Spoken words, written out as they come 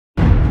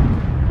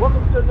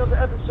Welcome to another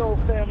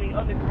episode, family,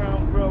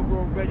 Underground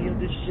Railroad Radio.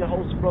 This is your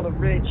host, Brother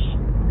Rich.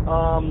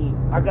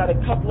 I got a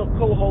couple of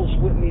co-hosts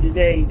with me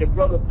today, the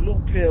brother Blue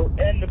Pill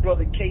and the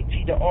brother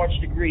KT, the Arch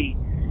Degree.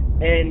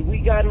 And we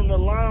got on the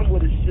line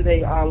with us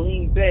today,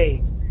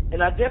 El-Bey.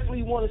 And I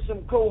definitely wanted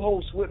some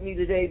co-hosts with me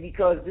today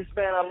because this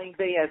man,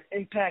 El-Bey, has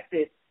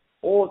impacted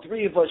all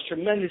three of us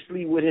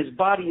tremendously with his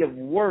body of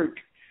work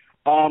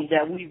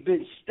that we've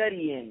been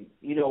studying,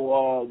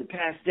 the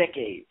past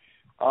decade.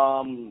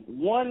 How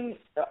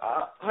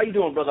you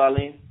doing, Brother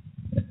Alim?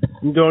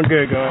 I'm doing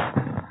good, guys.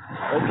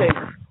 Okay.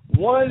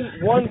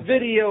 One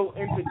video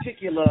in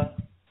particular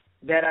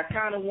that I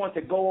kind of want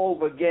to go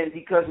over again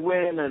because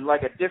we're in a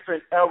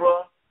different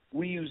era.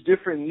 We use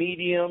different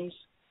mediums,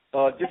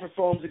 different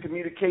forms of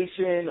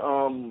communication.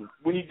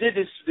 When you did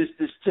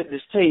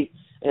this tape,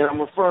 and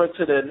I'm referring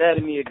to the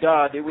Anatomy of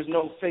God, there was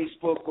no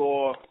Facebook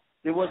or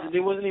there wasn't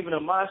even a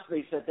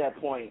MySpace at that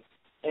point.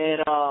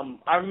 And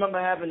I remember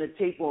having the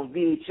tape on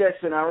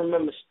VHS, and I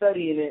remember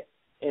studying it,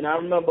 and I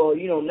remember,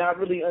 not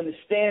really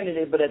understanding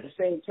it, but at the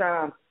same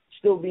time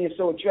still being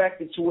so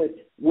attracted to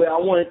it where I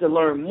wanted to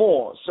learn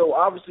more. So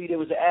obviously there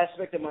was an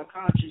aspect of my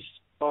conscience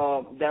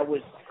that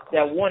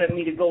wanted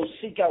me to go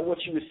seek out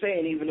what you were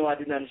saying, even though I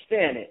didn't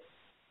understand it.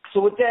 So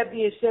with that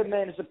being said,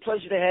 man, it's a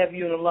pleasure to have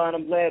you on the line.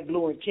 I'm glad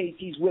Blue and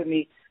KT's with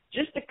me.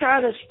 Just to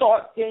kind of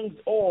start things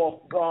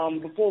off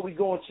before we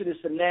go into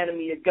this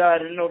Anatomy of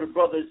God, I know the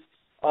brothers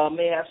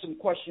may have some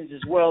questions as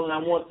well, and I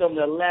want them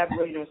to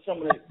elaborate on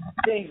some of the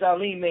things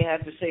Alim may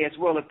have to say as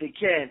well if they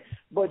can.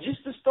 But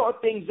just to start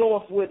things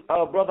off with,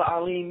 Brother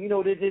Alim,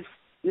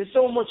 there's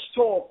so much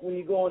talk when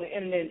you go on the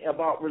internet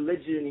about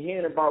religion and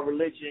hearing about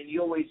religion,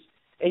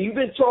 and you've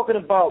been talking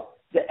about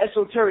the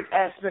esoteric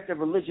aspect of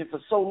religion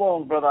for so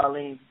long, Brother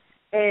Alim,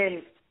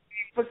 and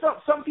for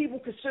some people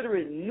consider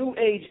it New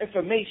Age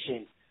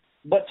information,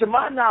 but to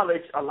my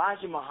knowledge,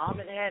 Elijah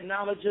Muhammad had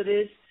knowledge of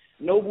this.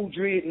 Noble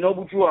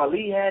Drew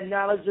Ali had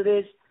knowledge of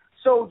this.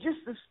 So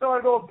just to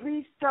start off,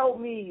 please tell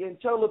me and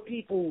tell the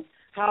people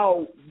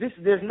how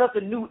there's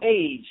nothing new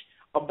age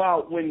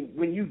about when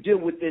you deal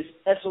with this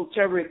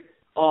esoteric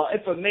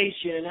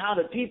information and how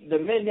the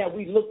men that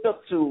we looked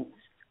up to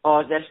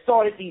that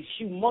started these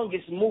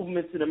humongous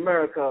movements in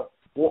America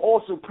were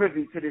also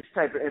privy to this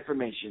type of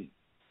information.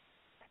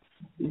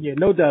 Yeah,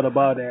 no doubt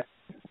about that.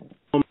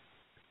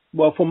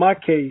 Well, for my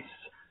case,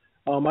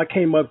 I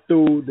came up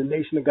through the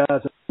Nation of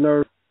Gods on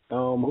Earth, who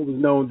was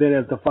known then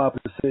as the Five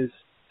Assists.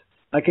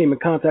 I came in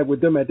contact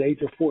with them at the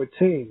age of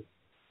 14.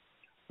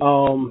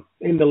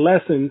 In the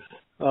lessons,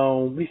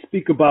 we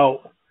speak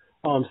about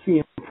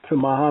seeing Prophet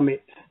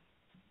Muhammad.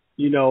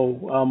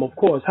 Of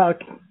course, how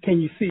can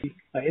you see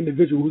an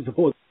individual who's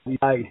supposedly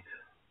died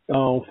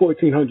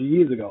 1,400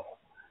 years ago?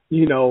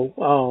 You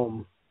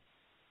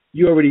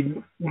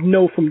already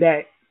know from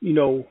that,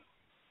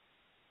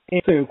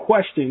 answering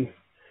question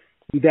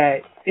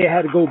that it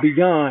had to go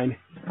beyond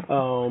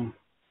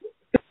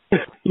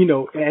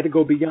it had to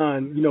go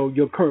beyond,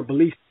 your current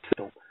belief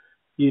system.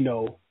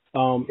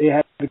 It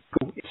had to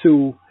go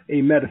to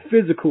a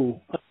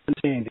metaphysical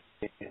understanding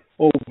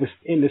or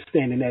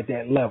understanding at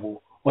that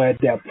level or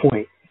at that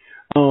point.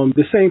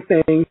 The same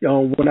thing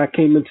when I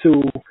came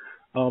into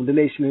the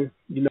Nation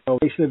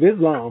of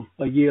Islam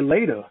a year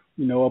later,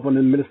 up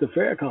under Minister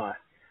Farrakhan.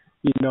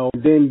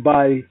 Then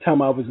by the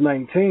time I was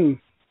 19,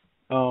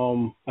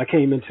 I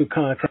came into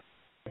contact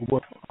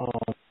with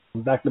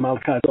Dr.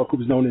 Malachi Talk, who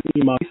was known as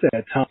Imam Isa at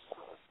that time.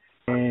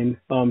 And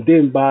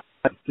then by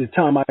the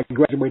time I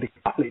graduated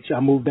college, I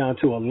moved down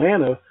to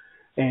Atlanta,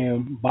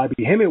 and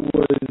Bobby Hemmett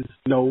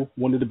was,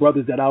 one of the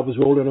brothers that I was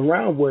rolling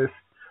around with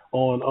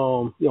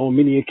on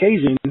many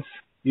occasions,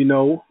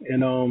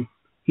 and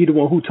he the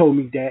one who told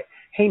me that,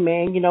 hey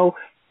man,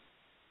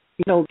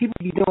 people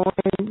be doing,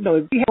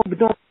 we haven't been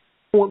doing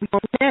what we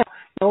doing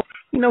now,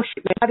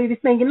 shit, man, I did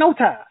this thing in no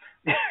time.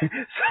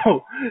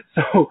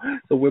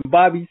 So when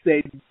Bobby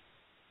said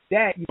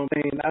that, I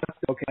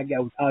said, okay,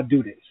 I'll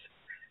do this.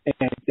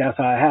 And that's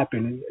how it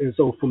happened. And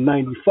so from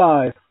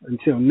 95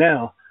 until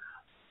now,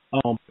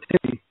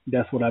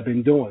 that's what I've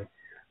been doing.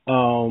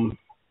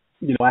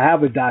 I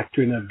have a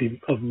doctrine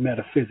of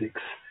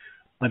metaphysics,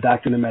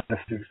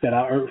 that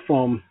I earned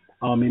from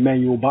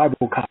Emmanuel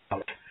Bible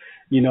College,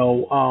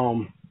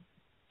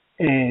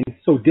 and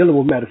so dealing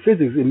with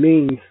metaphysics, it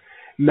means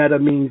meta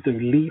means to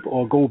leap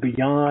or go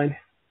beyond.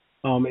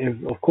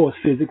 And of course,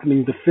 physics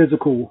means the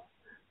physical,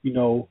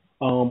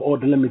 or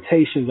the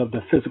limitations of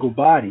the physical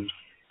body.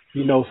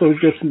 So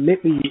it's just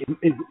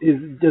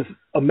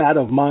a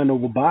matter of mind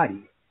over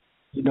body,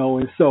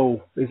 and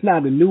so it's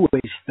not a new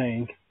age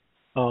thing,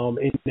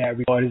 in that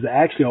regard. It's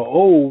actually an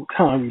old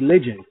time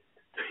religion,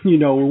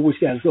 which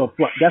that's what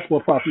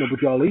Prophet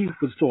Ali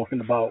was talking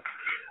about,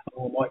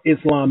 or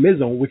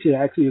Islamism, which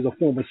actually is a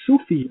form of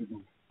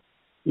Sufism,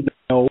 and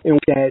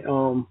that,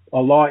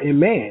 Allah and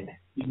man,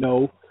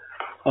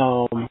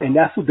 and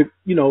that's what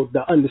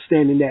the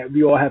understanding that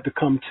we all have to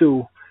come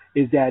to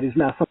is that it's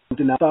not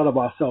something outside of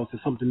ourselves,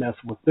 it's something that's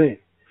within.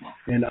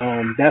 And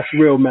that's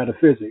real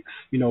metaphysics,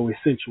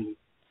 essentially.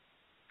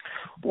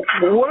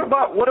 What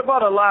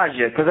about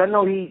Elijah? Because I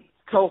know he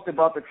talked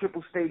about the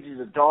triple stages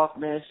of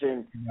darkness,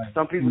 and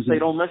some people say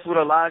don't mess with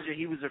Elijah.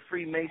 He was a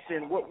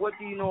Freemason. What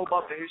do you know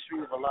about the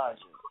history of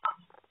Elijah?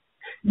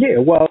 Yeah,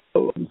 well,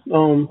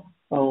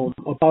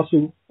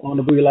 Apostle on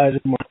the book Elijah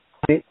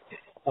Muhammad,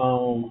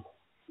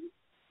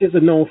 it's a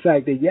known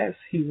fact that yes,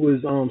 he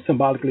was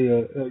symbolically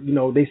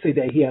they say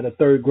that he had a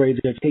third grade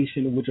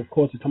education, which of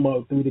course is talking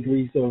about 3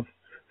 degrees of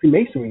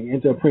Freemasonry,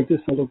 and to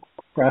apprentice,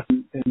 craft,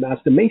 and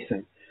master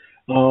mason.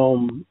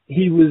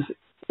 He was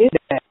in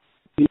that,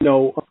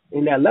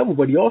 in that level,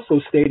 but he also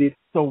stated.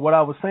 So what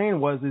I was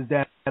saying is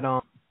that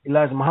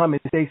Elijah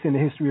Muhammad states in the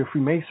history of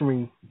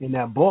Freemasonry in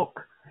that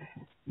book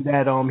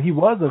that he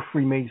was a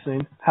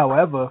Freemason.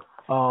 However,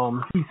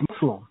 he's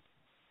Muslim.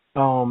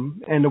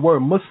 And the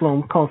word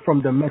Muslim comes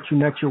from the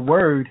Metrunetcha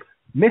word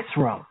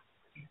Misram,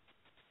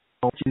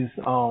 which is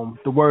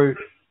the word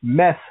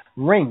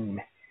Mesrain,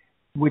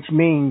 which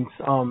means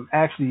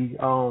actually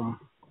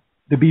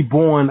to be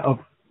born of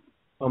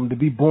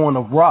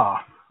Ra,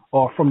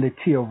 or from the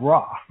Tea of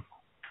Ra.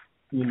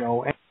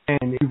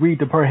 And if you read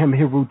the Perham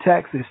Hebrew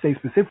text, it states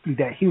specifically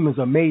that humans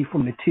are made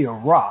from the Tea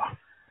of Ra.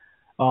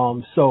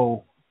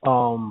 So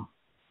when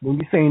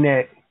we're saying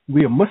that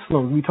we are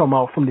Muslims, we're talking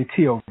about from the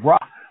Tea of Ra.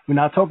 We're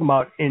not talking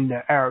about in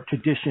the Arab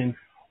tradition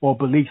or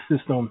belief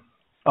system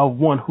of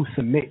one who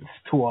submits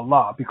to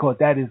Allah, because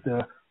that is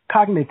the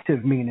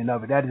cognitive meaning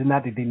of it. That is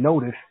not the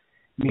denotive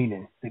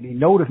meaning. The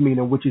denotive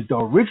meaning, which is the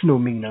original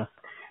meaning,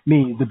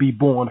 means to be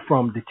born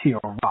from the Tea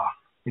of Ra.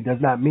 It does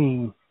not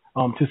mean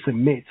to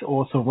submit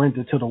or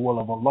surrender to the will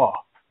of Allah.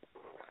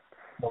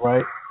 All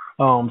right.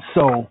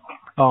 So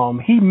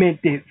he meant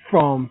it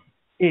from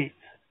its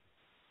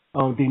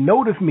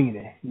denotive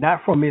meaning,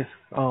 not from its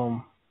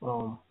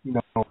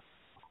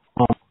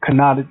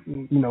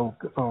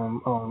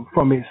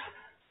from its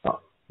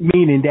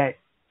meaning that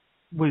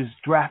was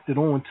drafted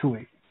onto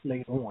it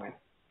later on.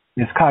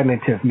 Its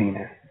cognitive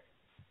meaning.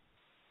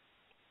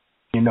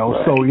 So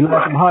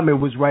Elijah Muhammad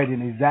was right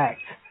and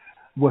exact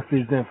with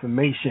his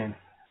information.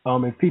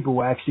 If people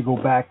will actually go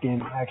back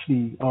and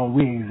actually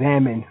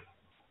re-examine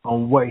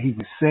on what he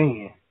was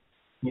saying,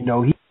 he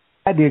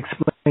had to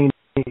explain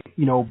it,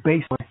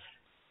 based on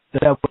the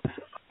levels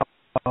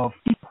of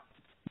people,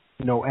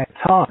 at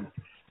time.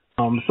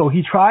 So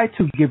he tried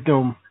to give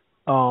them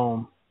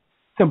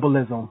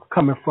symbolism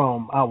coming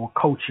from our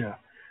culture.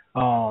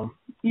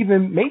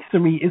 Even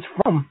masonry is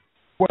from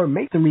word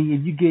masonry.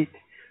 If you get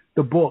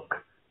the book,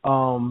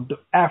 the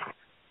African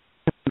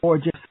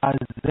organization,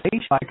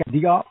 like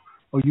Diop,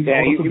 or you're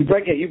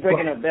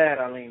breaking up bad,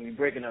 Alim. You're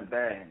breaking up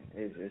bad.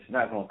 It's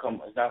not gonna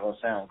come. It's not gonna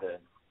sound good.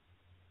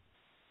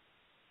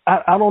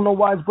 I don't know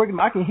why it's breaking.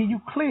 I can hear you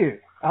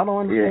clear. I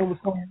don't understand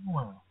what's going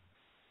on.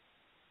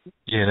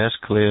 Yeah, that's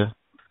clear.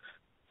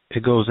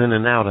 It goes in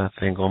and out, I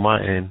think, on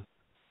my end.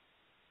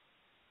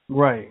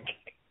 Right.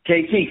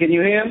 KT, can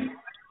you hear him?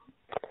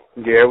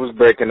 Yeah, it was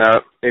breaking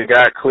up. It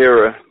got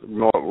clearer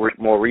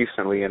more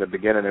recently. In the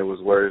beginning, it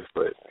was worse,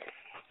 but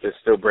it's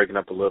still breaking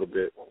up a little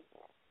bit.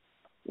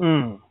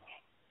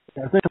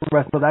 That's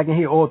interesting, but I can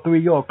hear all three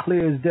of y'all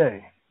clear as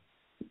day.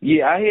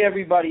 Yeah, I hear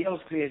everybody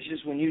else clear. It's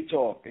just when you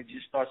talk, it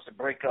just starts to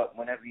break up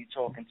whenever you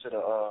talk into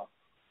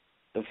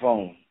the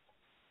phone.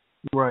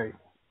 Right.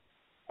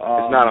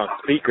 It's not on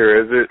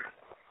speaker, is it?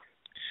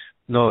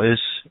 No,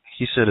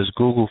 he said it's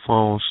Google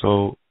phone,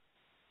 so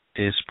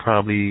it's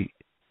probably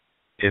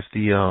if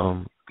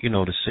the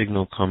the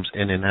signal comes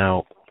in and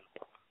out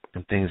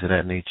and things of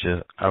that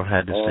nature. I've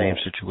had the same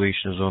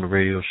situations on the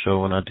radio show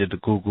when I did the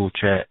Google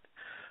chat.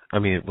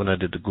 When I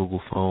did the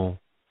Google phone.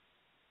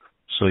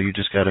 So you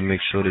just got to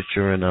make sure that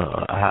you're in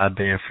a high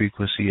band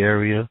frequency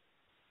area.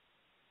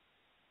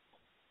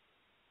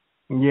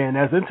 Yeah, and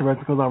that's interesting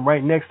because I'm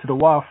right next to the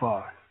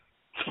Wi-Fi.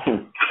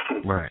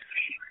 Right.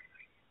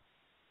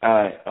 All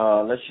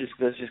right. Let's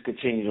just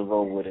continue to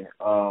roll with it.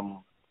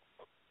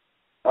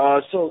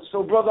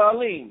 So brother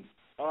Alim,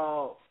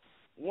 a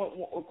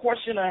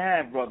question I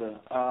have, brother.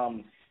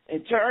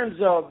 In terms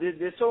of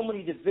there's so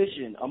many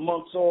division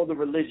amongst all the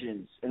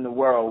religions in the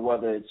world,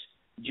 whether it's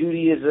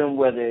Judaism,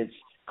 whether it's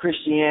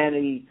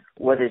Christianity,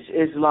 whether it's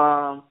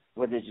Islam,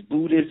 whether it's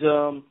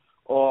Buddhism,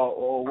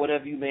 or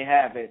whatever you may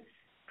have it.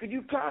 Could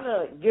you kind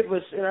of give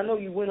us, and I know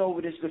you went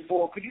over this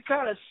before, could you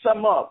kind of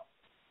sum up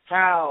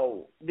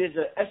how there's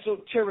an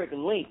esoteric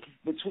link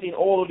between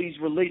all of these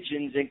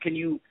religions, and can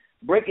you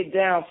break it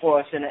down for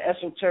us in an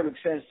esoteric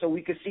sense so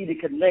we can see the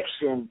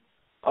connection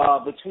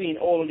between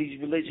all of these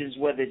religions,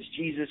 whether it's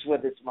Jesus,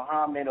 whether it's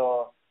Muhammad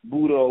or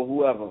Buddha or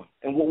whoever,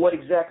 and what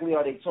exactly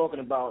are they talking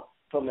about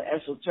from an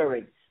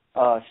esoteric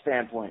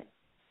standpoint?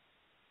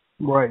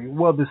 Right.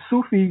 Well, the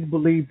Sufis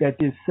believe that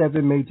there's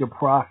 7 major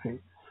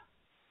prophets,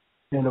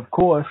 and of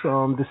course,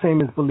 the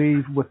same is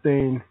believed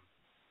within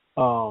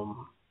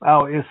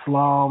our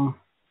Islam,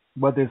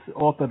 whether it's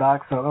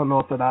Orthodox or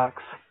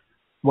unorthodox,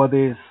 whether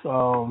it's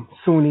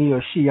Sunni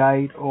or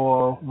Shiite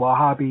or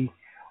Wahhabi,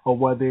 or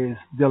whether it's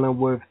dealing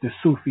with the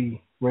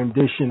Sufi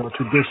rendition or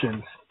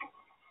traditions.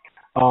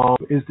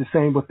 It's the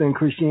same within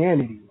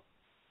Christianity.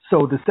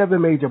 So the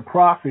seven major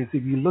prophets,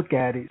 if you look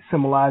at it,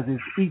 symbolizes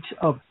each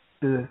of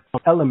the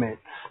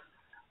elements.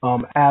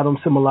 Adam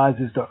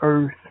symbolizes the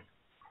earth.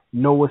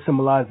 Noah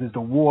symbolizes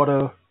the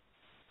water.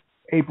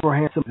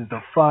 Abraham symbolizes the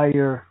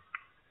fire.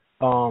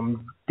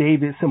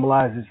 David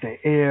symbolizes the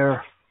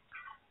air.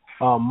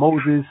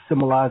 Moses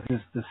symbolizes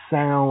the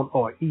sound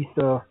or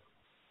ether.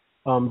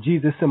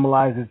 Jesus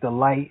symbolizes the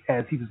light,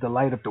 as he was the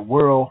light of the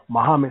world.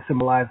 Muhammad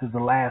symbolizes the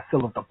last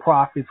seal of the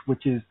prophets,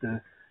 which is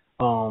the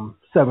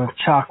seventh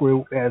chakra,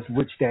 as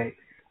which that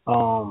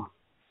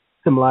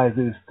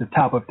symbolizes the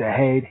top of the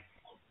head,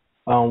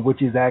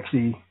 which is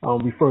actually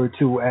referred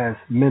to as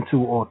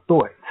mental or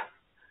thought.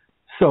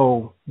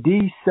 So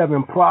these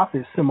seven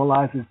prophets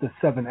symbolizes the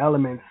seven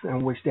elements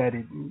in which that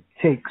it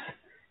takes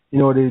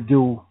in order to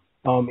do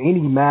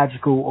any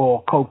magical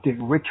or occultic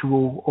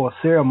ritual or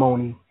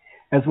ceremony,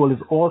 as well as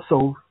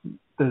also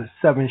the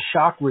seven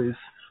chakras,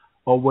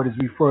 or what is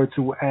referred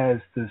to as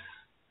the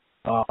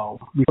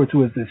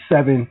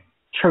seven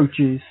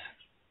churches,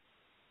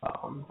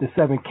 the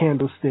seven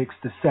candlesticks,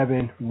 the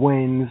seven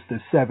winds, the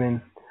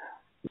seven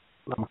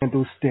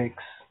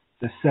candlesticks,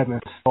 the seven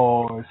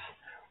stars.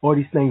 All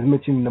these things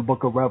mentioned in the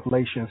book of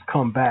Revelations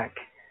come back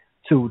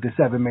to the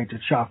seven major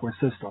chakra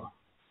system.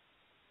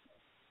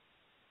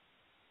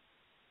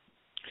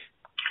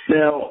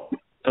 Now,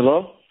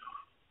 hello?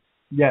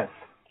 Yes.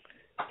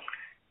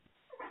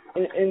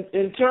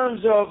 In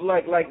terms of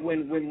like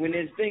when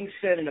there's things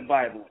said in the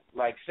Bible,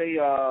 like say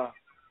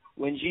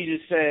when Jesus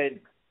said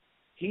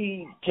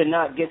he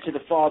cannot get to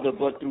the Father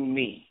but through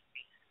me.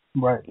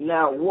 Right.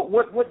 Now,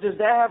 what does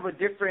that have a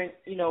different,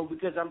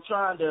 because I'm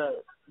trying to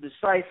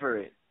decipher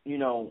it,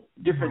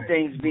 different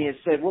things being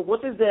said.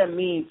 What does that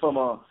mean from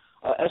a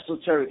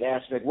esoteric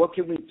aspect? What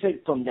can we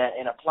take from that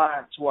and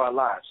apply it to our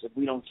lives if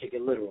we don't take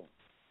it literal?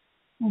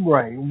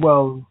 Right.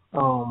 Well,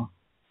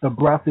 the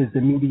breath is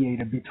the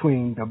mediator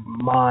between the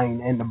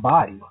mind and the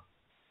body.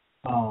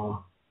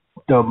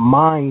 The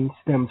mind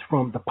stems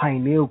from the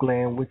pineal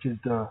gland, which is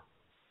the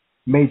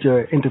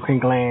major endocrine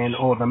gland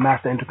or the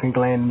master endocrine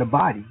gland in the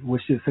body,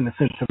 which is in the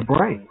center of the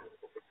brain.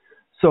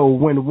 So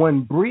when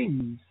one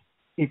breathes,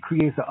 it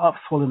creates an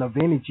upswelling of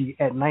energy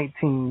at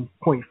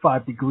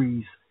 19.5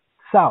 degrees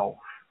south.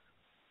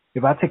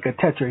 If I take a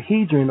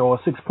tetrahedron or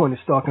a six-pointed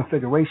star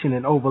configuration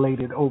and overlaid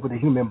it over the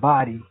human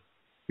body,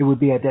 it would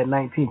be at that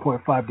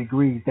 19.5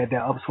 degrees that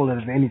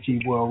upswelling of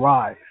energy will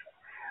arise.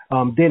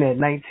 Then at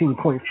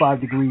 19.5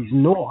 degrees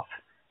north,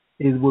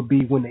 it would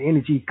be when the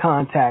energy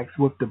contacts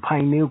with the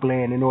pineal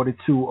gland in order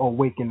to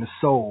awaken the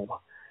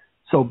soul.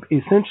 So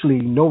essentially,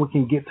 no one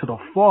can get to the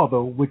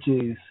Father, which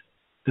is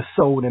the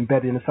soul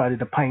embedded inside of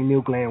the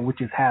pineal gland,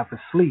 which is half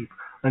asleep,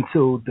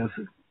 until the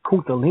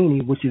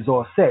Kundalini, which is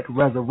all set,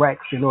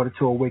 resurrects in order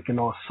to awaken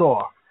our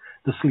soul,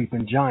 the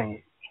sleeping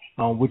giant,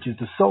 which is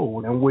the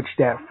soul, and which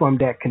that from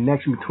that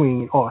connection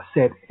between our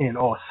set and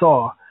our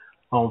soul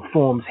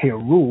forms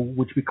Heru,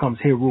 which becomes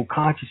Heru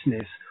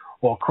consciousness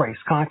or Christ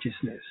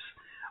consciousness.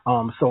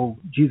 So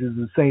Jesus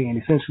is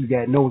saying essentially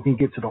that no one can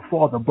get to the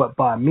Father but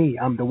by me.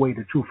 I'm the way,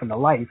 the truth, and the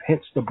life,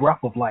 hence the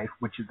breath of life,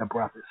 which is the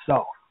breath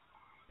itself,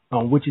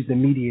 which is the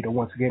mediator,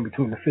 once again,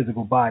 between the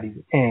physical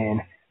body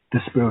and the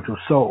spiritual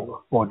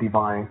soul or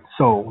divine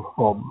soul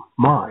or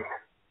mind.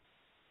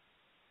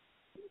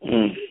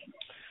 Blue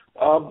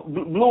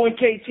and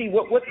KT,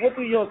 what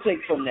do y'all take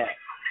from that,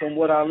 from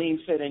what Alim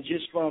said, and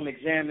just from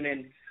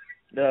examining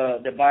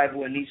the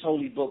Bible and these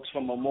holy books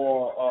from a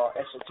more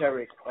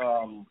esoteric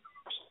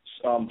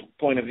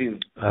point of view?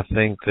 I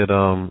think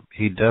that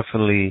he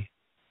definitely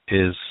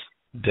is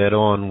dead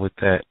on with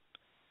that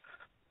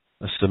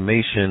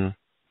summation,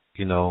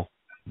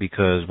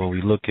 because when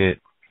we look at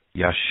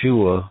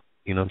Yeshua,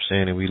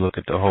 and we look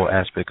at the whole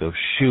aspect of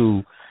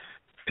Shu,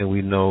 and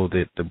we know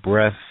that the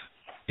breath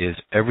is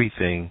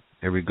everything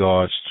in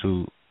regards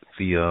to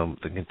the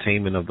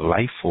containment of the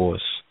life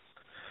force,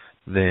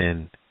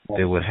 then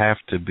there would have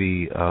to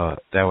be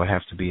that would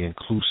have to be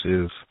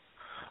inclusive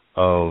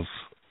of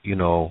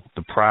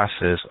the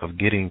process of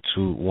getting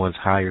to one's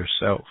higher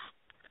self.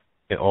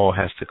 It all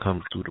has to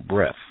come through the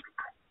breath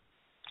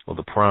or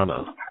the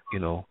prana,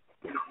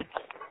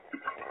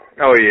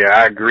 Oh yeah,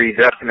 I agree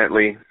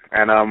definitely.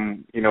 And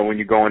when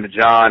you go into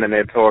John and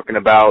they're talking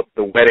about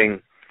the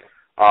wedding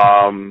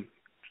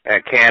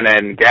at Cana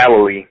in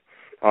Galilee,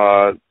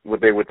 what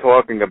they were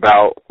talking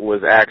about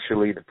was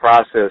actually the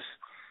process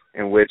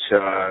in which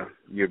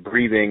you're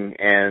breathing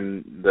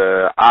and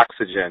the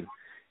oxygen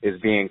is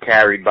being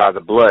carried by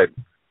the blood,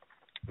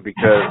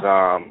 because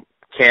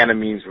Cana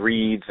means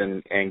reeds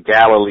and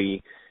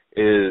Galilee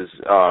is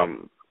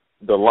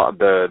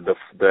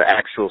the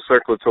actual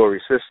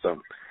circulatory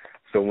system.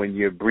 So when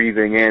you're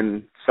breathing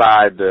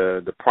inside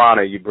the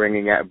prana, you're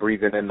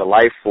breathing in the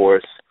life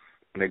force,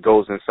 and it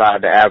goes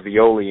inside the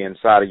alveoli,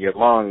 inside of your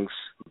lungs,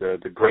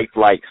 the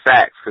grape-like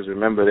sacs. Because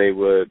remember, they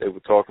were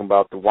talking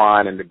about the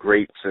wine and the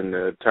grapes and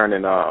the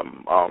turning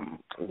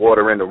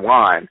water into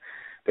wine.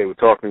 They were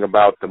talking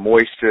about the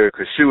moisture,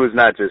 because Shu is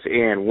not just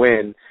air and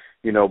wind.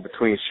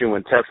 Between Shu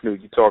and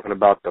Tefnut, you're talking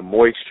about the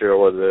moisture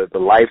or the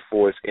life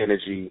force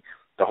energy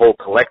the whole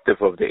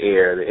collective of the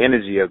air, the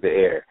energy of the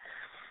air.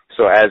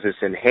 So as it's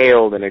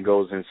inhaled and it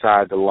goes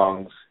inside the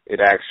lungs,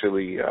 it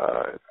actually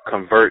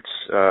converts,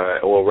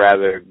 or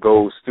rather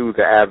goes through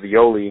the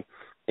alveoli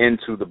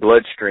into the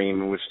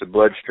bloodstream, in which the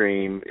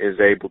bloodstream is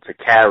able to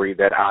carry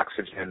that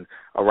oxygen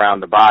around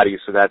the body.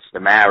 So that's the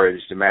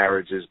marriage. The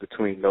marriage is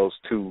between those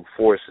two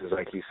forces,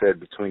 like he said,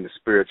 between the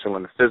spiritual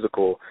and the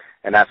physical,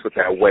 and that's what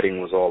that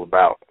wedding was all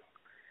about.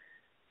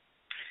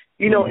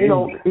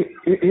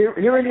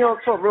 Hearing y'all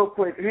talk real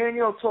quick, hearing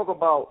y'all talk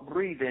about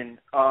breathing,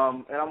 and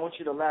I want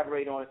you to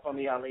elaborate on it for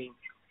me, Alim.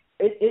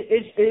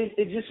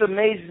 It just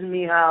amazes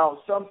me how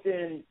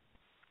something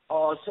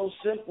so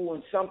simple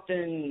and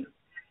something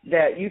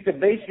that you could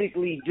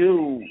basically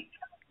do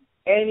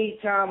any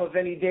time of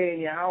any day in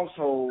your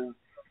household,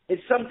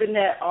 it's something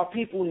that our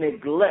people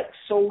neglect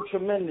so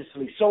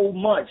tremendously, so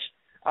much.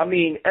 I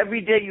mean,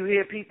 every day you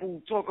hear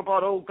people talk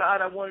about, oh,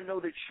 God, I want to know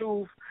the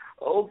truth.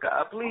 Oh,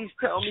 God, please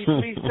tell me,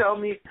 please tell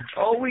me.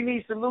 Oh, we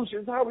need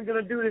solutions. How are we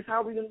going to do this?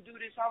 How are we going to do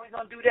this? How are we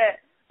going to do that?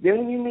 Then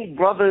when you meet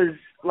brothers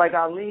like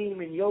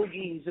Alim and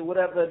yogis or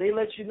whatever, they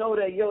let you know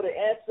that, the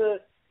answer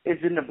is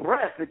in the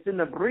breath. It's in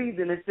the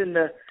breathing. It's in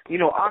the,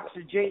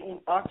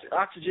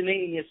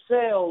 oxygenating your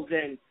cells.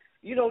 And,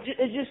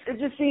 it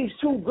just seems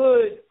too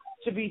good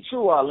to be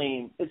true,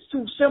 Alim. It's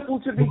too simple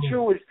to be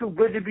true. It's too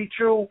good to be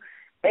true.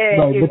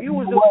 And if you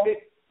was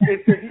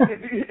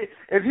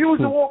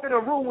to walk in a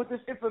room with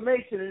this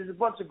information and there's a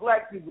bunch of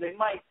black people, they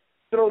might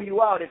throw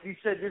you out if you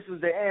said this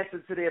was the answer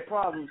to their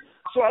problems.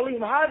 So,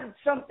 Alim, how did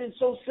something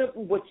so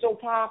simple but so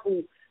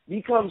powerful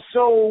become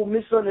so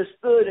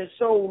misunderstood and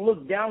so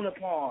looked down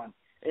upon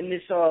in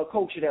this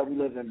culture that we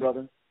live in,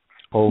 brother?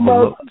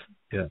 Overlooked.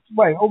 Yeah.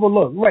 Right,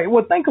 overlooked. Right.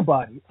 Well, think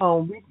about it.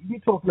 We're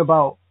talking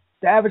about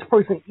the average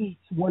person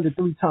eats 1 to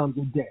 3 times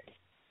a day.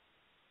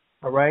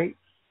 All right?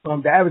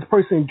 The average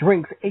person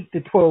drinks 8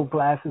 to 12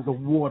 glasses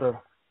of water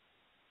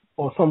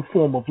or some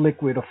form of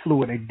liquid or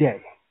fluid a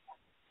day.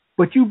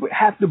 But you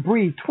have to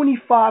breathe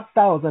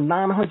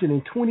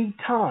 25,920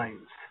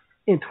 times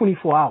in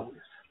 24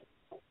 hours.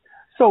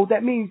 So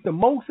that means the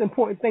most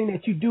important thing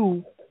that you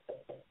do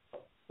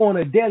on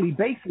a daily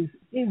basis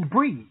is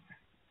breathe.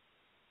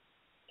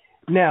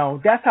 Now,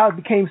 that's how it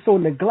became so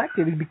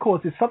neglected, is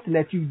because it's something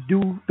that you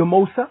do the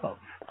most of.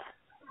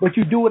 But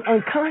you do it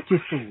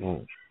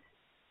unconsciously.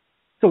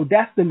 So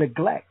that's the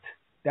neglect.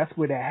 That's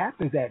where that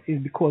happens at,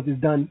 is because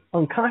it's done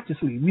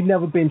unconsciously. We've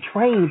never been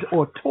trained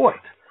or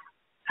taught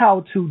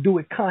how to do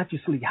it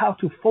consciously, how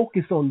to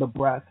focus on the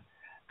breath,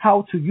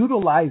 how to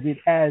utilize it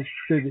as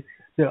the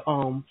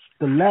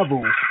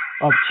level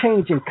of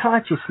change in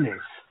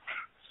consciousness.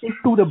 It's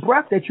through the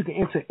breath that you can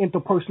enter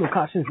interpersonal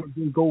consciousness and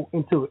then go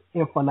into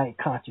infinite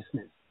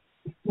consciousness.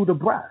 It's through the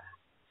breath.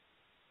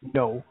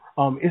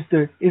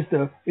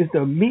 It's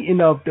the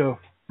meeting of the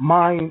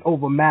mind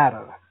over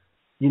matter.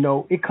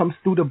 It comes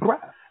through the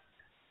breath.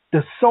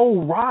 The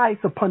soul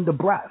rides upon the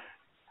breath.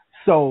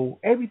 So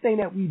everything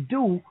that we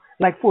do,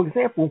 like for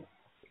example,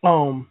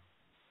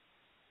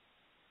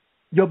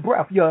 your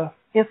breath, your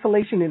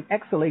inhalation and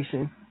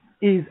exhalation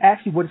is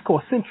actually what is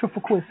called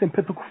centrifugal and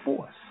centripetal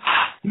force.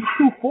 These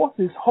two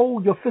forces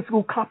hold your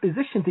physical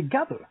composition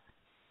together.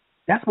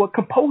 That's what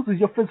composes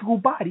your physical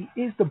body,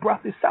 is the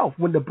breath itself.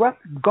 When the breath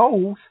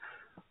goes,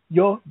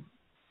 your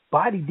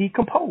body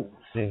decomposes.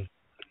 Yeah.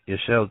 Your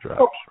shell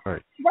drops,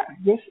 right? Right,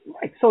 yes,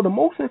 right. So the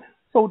most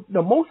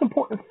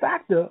important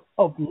factor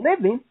of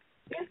living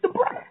is the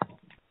breath.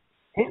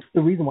 Hence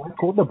the reason why it's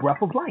called the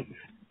breath of life.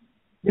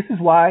 This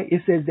is why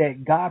it says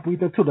that God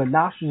breathed into the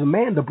nostrils of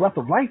man the breath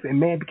of life, and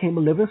man became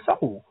a living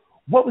soul.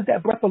 What was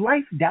that breath of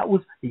life? That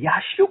was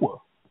Yeshua.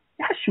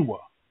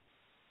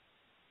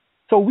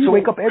 So we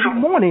wake up every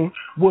morning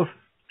with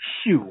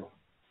Shu,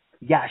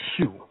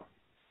 Yashu.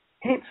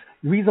 Hence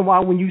the reason why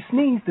when you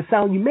sneeze, the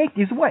sound you make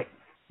is what?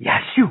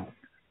 Yashu.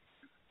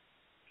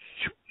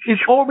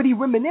 It's already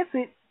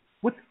reminiscent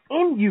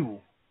within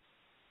you.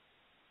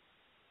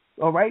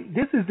 All right?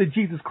 This is the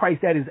Jesus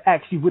Christ that is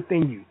actually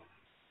within you.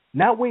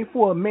 Not waiting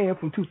for a man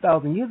from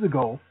 2,000 years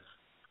ago,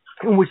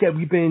 in which that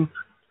we've been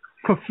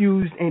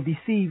confused and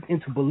deceived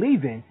into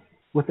believing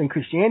within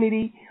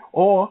Christianity,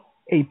 or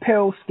a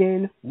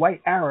pale-skinned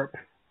white Arab,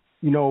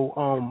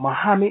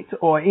 Muhammad,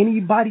 or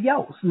anybody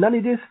else. None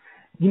of this,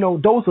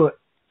 those are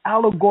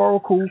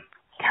allegorical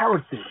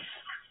characters,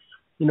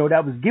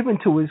 that was given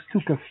to us to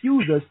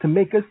confuse us, to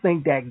make us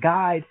think that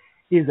God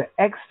is an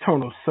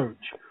external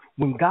search,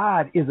 when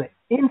God is an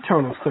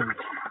internal search.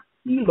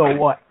 Elo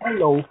or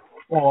Elo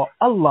or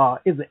Allah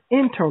is an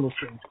internal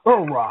search.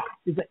 Ura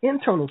is an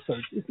internal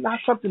search. It's not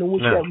something in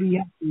which that we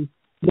have to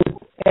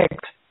look at.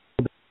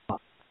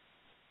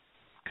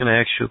 Can I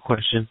ask you a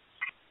question,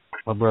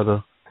 my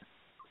brother?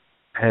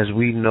 As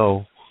we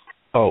know,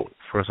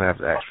 first I have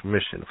to ask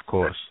permission, of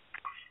course.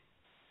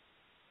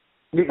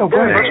 Go ahead.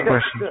 Next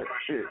question.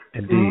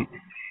 Indeed.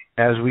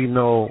 As we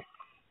know,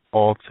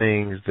 all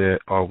things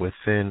that are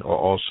within are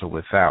also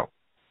without.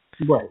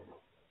 Right.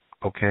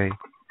 Okay?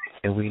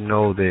 And we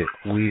know that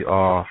we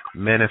are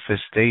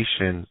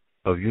manifestation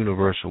of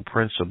universal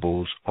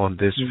principles on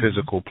this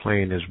physical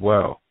plane as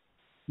well.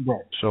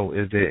 Right. So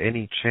is there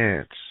any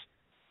chance,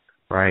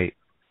 right,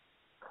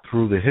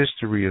 through the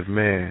history of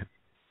man,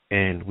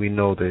 and we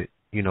know that,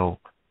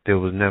 there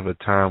was never a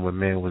time when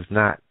man was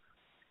not,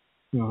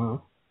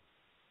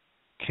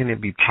 can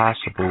it be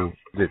possible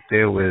that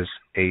there was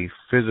a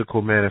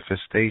physical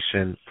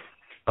manifestation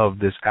of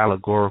this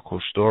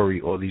allegorical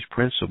story or these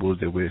principles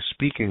that we're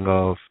speaking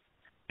of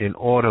in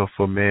order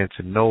for man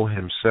to know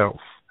himself?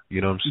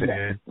 You know what I'm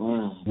saying?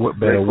 What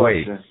better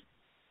way?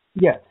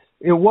 Yes,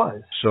 it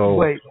was. So,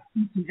 but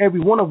every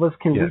one of us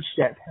can yes. reach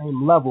that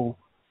same level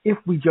if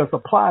we just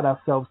applied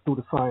ourselves through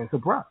the science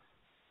of breath.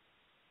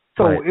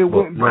 So right. it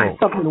wouldn't be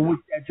something in which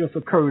that just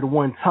occurred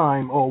one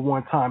time or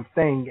one-time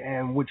thing,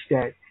 and which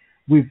that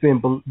we've been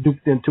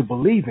duped into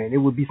believing. It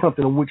would be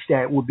something in which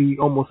that would be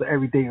almost an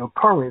everyday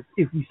occurrence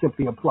if we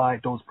simply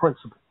applied those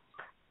principles.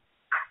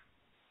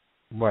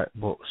 Right.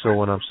 Well, so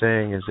what I'm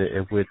saying is that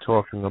if we're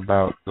talking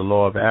about the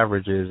law of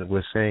averages, and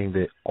we're saying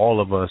that all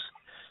of us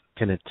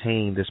can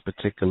attain this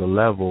particular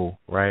level,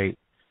 right?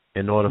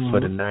 In order for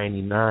the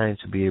 99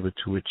 to be able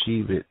to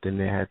achieve it, then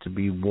there had to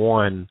be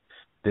one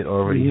that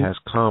already has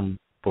come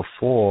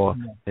before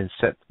and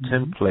set the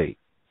template.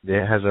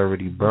 That has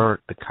already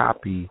burnt the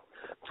copy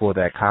for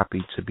that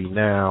copy to be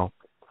now,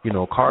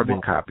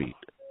 carbon copied.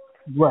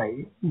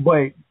 Right.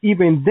 But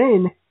even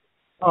then,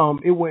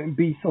 it wouldn't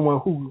be someone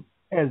who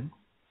is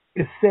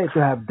said to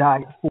have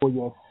died for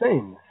your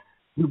sins.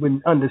 We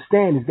would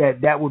understand is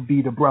that would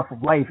be the breath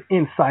of life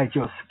inside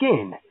your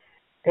skin.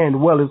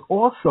 And well as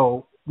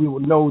also, we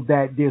would know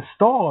that there's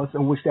stars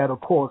in which that are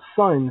called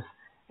suns,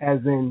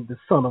 as in the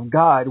Son of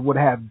God would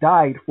have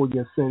died for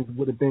your sins,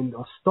 would have been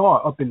a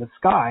star up in the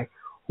sky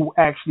who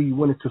actually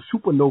went into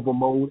supernova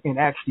mode and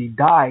actually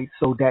died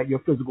so that your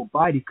physical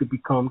body could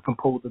become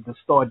composed of the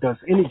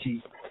stardust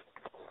energy,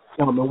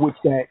 in which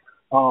that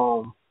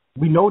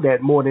we know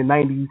that more than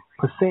 90%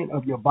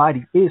 of your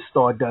body is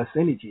stardust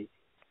energy.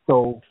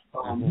 So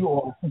you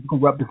are a physical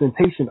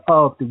representation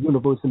of the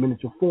universe in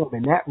miniature form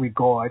in that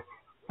regard,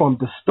 from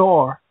the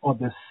star or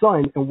the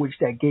sun in which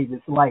that gave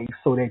its life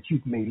so that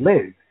you may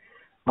live.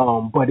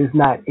 But it's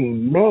not a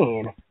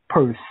man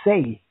per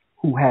se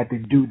who had to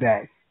do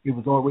that. It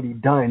was already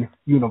done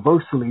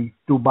universally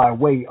through by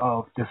way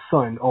of the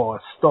sun or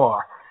a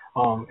star,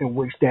 in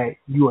which that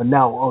you are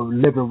now a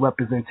living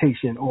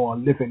representation or a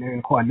living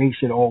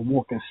incarnation or a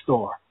walking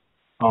star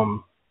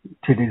to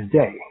this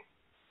day.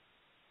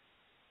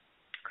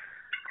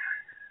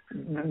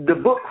 The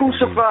book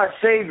Crucified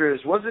Saviors,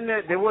 wasn't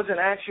it? There wasn't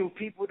actual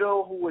people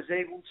though who was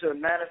able to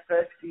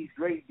manifest these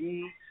great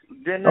deeds.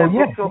 Didn't that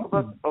book talk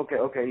about?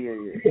 Okay,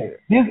 yeah.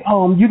 There's,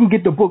 you can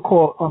get the book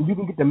called, you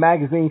can get the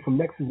magazine from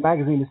Nexus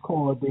Magazine. It's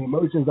called The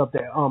Emergence of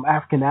the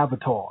African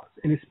Avatars,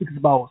 and it speaks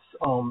about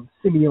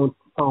Simeon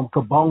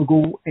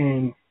Kabongo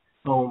and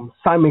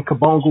Simon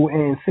Kabongo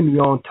and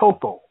Simeon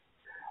Toko.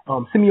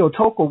 Simeon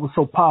Toko was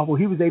so powerful,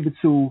 he was able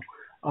to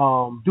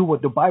do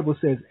what the Bible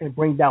says and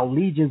bring down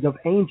legions of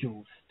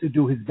angels to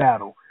do his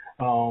battle.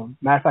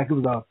 Matter of fact, it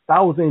was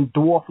 1,000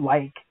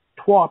 dwarf-like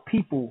tall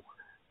people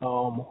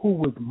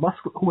who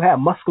had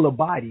muscular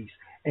bodies,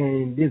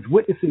 and there's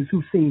witnesses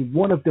who seen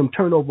one of them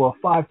turn over a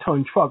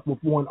 5-ton truck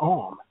with one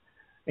arm.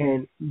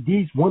 And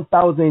these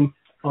 1,000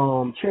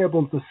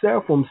 cherubims or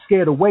seraphim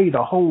scared away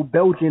the whole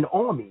Belgian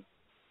army.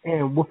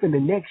 And within the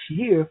next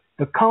year,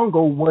 the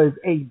Congo was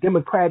a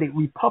democratic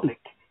republic,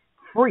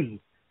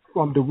 free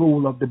from the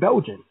rule of the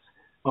Belgians,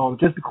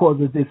 just because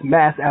of this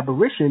mass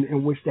aberration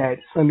in which that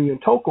Simeon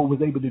Toko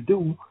was able to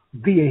do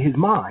via his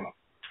mind.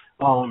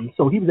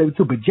 So he was able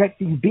to project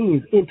these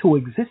beings into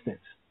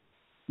existence.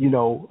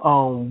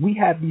 We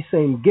have these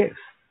same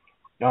gifts.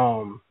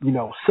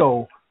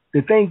 So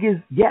the thing is,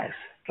 yes,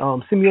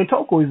 Simeon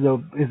Toko is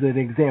an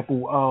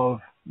example of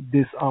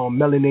this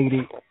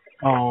melanated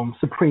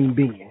supreme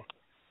being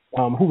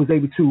who was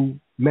able to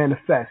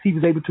manifest. He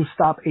was able to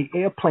stop an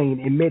airplane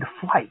in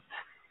mid-flight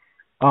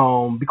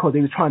because they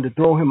were trying to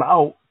throw him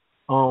out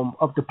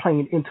of the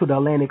plane into the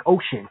Atlantic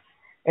Ocean.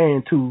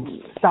 And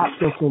to stop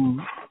them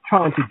from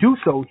trying to do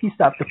so, he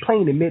stopped the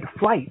plane in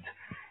mid-flight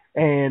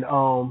and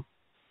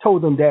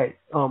told them that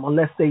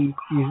unless they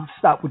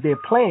stop with their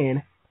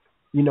plan,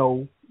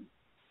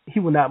 he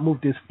will not move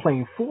this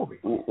plane forward.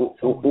 What's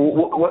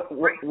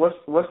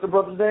the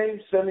brother's name?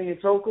 Simeon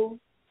Toko?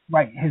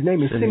 Right. His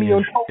name is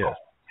Simeon Toko. Yeah.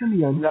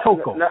 Simeon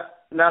Toko.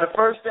 Now, the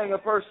first thing a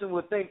person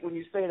would think when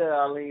you say that,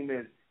 Alim,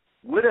 is,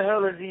 where the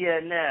hell is he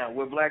at now?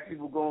 Where black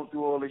people going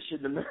through all this shit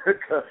in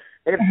America?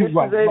 If this is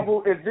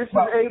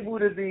able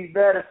to be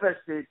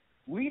manifested,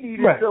 we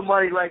needed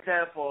somebody like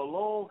that for a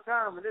long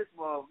time in this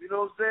month. You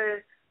know what I'm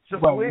saying? So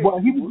well,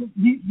 he was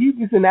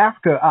in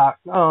Africa.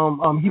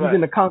 He was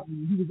in the country.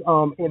 He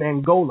was in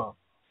Angola.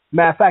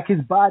 Matter of fact,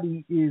 his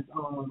body is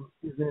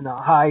in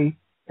a high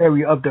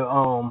area of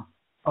the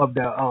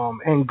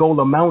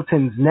Angola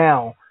mountains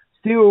now.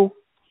 Still,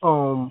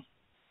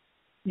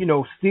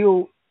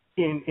 still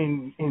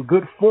in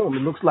good form.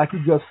 It looks like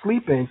he's just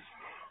sleeping,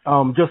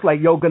 just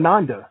like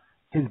Yogananda.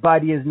 His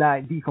body is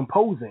not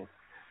decomposing.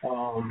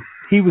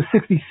 He was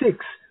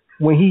 66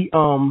 when he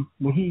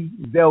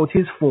veiled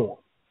his form.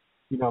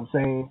 You know what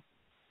I'm saying?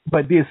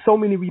 But there's so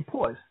many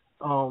reports.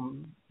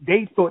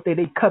 They thought that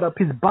they cut up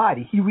his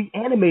body. He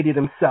reanimated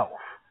himself.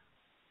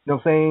 You know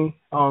what I'm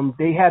saying?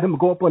 They had him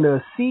go up on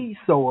a seed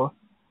sower,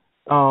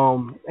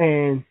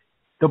 and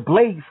the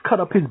blades cut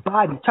up his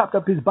body, chopped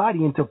up his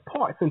body into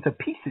parts, into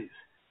pieces.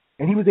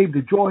 And he was able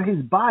to draw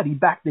his body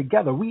back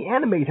together,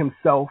 reanimate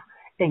himself,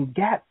 and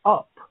get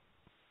up.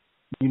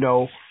 You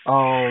know,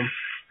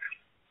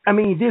 I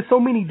mean, there's so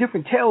many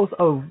different tales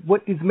of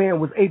what this man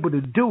was able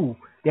to do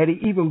that it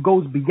even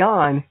goes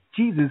beyond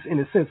Jesus in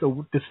the sense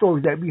of the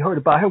stories that we heard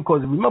about him.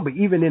 Because remember,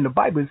 even in the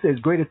Bible, it says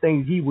greater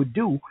things he would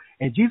do.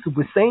 And Jesus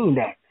was saying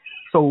that.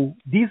 So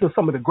these are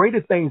some of the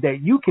greater things that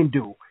you can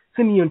do.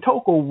 Simeon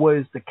Toko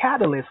was the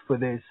catalyst for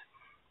this,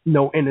 you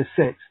know, in a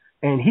sense.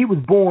 And he was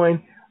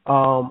born,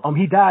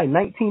 he died in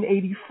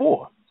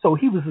 1984. So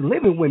he was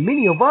living when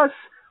many of us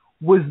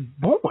was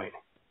born.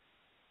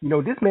 You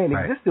know, this man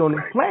existed on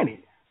this planet.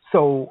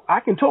 So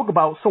I can talk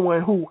about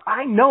someone who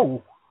I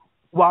know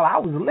while I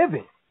was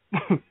living,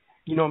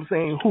 you know what I'm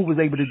saying, who was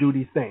able to do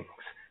these things.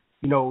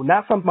 You know,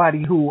 not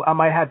somebody who I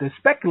might have to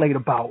speculate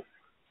about,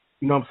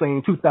 you know what I'm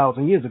saying,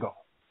 2,000 years ago.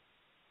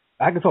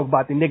 I can talk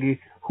about the nigga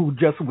who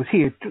just was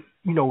here,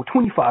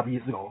 25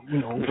 years ago,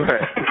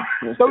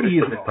 30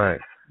 years ago. Right.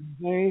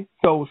 Okay?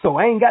 So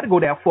I ain't got to go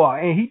that far.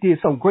 And he did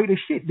some greater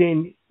shit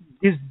than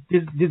this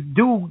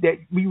dude that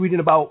we reading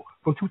about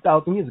from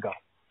 2,000 years ago.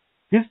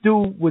 This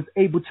dude was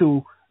able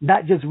to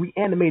not just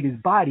reanimate his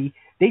body,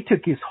 they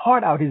took his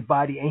heart out his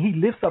body, and he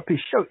lifts up his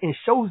shirt and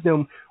shows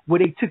them where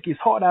they took his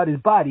heart out his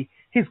body.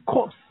 His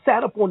corpse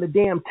sat up on the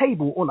damn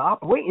table, on the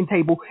operating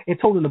table, and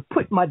told him to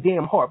put my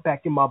damn heart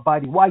back in my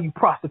body. Why you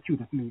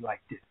prosecuted me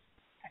like this?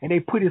 And they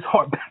put his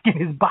heart back in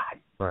his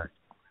body. Right.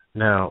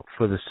 Now,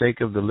 for the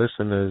sake of the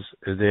listeners,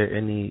 is there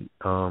any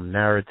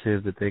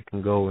narrative that they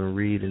can go and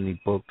read,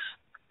 any books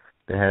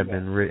that have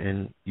been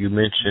written? You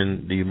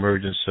mentioned the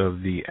emergence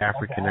of the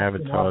African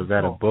Avatar. Is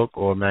that a book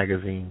or a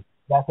magazine?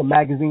 That's a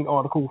magazine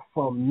article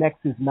from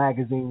Nexus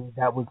Magazine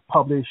that was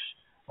published,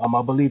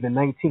 I believe, in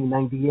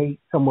 1998,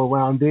 somewhere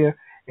around there.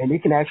 And they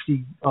can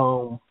actually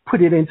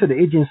put it into the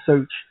engine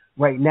search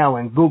right now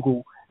in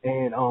Google,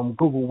 and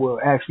Google will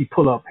actually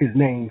pull up his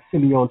name,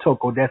 Simeon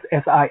Toko. That's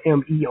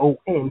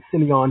Simeon,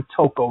 Simeon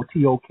Toko,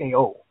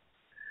 Toko.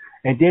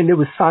 And then there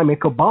was Simon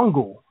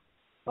Kabongo,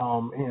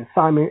 and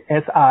Simon,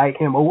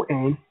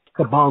 Simon,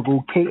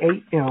 Kabongo,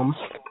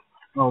 Kambangu,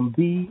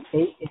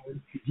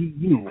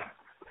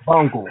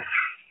 Bongo,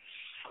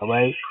 all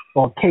right,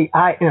 or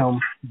Kimbangu.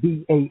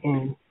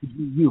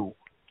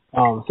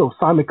 So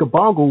Simon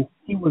Kabongo,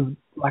 he was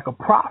like a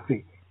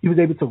prophet. He was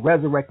able to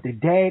resurrect the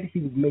dead. He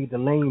made the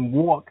lame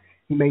walk.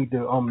 He made the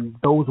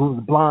those who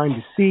was blind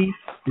to see,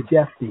 the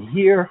deaf to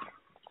hear.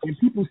 And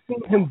people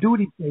seen him do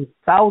these things.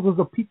 Thousands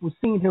of people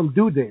seen him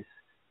do this.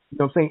 You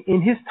know what I'm saying?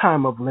 In his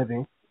time of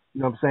living.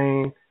 You know what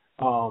I'm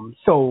saying?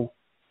 So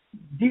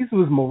these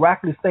was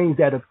miraculous things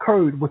that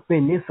occurred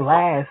within this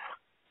last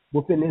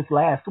what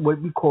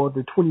we call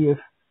the 20th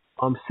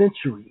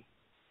century.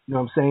 You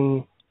know what I'm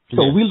saying?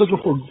 So we're looking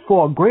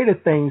for greater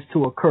things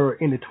to occur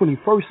in the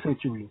 21st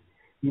century.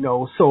 You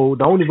know, so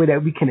the only way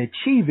that we can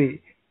achieve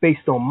it,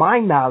 based on my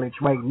knowledge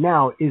right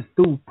now, is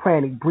through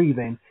pranic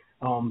breathing,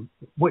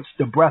 which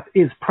the breath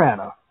is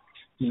prana.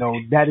 You know,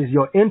 that is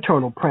your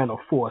internal prana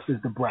force,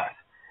 is the breath.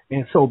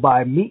 And so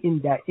by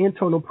meeting that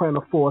internal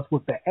prana force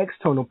with the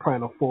external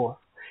prana force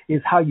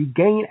is how you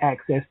gain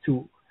access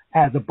to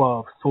as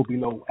above, so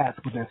below, as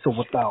within, so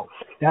without.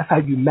 That's how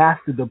you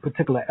master the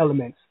particular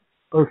elements,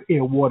 earth,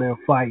 air, water, and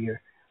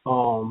fire,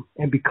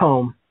 and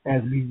become,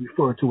 as we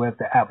refer to as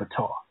the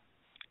avatar.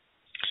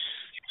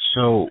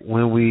 So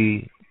when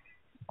we,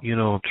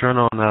 turn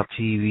on our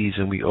TVs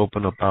and we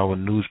open up our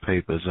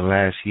newspapers, and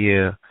last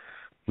year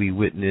we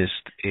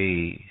witnessed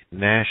a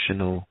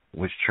national,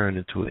 which turned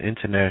into an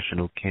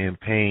international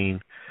campaign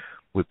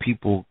with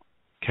people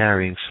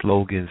carrying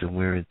slogans and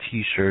wearing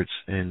T-shirts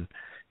and,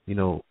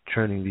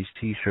 turning these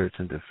T-shirts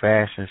into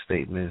fashion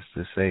statements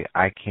to say,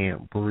 I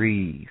can't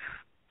breathe.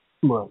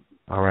 Well,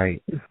 all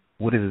right.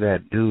 What does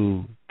that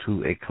do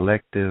to a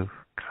collective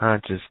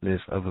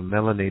consciousness of a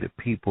melanated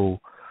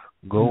people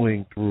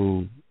going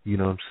through,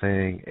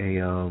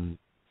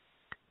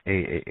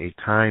 a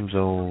time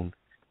zone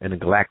and a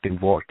galactic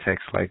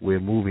vortex like we're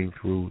moving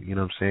through,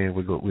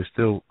 we're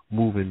still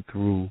moving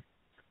through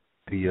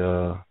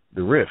the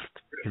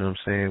rift,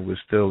 we're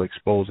still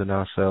exposing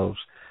ourselves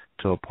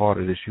to a part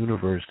of this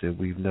universe that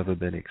we've never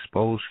been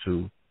exposed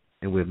to,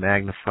 and we're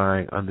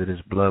magnifying under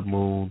this blood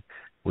moon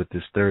with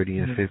this 30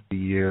 and 50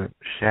 year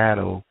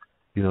shadow,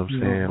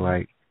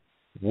 like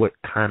what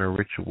kind of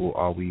ritual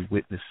are we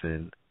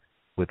witnessing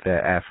with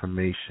that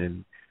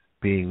affirmation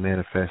being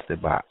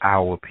manifested by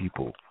our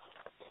people?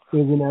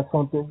 Isn't that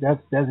something?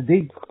 That's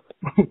deep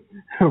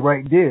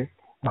right there.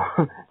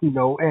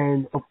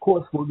 And of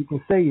course what we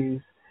can say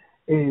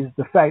is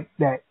the fact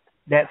that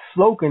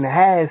slogan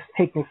has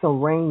taken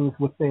some reins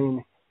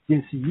within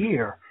this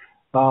year,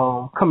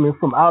 coming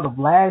from out of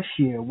last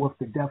year with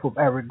the death of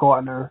Eric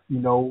Gardner,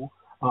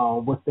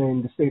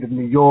 within the state of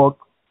New York.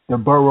 The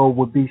borough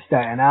would be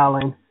Staten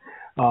Island.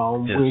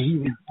 where he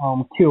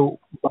was killed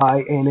by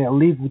an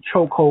illegal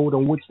chokehold,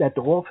 on which that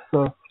the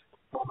officer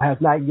has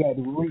not yet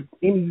reaped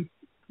any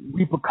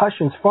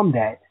repercussions from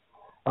that,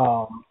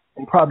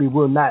 and probably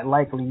will not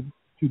likely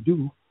to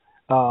do.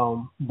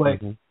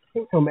 But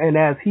and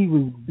as he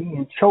was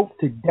being choked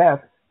to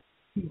death,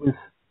 he was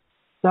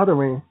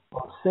stuttering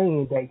or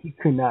saying that he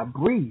could not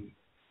breathe.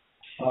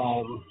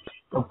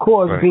 Of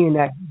course, being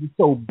that he was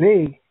so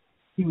big,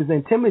 he was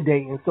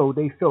intimidating, so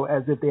they felt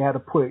as if they had to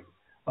put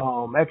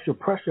extra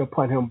pressure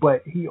upon him.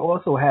 But he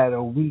also had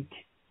a weak,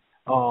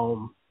 I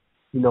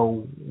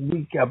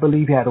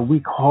believe he had a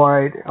weak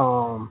heart.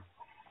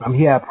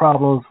 He had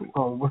problems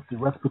with the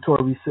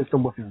respiratory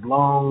system, with his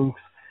lungs,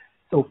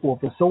 so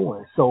forth and so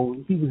on. So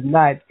he was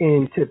not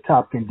in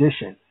tip-top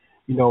condition,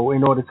 in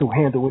order to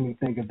handle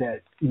anything of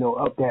that,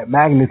 of that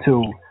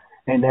magnitude.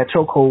 And that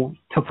chokehold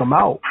took him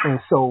out. And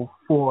so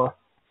for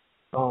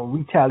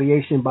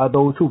retaliation by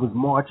those who was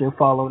marching,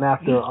 following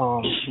after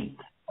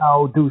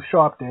Al Du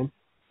Sharpton,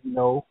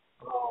 you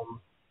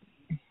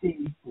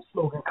see the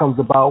slogan comes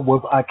about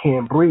with "I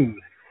can't breathe."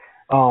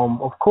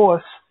 Of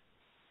course,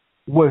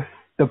 with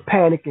the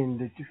panic and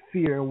the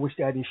fear in which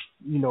that is,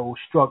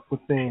 struck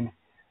within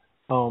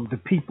the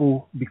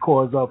people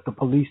because of the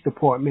police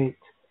department.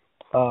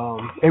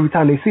 Every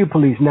time they see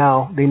police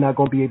now, they're not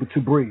going to be able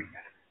to breathe.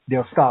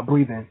 They'll stop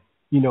breathing,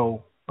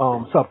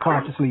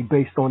 subconsciously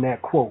based on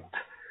that quote.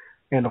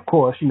 And of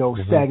course,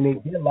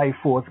 stagnate their life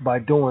force by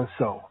doing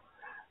so.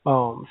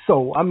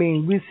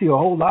 We see a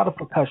whole lot of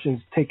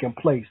percussions taking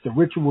place. The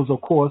rituals,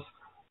 of course,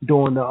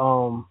 during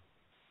the,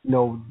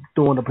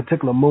 during the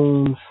particular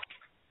moons.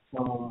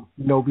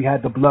 We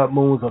had the blood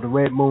moons or the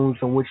red moons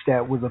in which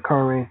that was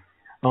occurring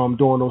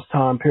during those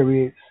time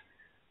periods.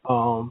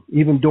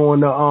 Even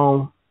during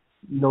the,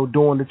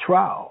 during the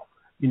trial,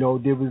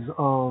 there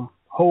was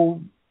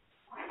whole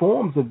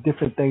forms of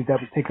different things that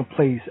were taking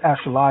place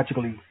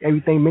astrologically.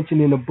 Everything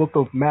mentioned in the book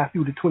of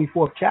Matthew, the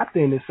 24th chapter,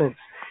 in a sense,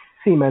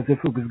 seemed as if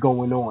it was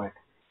going on.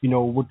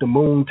 With the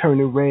moon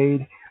turning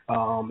red,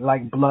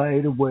 like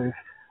blood, with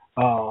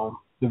the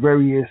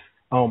various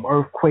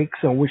earthquakes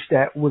in which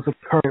that was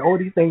occurring. All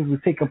these things were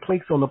taking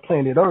place on the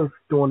planet Earth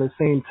during the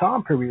same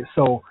time period.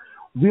 So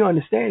we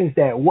understand is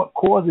that what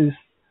causes,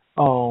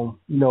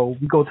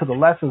 we go to the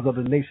lessons of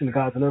the nation of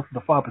gods and earth,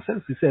 the 5%.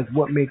 It says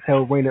what makes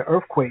hell, rain, and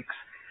earthquakes,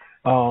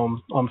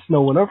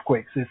 snow and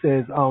earthquakes. It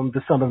says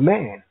the Son of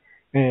Man.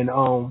 And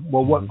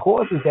what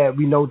causes that?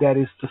 We know that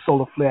is the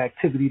solar flare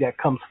activity that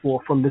comes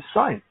forth from the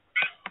sun.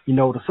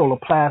 The solar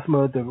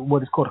plasma,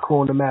 what is called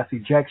coronal mass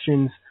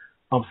ejections,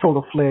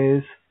 solar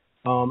flares.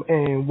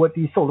 And what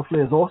these solar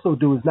flares also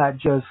do is not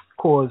just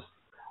cause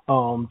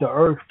the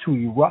earth to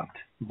erupt,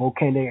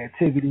 volcanic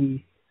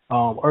activity,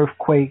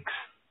 earthquakes,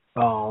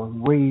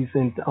 rays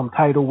and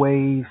tidal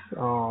waves,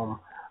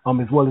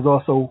 as well as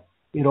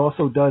it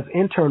also does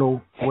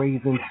internal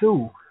rays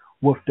too,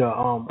 with the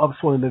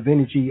upswelling of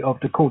energy of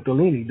the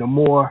Kundalini. The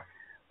more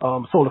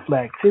solar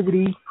flare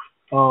activity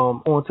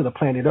onto the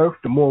planet Earth,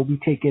 the more we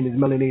take in as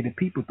melanated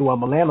people through our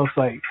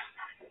melanocytes.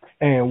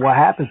 And what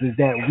happens is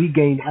that we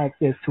gain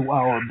access to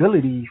our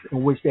abilities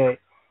in which that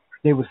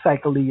they were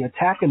psychically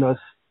attacking us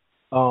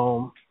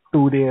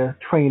through their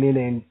training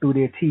and through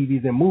their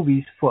TVs and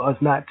movies for us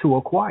not to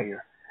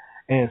acquire.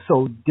 And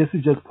so this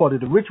is just part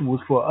of the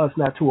rituals for us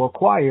not to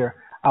acquire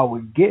our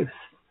gifts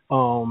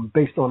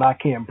based on I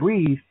can't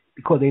breathe,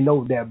 because they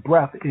know that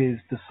breath is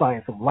the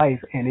science of life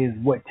and is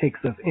what takes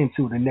us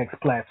into the next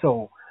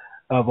plateau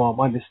of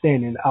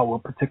understanding our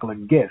particular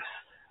gifts.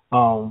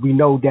 We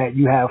know that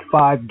you have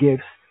 5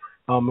 gifts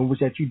in which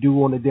that you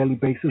do on a daily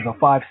basis, or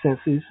 5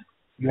 senses.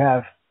 You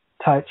have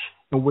touch,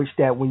 in which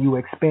that when you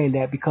expand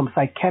that becomes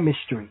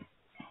psychemistry,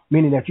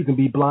 meaning that you can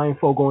be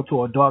blindfold, go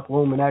into a dark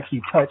room and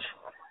actually touch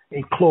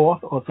a cloth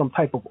or some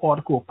type of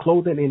article of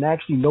clothing and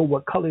actually know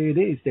what color it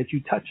is that you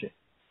touch it.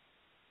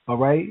 All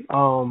right.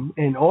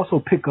 And also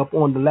pick up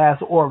on the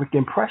last auric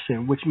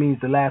impression, which means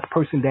the last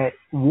person that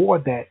wore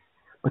that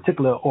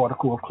particular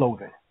article of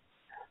clothing.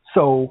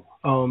 So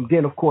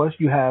then, of course,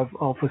 you have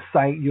for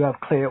sight, you have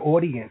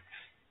clairvoyance,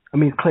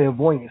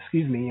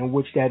 in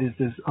which that is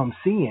this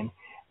seeing,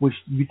 which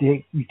you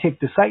take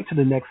the sight to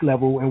the next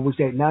level, in which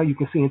that now you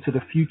can see into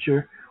the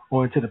future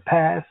or into the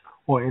past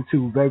or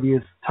into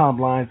various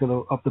timelines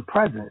of the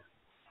present.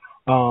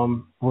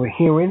 For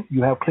hearing,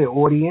 you have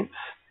clairaudience,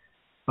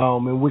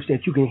 in which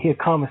that you can hear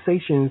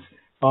conversations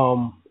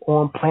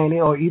on planet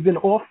or even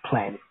off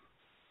planet.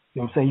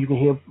 You know what I'm saying? You can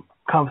hear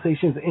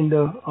conversations in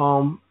the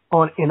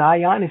in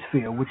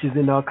ionosphere, which is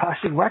in the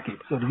Akashic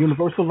Records, or the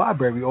Universal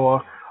Library,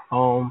 or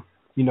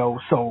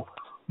so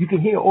you can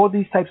hear all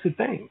these types of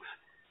things.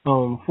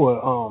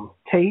 For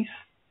taste,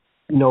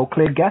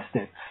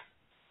 clairgustance,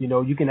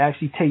 you can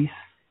actually taste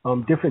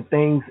different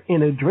things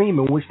in a dream,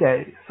 in which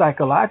that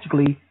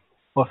psychologically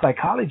or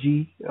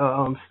psychology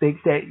states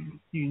that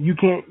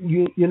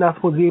you're not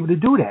supposed to be able to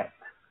do that,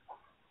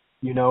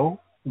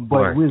 But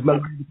right. We as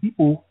melanated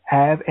people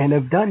have and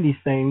have done these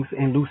things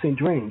in lucid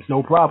dreams,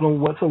 no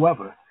problem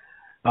whatsoever.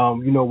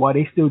 While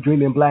they still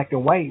dream in black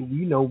and white,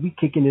 we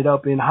kicking it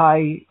up in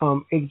high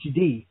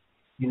HD,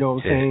 You know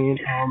what I'm saying?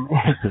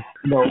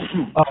 You know,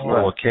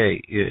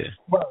 okay, yeah.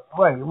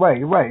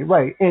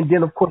 Right. And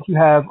then of course you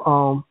have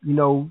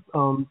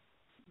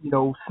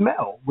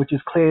smell, which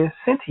is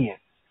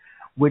clairsentience,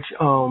 which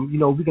you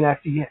know, we can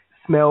actually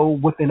smell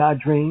within our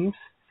dreams,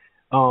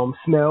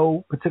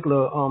 smell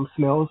particular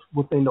smells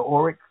within the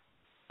auric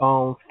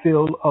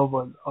field of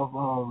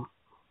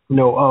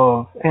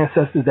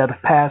ancestors that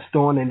have passed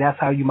on, and that's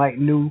how you might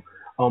knew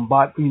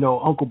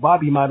Uncle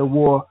Bobby might have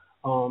wore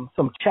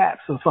some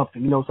chaps or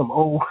something, some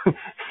old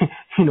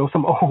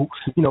some old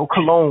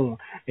cologne,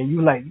 and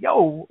you like,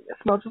 yo, it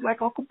smells just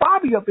like Uncle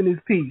Bobby up in his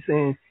piece,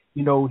 and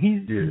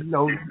he's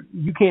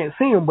you can't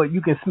see him, but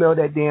you can smell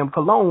that damn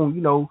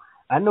cologne.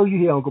 I know you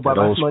hear Uncle Bobby.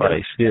 Old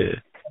Spice,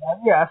 yeah.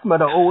 Yeah, I smell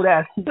the old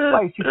ass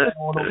spice you put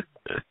on.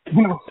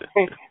 You know what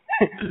I'm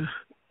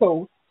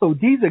saying? So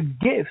these are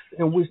gifts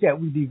in which that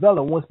we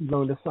develop once we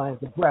learn the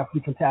science of breath. We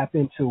can tap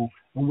into,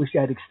 in which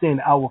that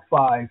extend our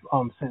 5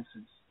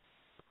 senses.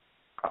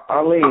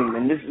 Alim,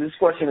 and this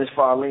question is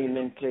for Alim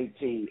and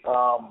KT.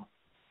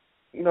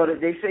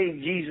 They say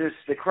Jesus,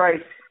 the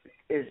Christ,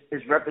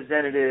 is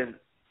representative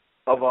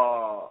of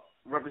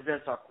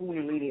represents our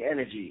Kundalini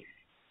energy.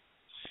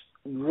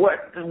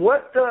 What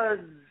does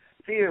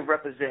fear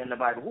represent in the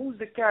Bible? Who's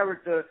the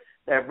character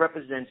that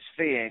represents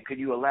fear? And could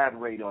you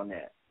elaborate on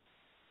that?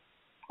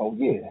 Oh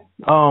yeah,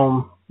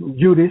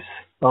 Judas,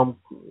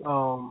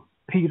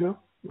 Peter,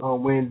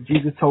 when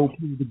Jesus told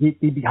Peter to get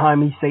thee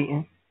behind me,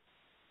 Satan.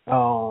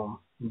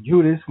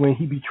 Judas, when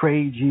he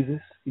betrayed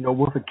Jesus,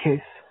 with a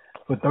kiss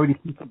for 30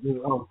 pieces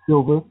of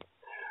silver.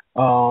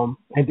 And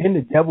then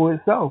the devil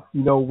itself,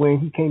 when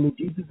he came to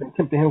Jesus and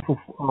tempted him for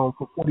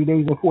 40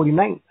 days and 40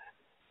 nights,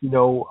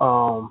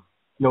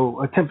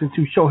 attempting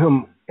to show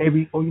him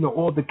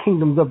all the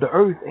kingdoms of the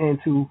earth and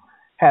to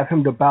have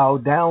him to bow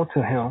down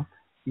to him,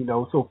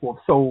 so forth.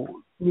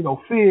 So,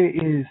 fear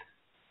is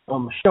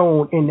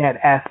shown in that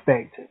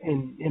aspect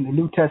in the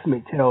New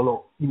Testament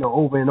tell,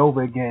 over and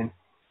over again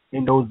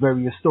in those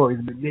various stories.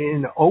 But then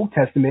in the Old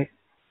Testament,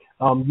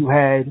 you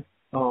had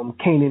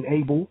Cain and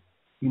Abel.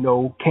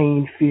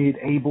 Cain feared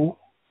Abel,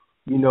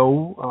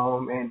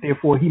 and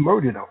therefore he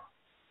murdered him.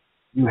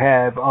 You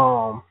have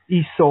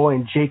Esau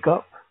and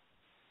Jacob.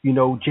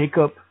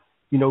 Jacob,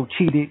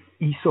 cheated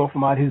Esau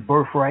from out his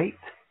birthright,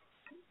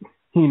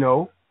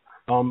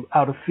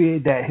 out of fear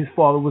that his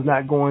father was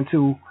not going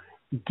to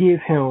give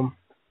him,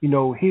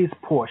 his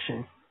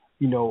portion,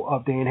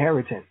 of the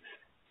inheritance,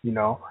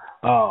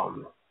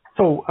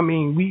 So, I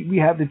mean, we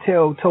have the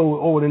tale told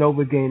over and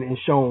over again and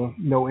shown,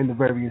 in the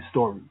various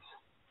stories.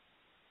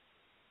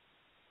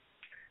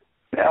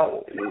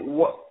 Now,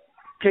 what,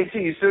 KT,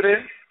 you still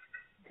there?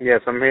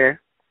 Yes, I'm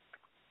here.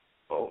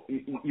 Oh,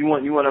 you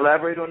want to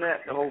elaborate on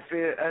that, the whole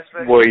fear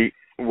aspect?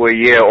 Well,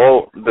 yeah,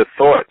 all the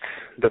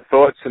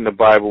thoughts in the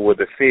Bible were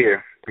the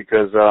fear,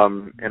 because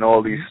in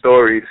all these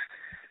stories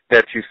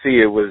that you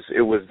see, it was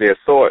their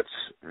thoughts.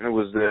 It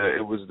was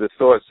the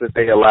thoughts that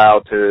they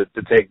allowed to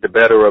take the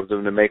better of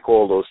them to make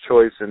all those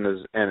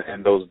choices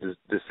and those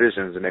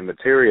decisions, and they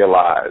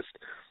materialized.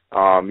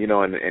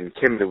 And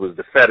Kim, it was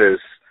the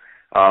fetters.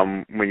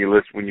 When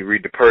you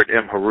read the Pert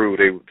M. Haru,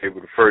 they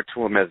would refer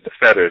to them as the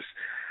fetters.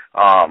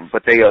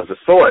 But they are the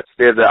thoughts.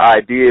 They're the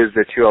ideas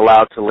that you're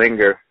allowed to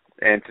linger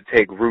and to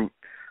take root,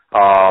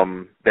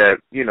 that,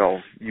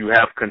 you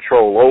have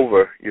control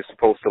over. You're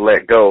supposed to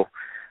let go.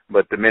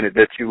 But the minute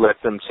that you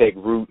let them take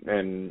root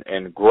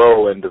and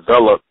grow and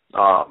develop,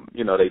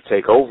 they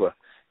take over.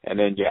 And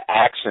then your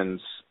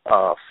actions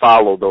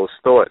follow those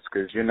thoughts,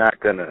 because you're not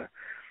gonna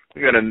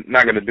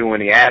do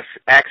any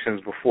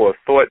actions before a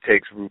thought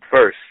takes root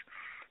first.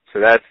 So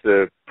that's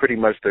pretty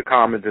much the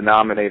common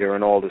denominator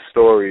in all the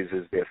stories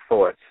is their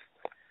thoughts.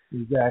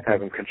 Exactly.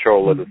 Having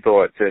control of the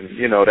thoughts. And,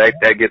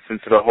 that gets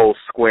into the whole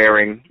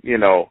squaring of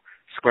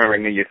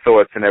your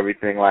thoughts and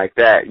everything like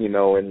that, in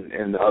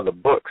the other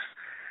books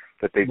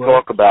that they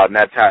talk about. And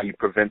that's how you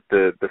prevent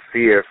the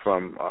fear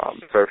from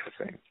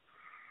surfacing.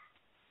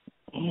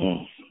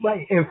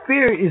 Right. And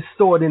fear is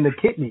stored in the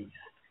kidneys,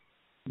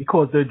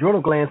 because the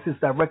adrenal gland sits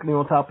directly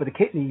on top of the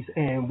kidneys,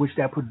 and which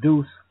that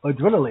produce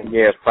adrenaline.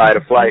 Yeah, fight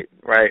or flight,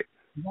 right.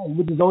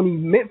 Which is only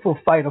meant for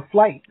fight or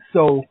flight.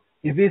 So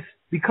if it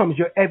becomes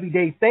your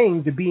everyday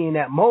thing to be in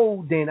that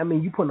mode, then, I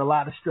mean, you're putting a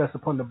lot of stress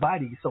upon the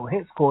body. So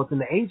hence causing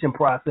the aging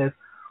process,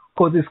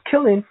 because it's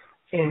killing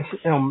and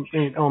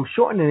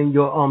shortening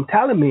your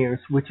telomeres,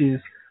 which is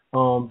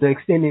the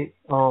extended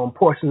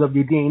portions of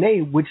your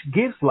DNA, which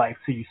gives life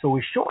to you. So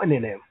it's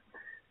shortening them.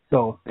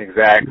 So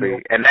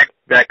exactly, and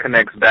that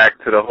connects back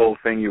to the whole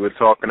thing you were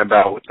talking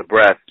about with the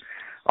breath.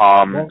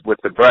 With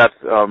the breath,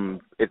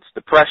 it's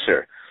the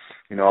pressure.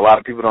 A lot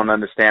of people don't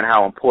understand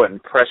how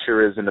important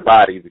pressure is in the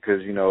body, because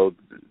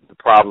the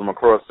problem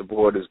across the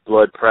board is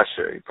blood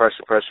pressure.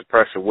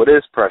 Pressure. What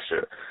is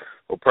pressure?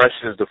 Well,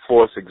 pressure is the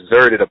force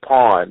exerted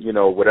upon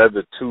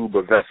whatever tube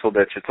or vessel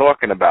that you're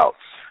talking about.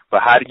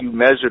 But how do you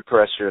measure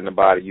pressure in the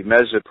body? You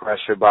measure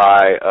pressure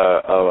by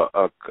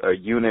a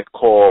unit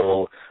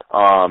called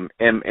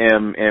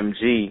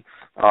mmMg,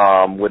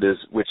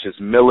 which is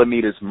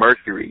millimeters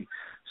mercury.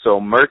 So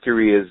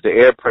Mercury is the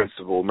air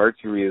principle,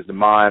 Mercury is the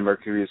mind,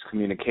 Mercury is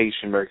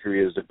communication,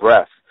 Mercury is the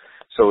breath.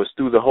 So it's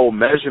through the whole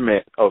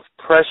measurement of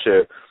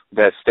pressure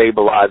that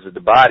stabilizes the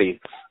body.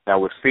 Now,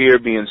 with fear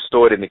being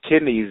stored in the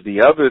kidneys,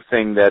 the other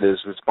thing that is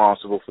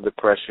responsible for the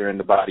pressure in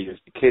the body is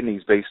the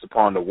kidneys based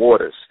upon the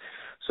waters.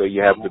 So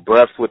you have the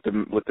breath with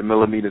the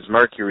millimeters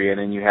mercury, and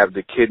then you have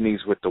the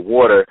kidneys with the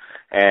water,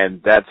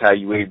 and that's how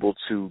you're able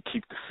to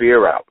keep the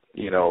fear out,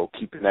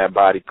 keeping that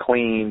body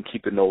clean,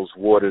 keeping those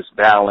waters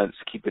balanced,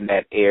 keeping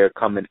that air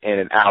coming in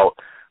and out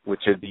with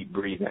your deep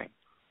breathing.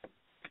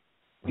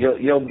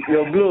 Yo,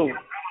 Blue.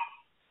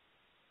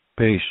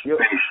 Peace. Yo,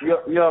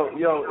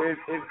 if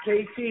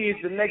KT is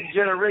the next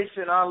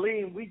generation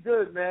Alim, we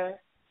good, man.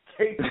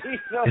 KT,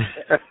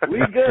 we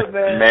good,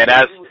 man. Man,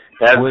 that's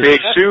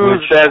big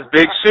shoes. That's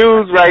big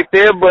shoes right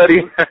there,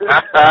 buddy.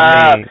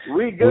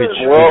 We good.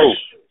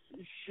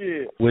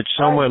 Shit. Which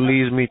somewhat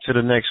leads me to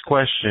the next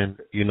question,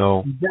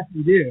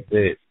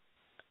 that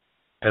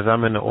as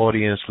I'm in the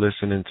audience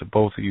listening to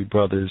both of you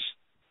brothers,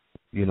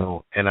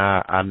 and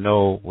I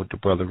know what the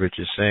brother Rich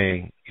is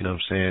saying,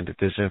 that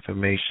this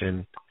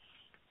information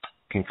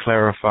can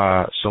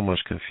clarify so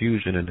much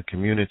confusion in the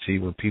community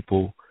when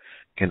people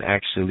can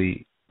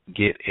actually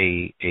get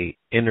a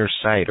inner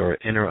sight or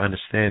inner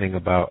understanding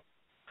about,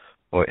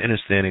 or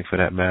understanding for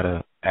that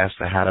matter, as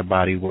to how the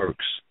body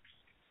works,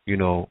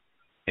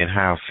 and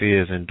how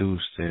fear is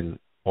induced and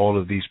all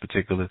of these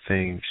particular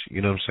things,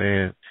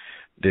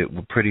 that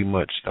will pretty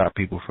much stop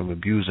people from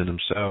abusing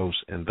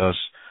themselves and thus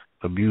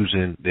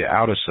abusing their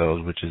outer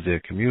selves, which is their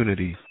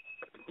community.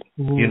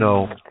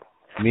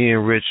 Me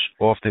and Rich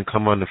often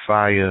come under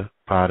fire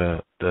by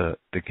the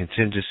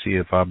contingency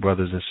of our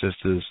brothers and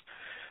sisters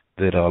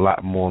that are a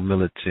lot more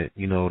militant.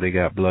 They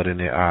got blood in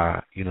their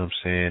eye,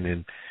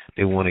 and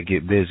they want to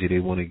get busy, they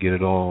want to get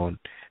it on,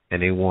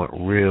 and they want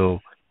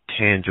real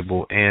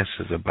tangible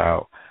answers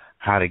about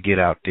how to get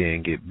out there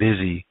and get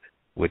busy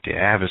with their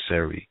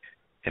adversary.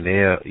 And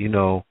they're,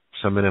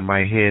 some of them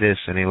might hear this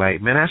and they're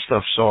like, man, that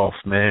stuff's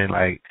soft, man.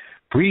 Like,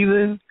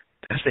 breathing,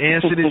 that's the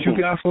answer that you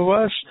got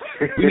for us?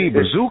 We need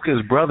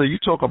bazookas, brother. You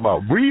talk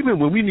about breathing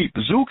when we need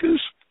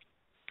bazookas?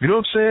 You know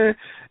what I'm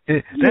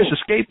saying? That's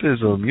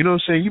escapism. You know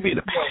what I'm saying? You being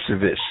a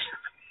pacifist.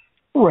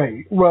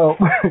 Right. Well,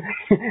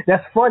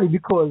 that's funny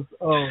because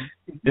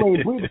you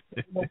ain't breathing,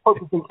 no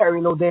purpose in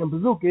carrying no damn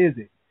bazooka, is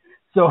it?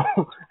 So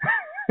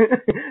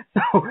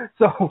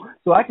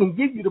I can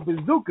give you the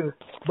bazooka,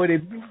 but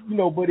if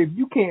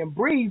you can't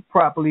breathe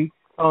properly,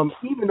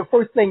 even the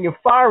first thing you're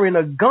firing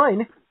a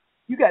gun,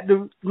 you got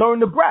to learn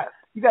the breath.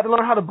 You got to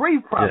learn how to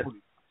breathe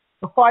properly.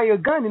 To fire a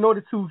gun in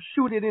order to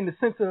shoot it in the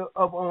center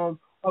of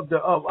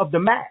the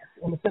mass,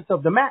 in the center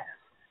of the mass.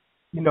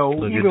 You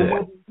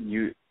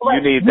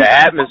need the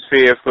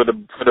atmosphere for the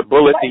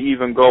bullet to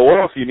even go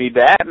off. You need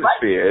the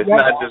atmosphere. It's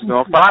not just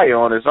gonna fire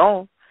on its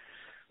own.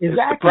 Exactly. It's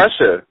the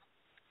pressure.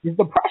 It's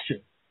the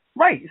pressure.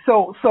 Right.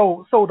 So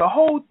the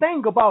whole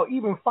thing about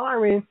even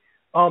firing,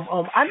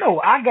 I know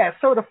I got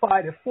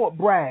certified at Fort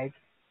Bragg,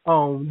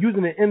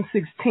 using an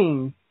M16.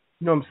 You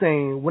know what I'm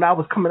saying? When I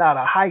was coming out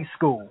of high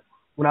school,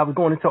 when I was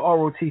going into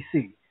ROTC,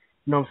 you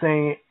know what I'm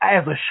saying?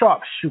 As a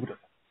sharpshooter,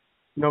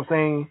 you know what I'm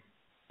saying?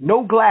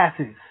 No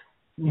glasses,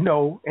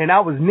 and I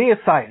was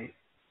nearsighted,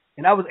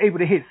 and I was able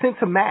to hit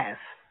center mass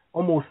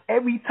almost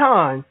every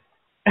time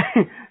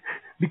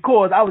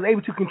because I was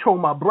able to control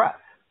my breath.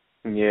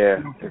 Yeah,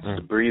 it's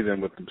the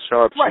breathing with the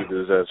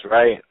sharpshooters.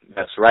 Right.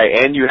 That's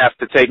right. And you have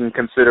to take in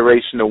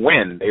consideration the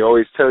wind. They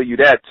always tell you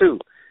that too.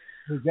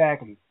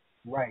 Exactly.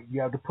 Right.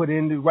 You have to put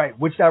in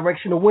which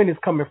direction the wind is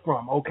coming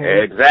from.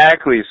 Okay.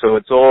 Exactly. So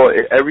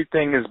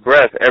everything is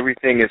breath,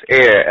 everything is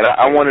air. And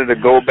I wanted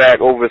to go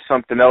back over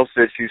something else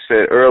that you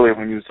said earlier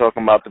when you were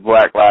talking about the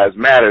Black Lives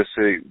Matter.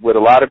 So what a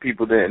lot of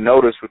people didn't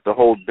notice with the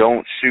whole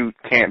 "Don't Shoot,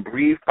 Can't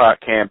Breathe"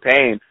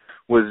 campaign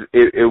was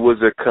it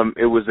was a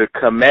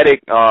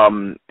comedic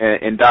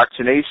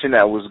indoctrination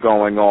that was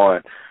going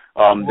on.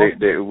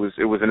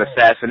 It was an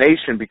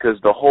assassination because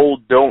the whole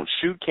 "Don't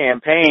Shoot"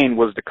 campaign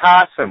was the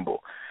Ka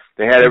symbol.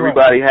 They had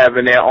everybody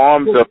having their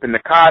arms up in the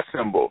Ka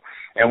symbol.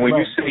 And when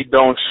you say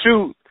 "don't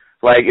shoot,"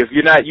 like if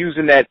you're not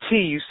using that T,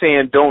 you're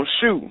saying "don't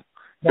shoot."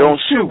 Don't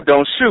shoot.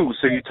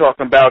 So you're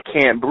talking about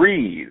can't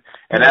breathe.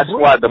 And that's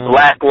why the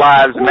Black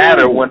Lives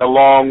Matter went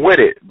along with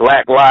it.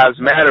 Black Lives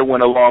Matter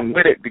went along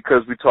with it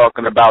because we're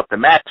talking about the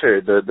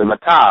matter, the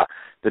mata,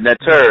 the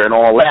netter, and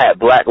all that.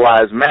 Black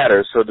Lives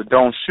Matter. So the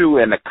don't shoot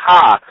and the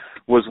Ka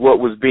was what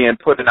was being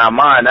put in our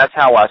mind. That's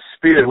how our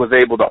spirit was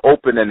able to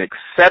open and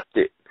accept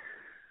it.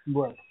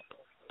 Right.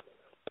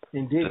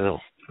 Indeed.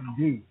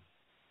 Indeed.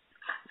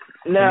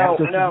 Now,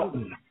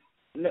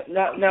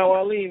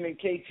 Alim and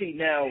KT,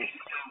 now,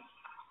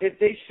 if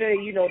they say,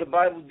 the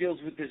Bible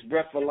deals with this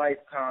breath of life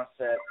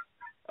concept,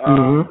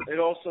 it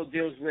also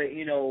deals with,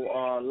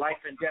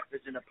 life and death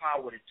is in the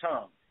power of the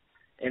tongue.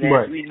 And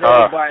as we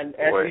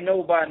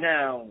know by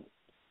now,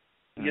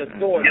 your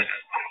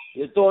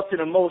thoughts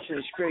and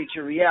emotions create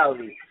your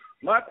reality.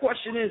 My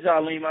question is,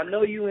 Alim, I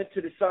know you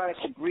into the science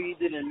of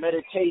breathing and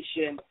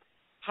meditation.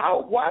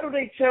 Why do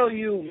they tell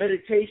you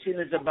meditation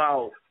is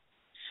about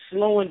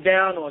slowing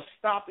down or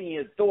stopping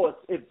your thoughts.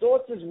 If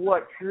thoughts is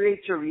what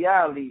creates your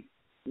reality,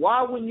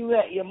 why when you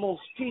at your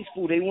most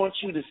peaceful, they want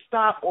you to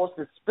stop or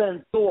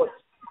suspend thoughts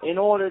in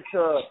order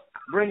to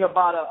bring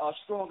about a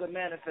stronger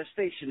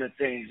manifestation of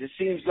things? It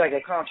seems like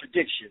a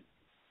contradiction.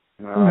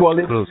 Well,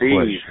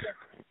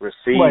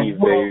 receive,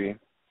 baby.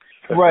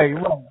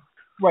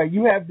 Right.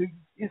 You have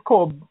it's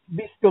called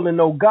be still and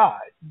know God.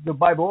 The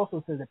Bible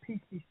also says that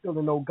peace be still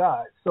and know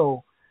God.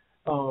 So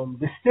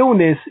the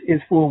stillness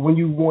is for when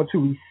you want to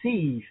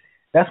receive.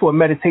 That's what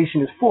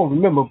meditation is for.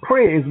 Remember,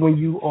 prayer is when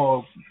you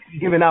are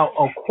giving out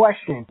a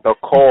question. The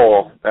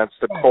call. That's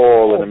the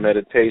call and the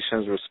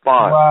meditation's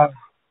response.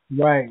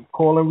 Right.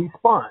 Call and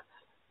response.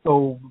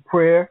 So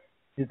prayer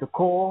is the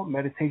call,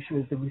 meditation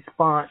is the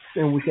response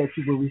in which that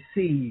you will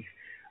receive.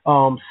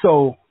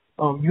 So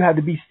you have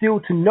to be still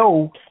to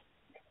know,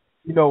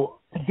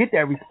 to get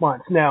that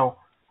response. Now,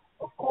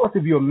 of course,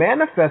 if you're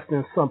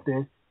manifesting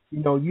something,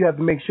 you have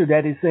to make sure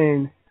that it's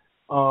in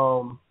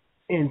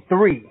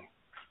three.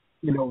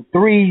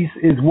 Threes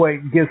is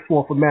what gives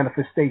forth a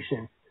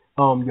manifestation.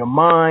 Your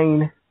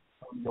mind,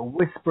 your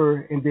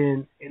whisper, and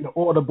then an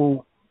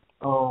audible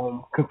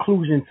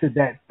conclusion to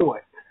that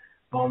thought.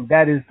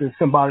 That is the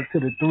symbolic to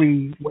the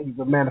three ways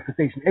of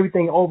manifestation.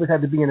 Everything always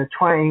has to be in a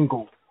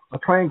triangle. A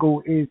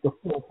triangle is the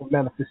form for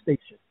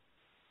manifestation.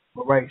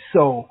 All right.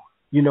 So,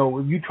 if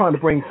you're trying to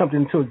bring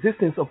something into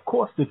existence, of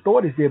course the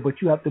thought is there,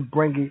 but you have to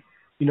bring it,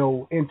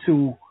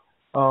 into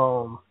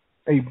a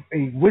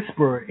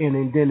whisper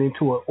and then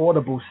into an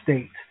audible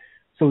state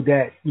so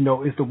that,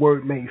 it's the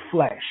word made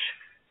flesh.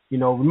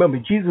 Remember,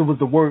 Jesus was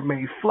the word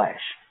made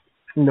flesh.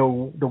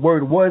 The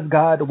word was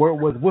God, the word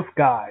was with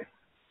God,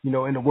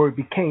 and the word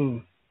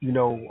became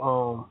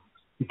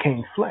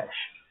flesh.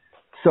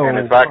 So, and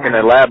if I can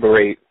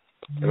elaborate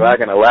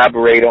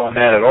on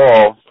that at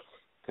all,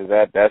 because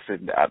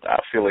I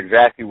feel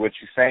exactly what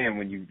you're saying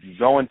when you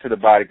go into the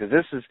body, because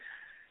this is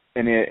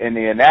in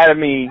the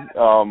anatomy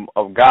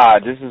of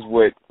God. This is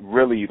what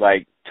really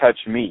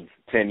touched me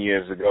 10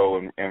 years ago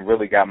and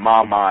really got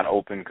my mind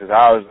open, because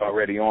I was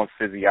already on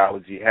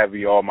physiology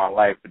heavy all my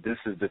life, but this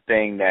is the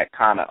thing that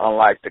kind of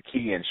unlocked the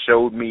key and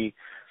showed me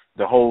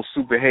the whole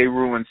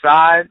superhero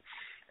inside,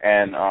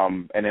 and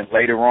then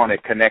later on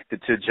it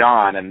connected to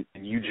John, and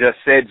you just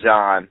said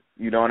John,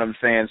 you know what I'm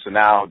saying? So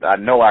now I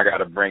know I got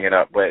to bring it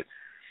up, but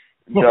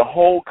the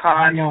whole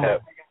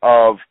concept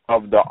of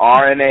the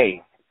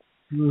RNA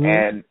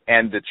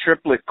and the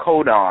triplet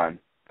codon,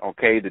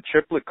 okay, the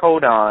triplet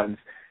codons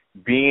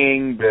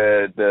being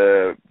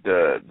the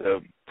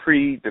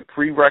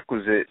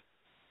prerequisite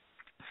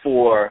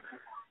for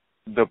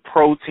the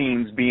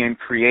proteins being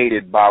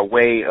created by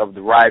way of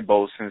the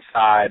ribose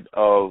inside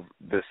of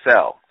the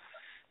cell.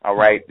 All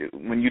right.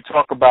 When you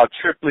talk about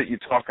triplet, you're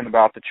talking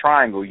about the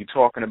triangle. You're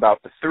talking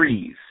about the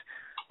threes.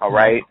 All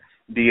right.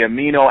 The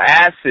amino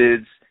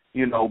acids,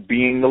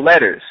 being the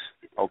letters.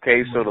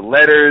 Okay. So the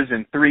letters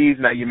and threes,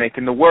 now you're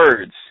making the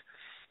words.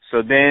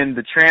 So then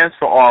the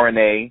transfer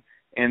RNA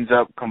ends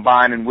up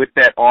combining with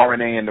that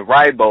RNA and the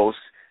ribose,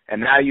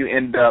 and now you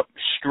end up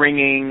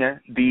stringing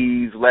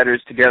these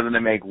letters together to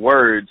make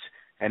words,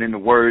 and then the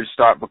words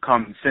start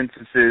becoming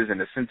sentences, and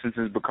the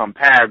sentences become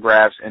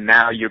paragraphs, and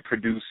now you're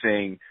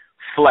producing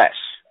flesh.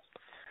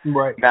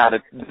 Right. Now,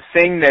 the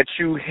thing that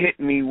you hit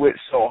me with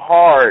so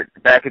hard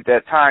back at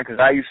that time, because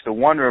I used to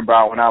wonder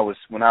about when I was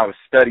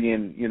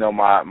studying,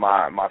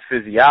 my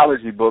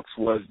physiology books,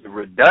 was the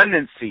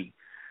redundancy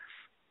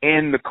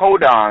in the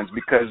codons,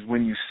 because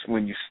when you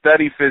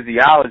study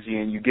physiology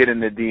and you get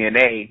into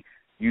DNA,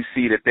 you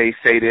see that they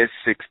say there's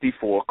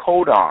 64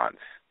 codons.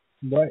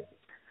 Right.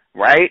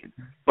 Right?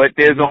 But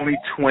there's only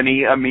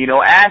 20 amino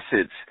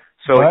acids.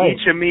 So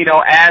each amino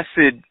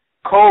acid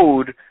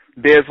code,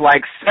 there's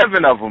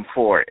 7 of them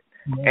for it.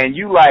 Right. And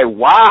you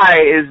why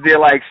is there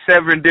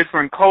 7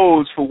 different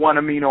codes for one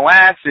amino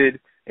acid?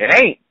 It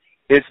ain't.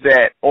 It's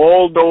that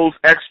all those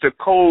extra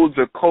codes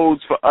are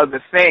codes for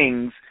other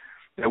things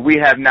that we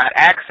have not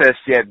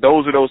accessed yet.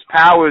 Those are those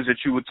powers that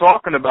you were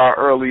talking about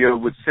earlier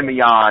with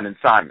Simeon and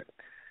Simon.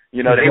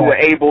 They were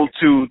able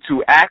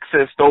to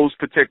access those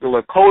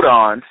particular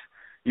codons.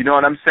 You know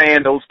what I'm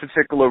saying? Those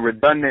particular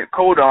redundant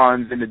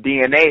codons in the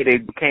DNA, they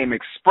became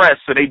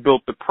expressed, so they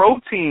built the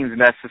proteins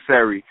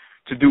necessary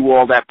to do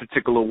all that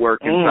particular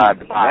work inside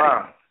the body.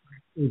 Wow.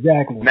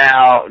 Exactly.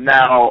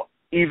 Now,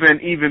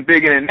 even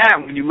bigger than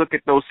that, when you look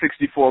at those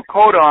 64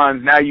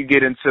 codons, now you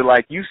get into,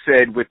 like you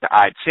said, with the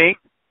I Ching.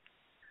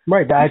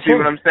 Right, you see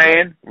what I'm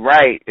saying?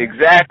 Right,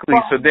 exactly.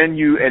 So then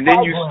you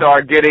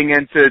start getting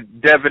into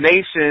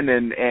divination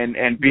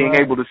and being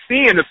able to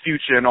see in the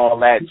future and all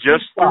that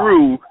just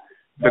through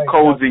the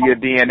codes of your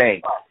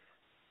DNA.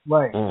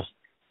 Right.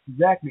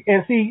 Exactly.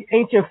 And see,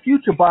 Ancient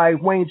Future by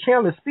Wayne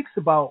Chandler speaks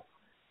about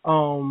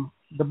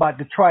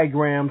the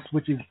trigrams,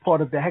 which is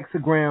part of the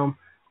hexagram,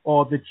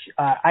 or the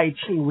I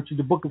Ching, which is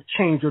the book of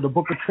change or the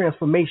book of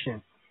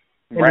transformation.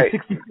 And the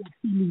 64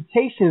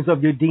 mutations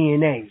of your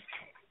DNA.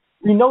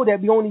 We know that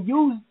we only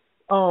use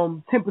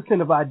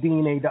 10% of our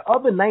DNA. The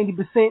other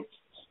 90%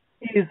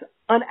 is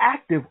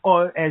unactive,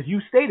 or as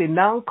you stated,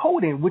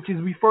 non-coding, which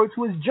is referred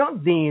to as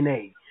junk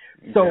DNA.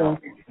 So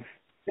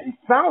they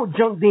found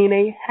junk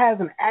DNA has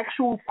an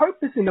actual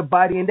purpose in the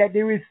body, and that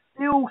there is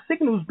still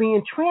signals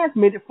being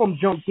transmitted from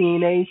junk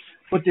DNA,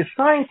 but the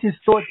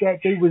scientists thought that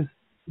they was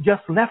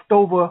just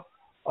leftover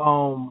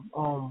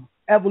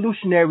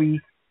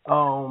evolutionary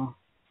junk.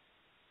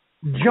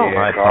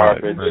 Yeah,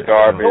 garbage.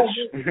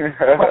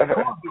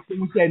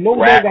 We said no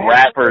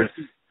rappers.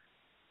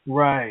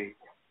 Right.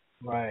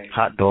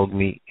 Hot dog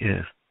meat,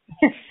 yeah.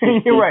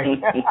 You're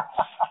right.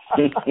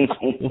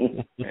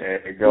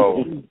 There you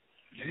go.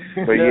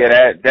 But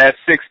yeah, that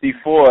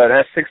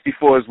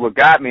 64 is what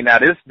got me. Now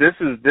this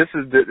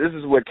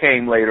is what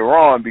came later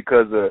on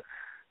because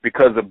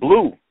of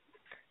Blue.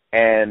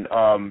 And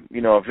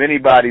if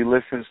anybody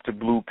listens to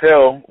Blue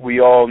Pill, we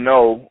all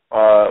know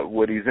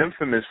what he's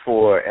infamous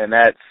for, and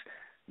that's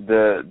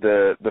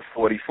the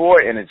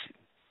 44 energy.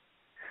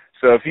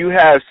 So if you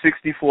have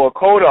 64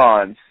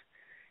 codons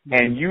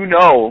and you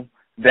know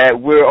that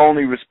we're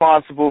only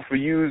responsible for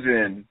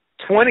using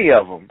 20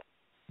 of them,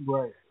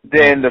 right,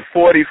 then the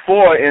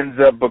 44 ends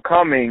up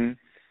becoming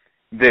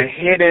the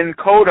hidden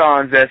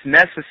codons that's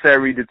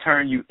necessary to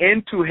turn you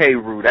into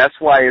Heru. That's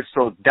why it's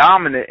so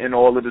dominant in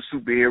all of the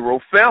superhero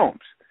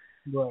films.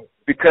 Right.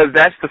 Because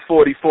that's the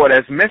 44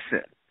 that's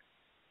missing.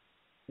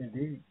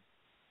 Indeed.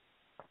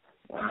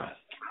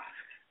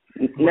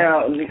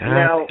 Now, in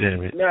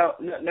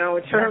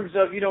terms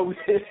of, in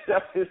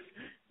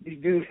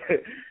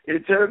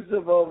terms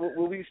of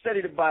when we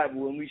study the Bible,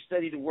 when we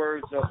study the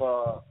words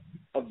of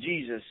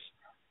Jesus,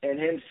 and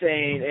him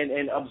saying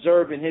and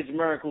observing his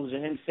miracles,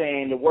 and him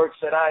saying the works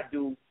that I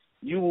do,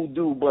 you will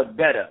do but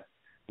better.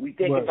 We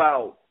think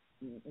about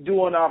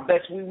doing our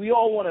best. We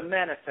all want to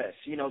manifest,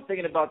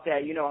 thinking about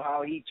that,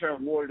 how he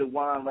turned water to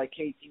wine, like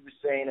Casey was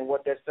saying, and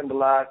what that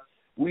symbolized.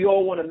 We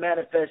all want to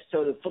manifest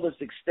to the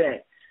fullest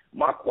extent.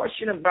 My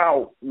question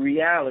about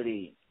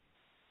reality,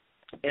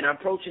 and I'm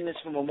approaching this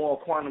from a more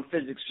quantum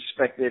physics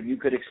perspective, you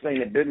could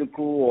explain it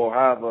biblical or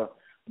however,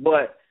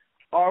 but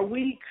are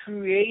we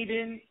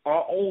creating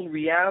our own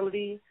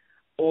reality?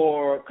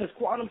 Or, because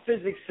quantum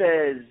physics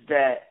says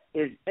that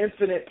there's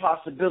infinite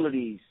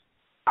possibilities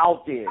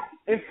out there,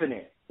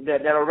 infinite,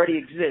 that already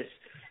exist.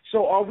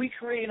 So are we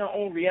creating our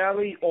own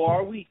reality, or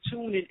are we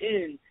tuning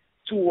in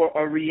to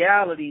a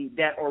reality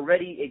that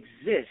already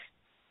exists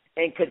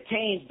and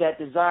contains that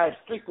desired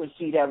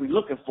frequency that we're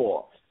looking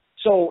for?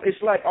 So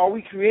it's like, are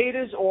we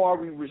creators, or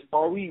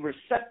are we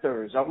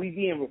receptors?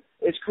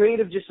 Is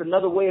creative just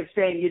another way of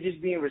saying you're just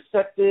being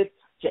receptive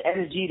to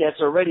energy that's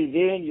already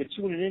there and you're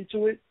tuning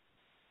into it?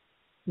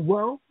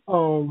 Well,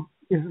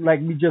 it's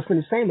like we just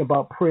finished saying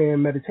about prayer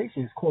and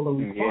meditation. It's called a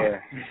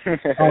response. Yeah,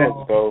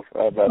 that's both.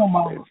 I'm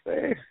about to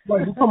say.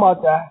 We're talking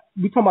about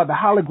the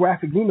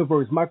holographic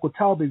universe, Michael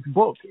Talbot's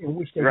book, in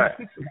which he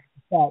speaks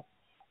about the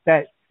fact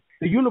that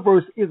the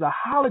universe is a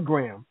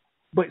hologram,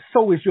 but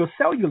so is your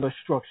cellular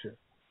structure.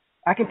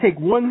 I can take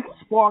one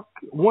spark,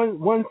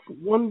 one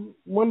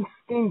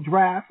skin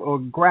draft or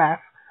graph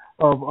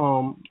of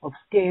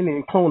skin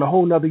and clone a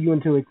whole nother you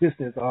into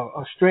existence.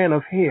 A strand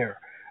of hair,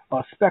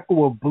 a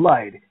speckle of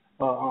blood,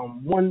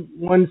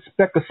 one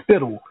speck of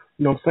spittle.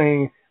 You know what I'm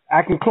saying?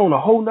 I can clone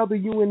a whole nother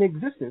you in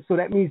existence. So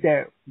that means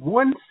that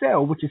one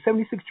cell, which is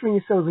 76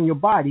 trillion cells in your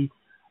body,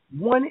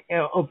 one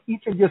of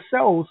each of your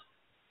cells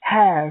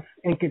have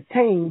and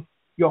contain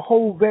your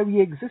whole very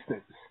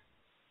existence.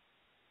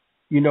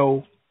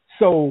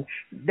 So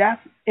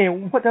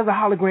and what does a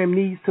hologram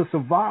need to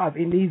survive?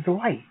 It needs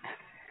light.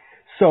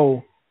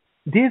 So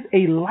there's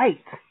a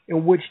light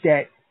in which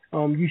that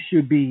you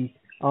should be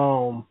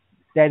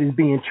that is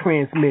being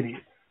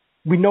transmitted.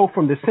 We know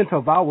from the center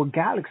of our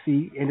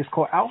galaxy, and it's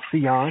called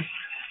Alcyon,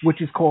 which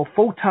is called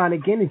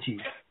photonic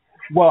energy.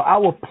 Well,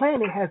 our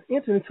planet has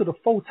entered into the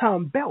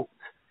photon belt.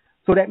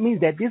 So that means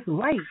that this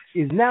light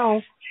is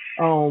now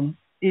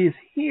is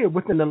here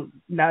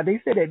now they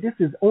said that this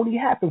has only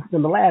happened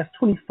within the last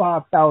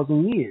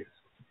 25,000 years.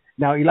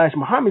 Now Elijah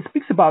Muhammad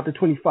speaks about the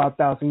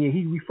 25,000 years.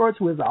 He refers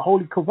to it as a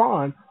Holy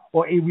Quran,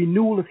 or a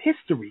renewal of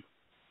history.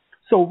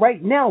 So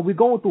right now we're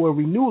going through a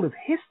renewal of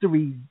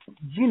history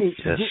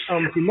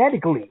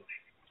genetically.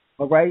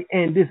 All right,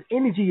 and this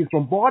energy is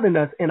bombarding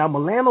us, and our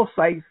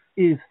melanocytes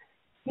is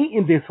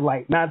eating this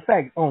light. Matter of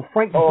fact, on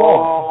Frank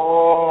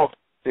Ball. Oh,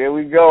 there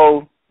we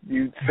go.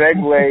 You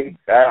segue.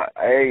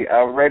 Hey,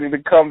 I'm ready to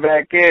come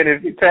back in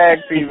if you tag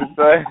team,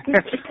 son.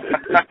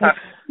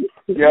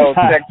 Yo,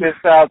 check this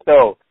out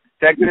though.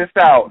 Check this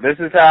out. This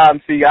is how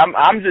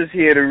I'm just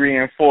here to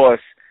reinforce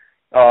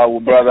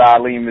what Brother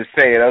Alim is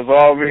saying. That's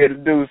all I'm here to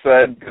do,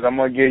 son, because I'm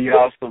going to give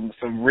y'all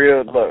some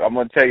real, look, I'm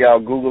going to tell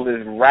y'all Google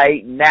this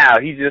right now.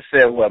 He just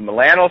said what?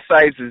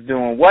 Melanocytes is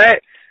doing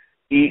what?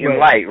 Eating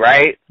light,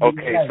 right?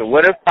 Okay, so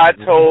what if I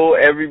told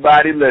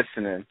everybody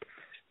listening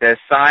that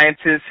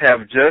scientists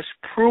have just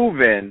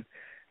proven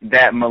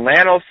that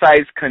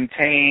melanocytes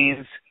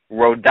contains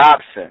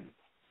rhodopsin?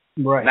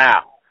 Right.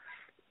 Now,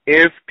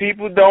 if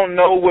people don't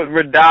know what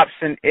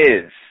rhodopsin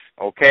is,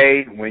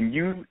 okay, when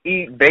you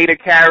eat beta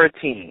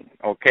carotene,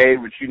 okay,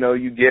 which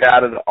you get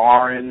out of the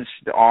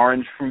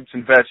orange fruits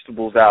and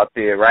vegetables out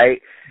there,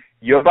 right?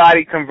 Your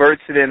body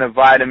converts it into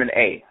vitamin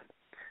A.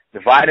 The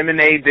vitamin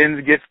A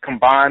then gets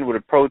combined with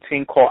a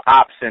protein called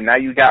opsin. Now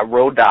you got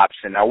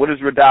rhodopsin. Now what is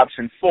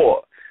rhodopsin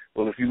for?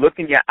 Well, if you look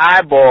in your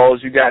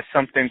eyeballs, you got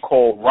something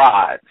called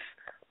rods.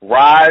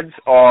 Rods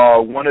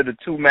are one of the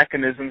two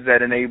mechanisms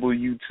that enable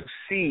you to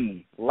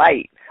see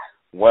light.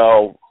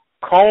 Well,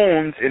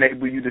 cones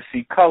enable you to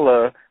see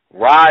color.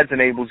 Rods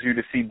enables you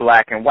to see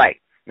black and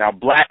white. Now,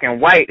 black and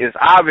white is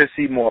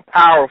obviously more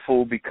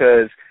powerful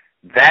because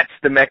that's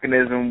the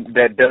mechanism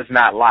that does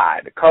not lie.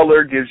 The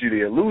color gives you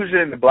the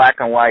illusion. The black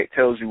and white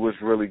tells you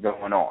what's really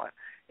going on.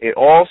 It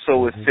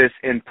also assists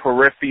in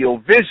peripheral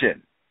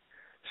vision.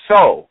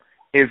 So,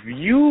 if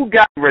you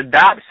got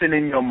rhodopsin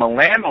in your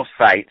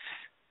melanocytes,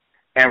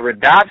 and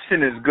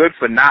rhodopsin is good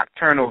for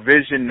nocturnal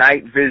vision,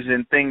 night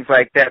vision, things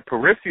like that,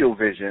 peripheral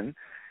vision,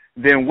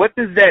 then what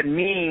does that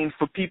mean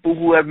for people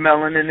who have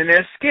melanin in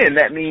their skin?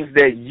 That means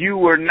that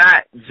you are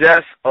not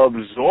just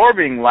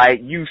absorbing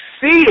light, you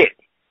see it.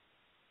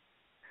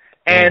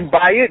 And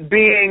by it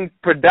being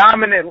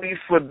predominantly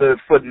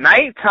for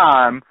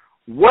nighttime,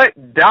 what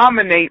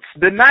dominates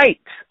the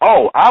night?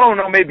 Oh, I don't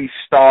know, maybe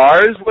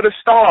stars. What are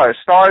stars?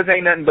 Stars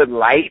ain't nothing but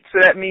light. So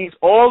that means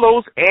all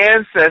those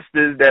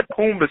ancestors that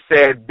Pumbaa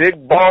said,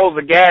 big balls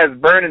of gas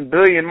burning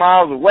billion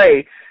miles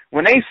away,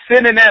 when they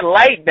sending that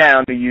light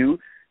down to you,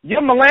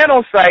 your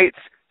melanocytes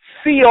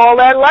see all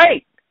that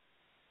light.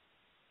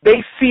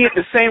 They see it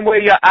the same way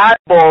your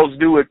eyeballs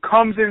do. It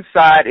comes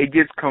inside, it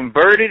gets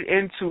converted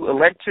into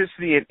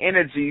electricity and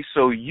energy,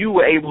 so you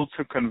were able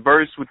to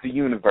converse with the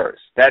universe.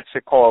 That's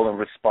your call and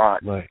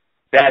response. Right.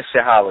 That's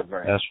your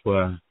hologram.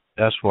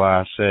 That's why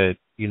I said,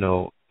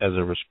 as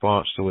a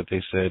response to what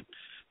they said,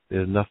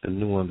 there's nothing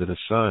new under the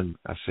sun.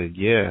 I said,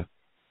 yeah,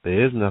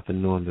 there is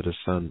nothing new under the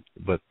sun,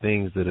 but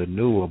things that are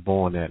new are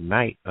born at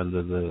night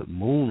under the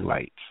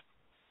moonlight.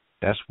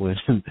 That's when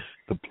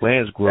the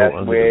plants grow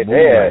under the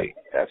moonlight.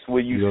 That's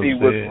where you see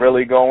what's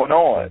really going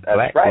on. That's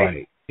black right.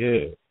 Light.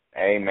 Yeah.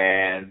 Hey,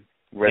 man.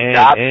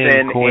 Rhodopsin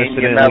and in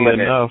your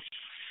melanin. Enough,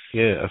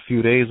 a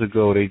few days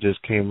ago they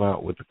just came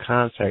out with the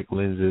contact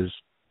lenses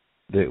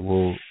that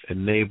will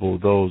enable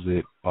those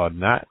that are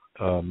not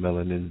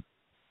melanin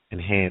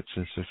enhanced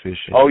and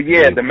sufficient. Oh,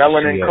 yeah, the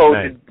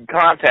melanin-coated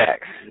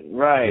contacts.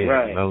 Right.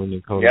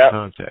 Melanin-coated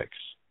contacts.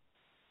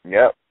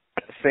 Yep.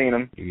 I've seen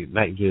them. You get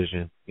night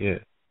vision. Yeah.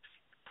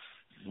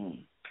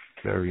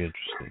 Very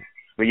interesting.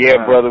 But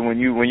yeah, brother, when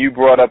you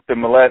brought up the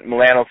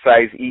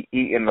melanocytes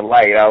eating the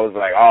light, I was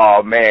like,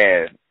 oh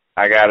man,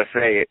 I gotta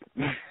say it.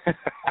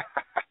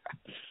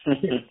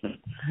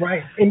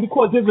 Right, and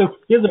because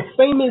there's a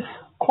famous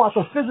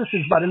quantum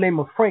physicist by the name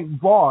of Frank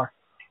Bohr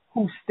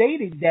who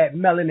stated that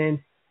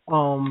melanin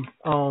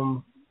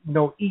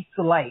eats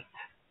the light,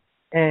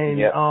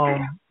 and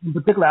in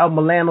particular our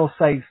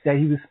melanocytes that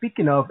he was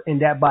speaking of,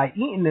 and that by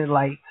eating the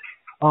light,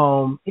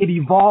 it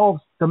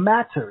evolves the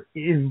matter.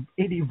 It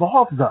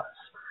evolves us.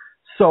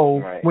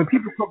 So when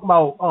people talk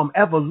about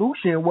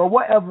evolution,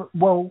 what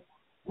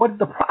is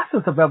the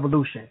process of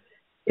evolution?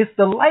 It's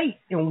the light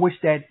in which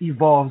that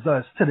evolves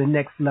us to the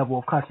next level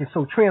of consciousness.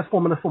 So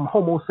transforming us from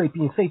Homo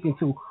sapiens sapiens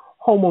to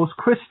Homo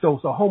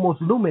Christos or Homo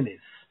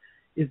luminous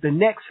is the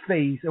next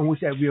phase in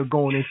which that we are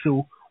going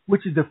into,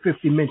 which is the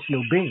fifth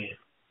dimensional being.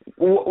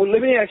 Well,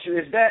 let me ask you,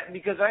 is that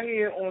because I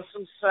hear on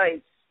some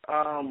sites,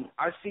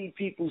 I see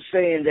people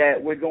saying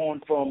that we're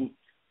going from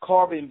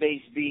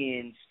carbon-based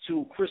beings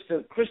to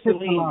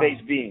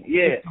crystalline-based beings.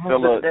 Yeah.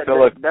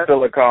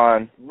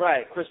 Silicon.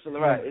 Right,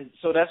 crystalline. Right.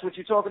 So that's what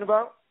you're talking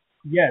about?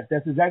 Yes,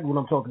 that's exactly what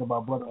I'm talking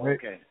about, brother.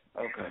 Okay.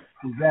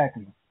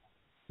 Exactly.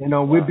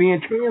 We're being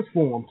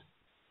transformed.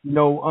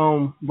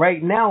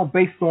 Right now,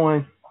 based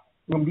on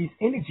these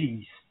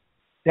energies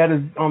that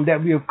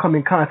we have come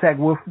in contact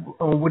with,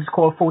 what is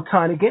called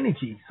photonic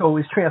energy. So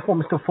it's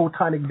transformed into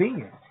photonic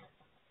beings.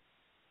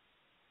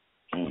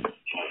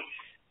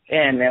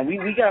 And man, we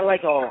got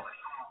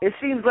it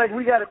seems like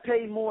we got to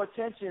pay more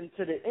attention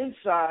to the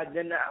inside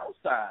than the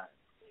outside.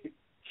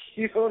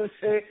 You know what I'm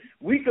saying?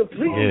 We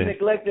completely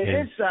neglect the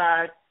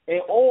inside,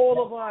 and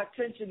all of our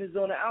attention is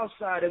on the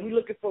outside, and we're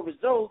looking for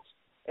results.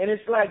 And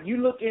it's like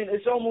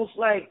it's almost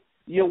like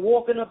you're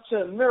walking up to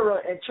a mirror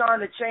and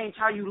trying to change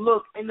how you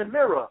look in the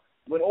mirror,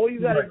 when all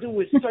you got to do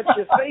is touch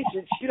your face.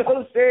 And, you know what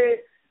I'm saying?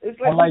 It's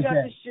like we got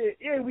this shit.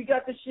 Yeah, we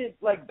got this shit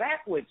like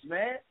backwards,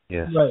 man.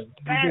 Yes. Right.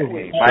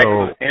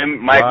 Backwards.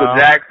 Michael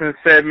Jackson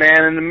said,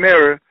 "Man in the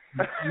mirror."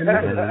 In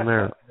the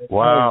mirror.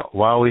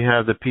 While we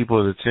have the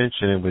people's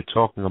attention and we're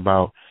talking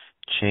about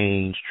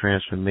change,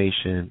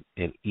 transformation,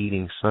 and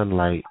eating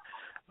sunlight,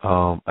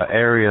 an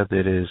area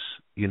that is,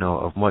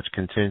 of much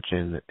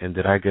contention and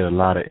that I get a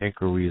lot of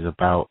inquiries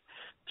about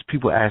is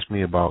people ask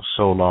me about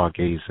solar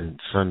gazing,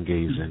 sun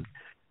gazing,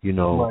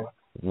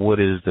 what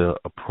is the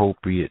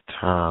appropriate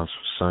times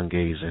for sun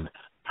gazing?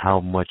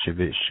 How much of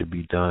it should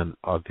be done?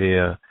 Are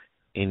there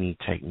any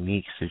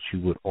techniques that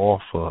you would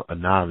offer a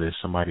novice,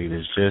 somebody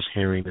that's just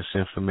hearing this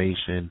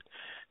information,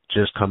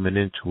 just coming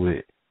into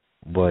it,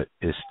 but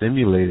it's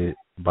stimulated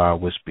by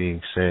what's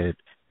being said,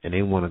 and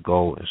they want to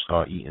go and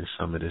start eating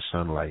some of the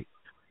sunlight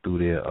through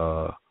their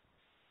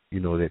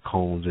their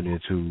cones and their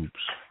tubes.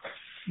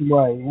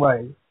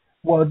 Right.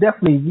 Well,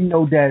 definitely, we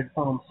know that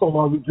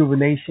solar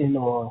rejuvenation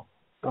or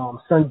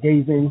sun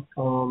gazing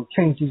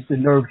changes the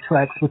nerve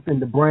tracks within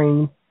the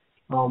brain,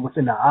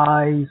 within the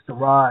eyes, the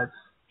rods,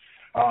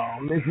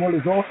 as well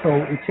as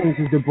also it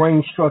changes the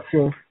brain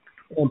structure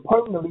and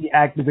permanently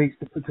activates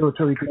the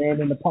pituitary gland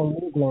and the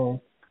pineal gland,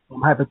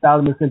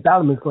 hypothalamus and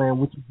thalamus gland,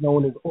 which is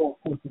known as all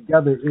four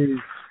together is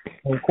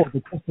called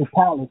the crystal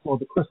palace or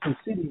the crystal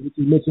city, which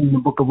is mentioned in the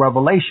book of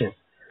Revelation.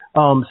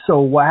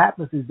 So what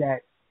happens is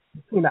that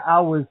between the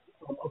hours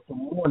of the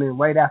morning,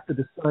 right after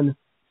the sun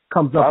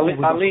comes up.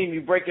 Alim,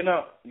 you breaking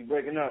up.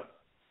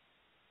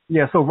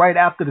 Yeah, so right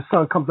after the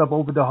sun comes up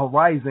over the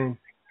horizon,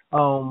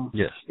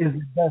 Yes. is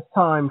the best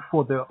time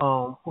for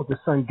the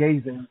sun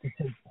gazing to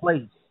take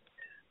place.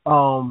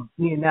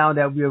 Now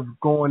that we're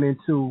going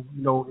into,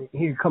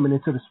 here coming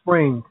into the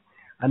spring,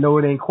 I know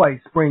it ain't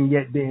quite spring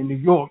yet there in New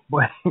York,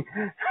 but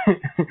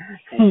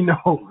I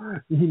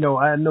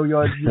know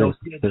y'all,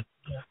 see the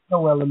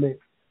snow element,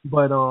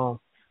 but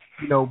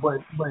but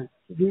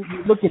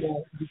we're looking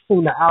at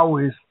between the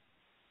hours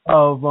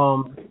of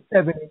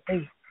 7 and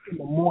 8 in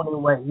the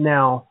morning right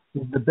now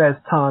is the best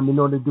time in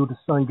order to do the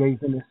sun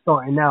gazing and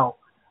starting out.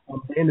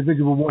 The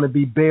individual want to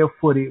be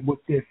barefooted with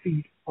their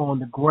feet on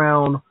the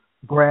ground,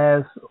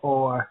 grass,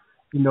 or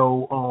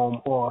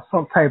or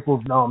some type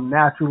of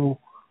natural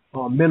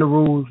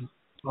minerals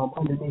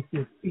underneath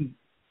their feet,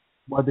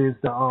 whether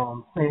it's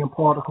the sand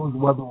particles,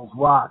 whether it's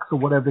rocks, or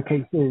whatever the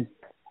case is,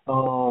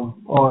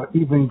 or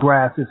even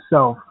grass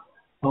itself.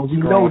 We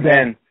know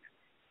that.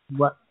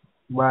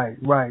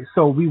 Right.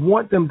 So we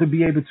want them to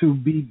be able to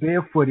be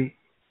barefooted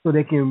so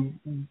they can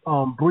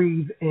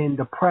breathe in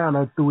the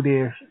prana through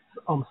their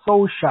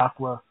soul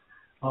chakra,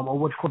 or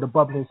what's called the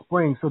bubbling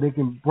spring, so they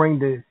can bring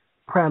the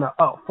prana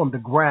up from the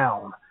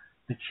ground,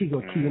 the chi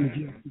or ki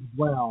energy up to the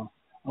ground.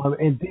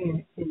 And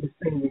then in the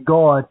same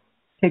regard,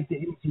 take the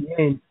energy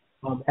in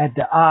at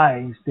the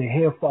eyes, the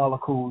hair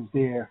follicles,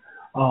 their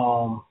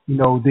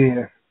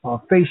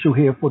facial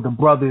hair for the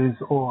brothers,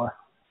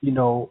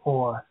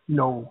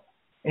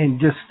 and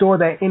just store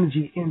that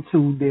energy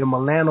into their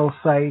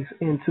melanocytes,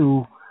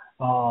 into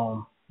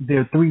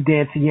their three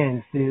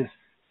dantians. There's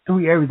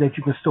three areas that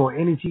you can store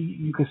energy.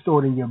 You can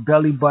store it in your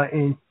belly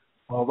button,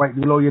 right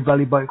below your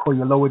belly button, called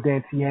your lower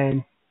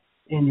dantian,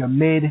 in your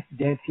mid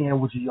dantian,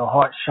 which is your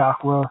heart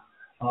chakra,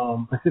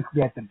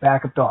 specifically at the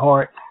back of the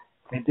heart,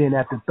 and then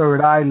at the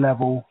third eye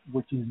level,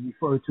 which is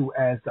referred to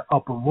as the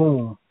upper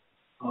room,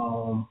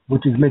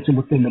 which is mentioned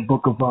within the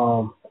book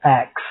of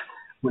Acts,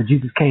 where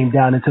Jesus came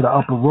down into the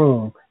upper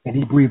room and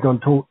he breathed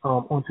onto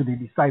the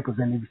disciples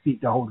and they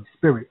received the Holy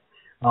Spirit.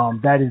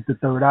 That is the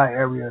third eye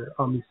area,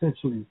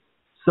 essentially.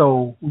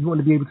 So we want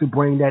to be able to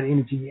bring that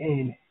energy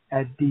in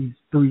at these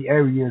three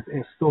areas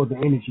and store the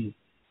energy.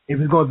 If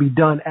it's going to be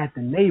done at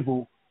the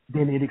navel,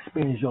 then it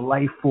expands your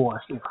life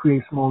force. It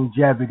creates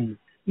longevity,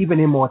 even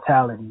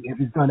immortality. If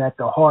it's done at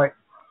the heart,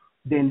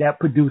 then that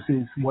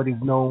produces what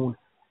is known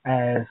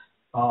as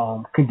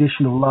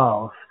conditional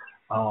love,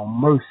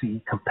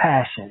 mercy,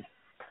 compassion.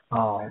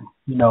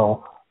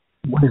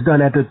 When it's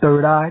done at the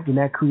third eye, then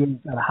that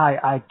creates a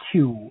high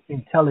IQ,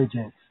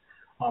 intelligence.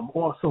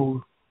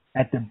 Also,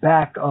 at the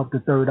back of the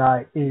third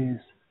eye is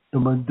the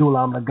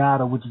medulla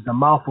oblongata, which is the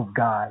mouth of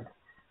God,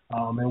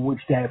 in which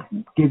that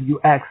gives you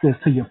access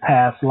to your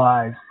past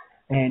lives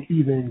and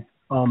even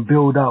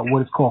build up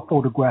what is called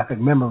photographic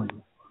memory.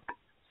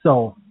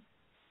 So,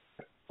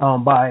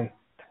 by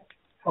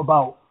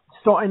about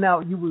starting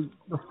out,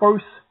 the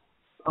first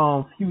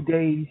few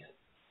days,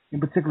 in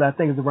particular, I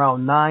think it's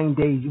around 9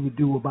 days, you would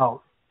do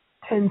about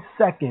 10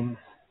 seconds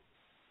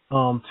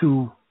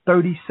to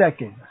 30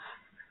 seconds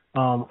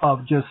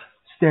of just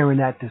staring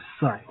at the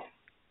sun.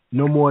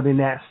 No more than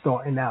that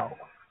starting out.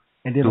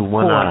 And then, through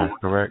one eye,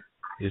 correct?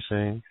 You're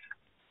saying?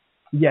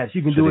 Yes,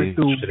 you can do it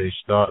through. Should they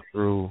start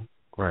through?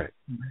 Right.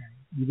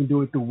 You can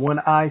do it through one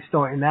eye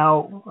starting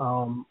out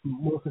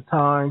most of the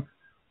time,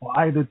 or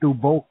either through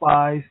both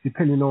eyes,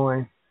 depending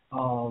on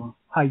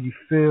how you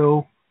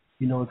feel,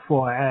 as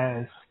far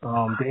as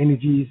the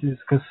energies is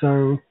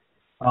concerned.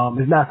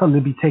 It's not something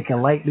to be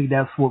taken lightly.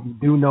 That's what we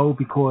do know,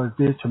 because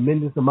there's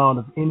tremendous amount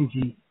of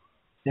energy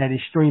that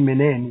is streaming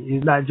in.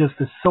 It's not just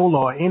the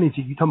solar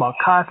energy. You're talking about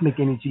cosmic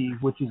energy,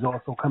 which is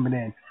also coming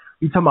in.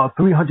 You're talking about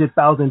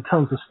 300,000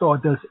 tons of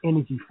stardust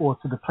energy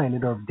forced to the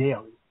planet Earth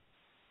daily.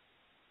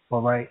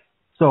 All right.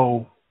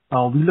 So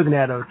we're looking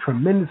at a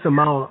tremendous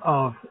amount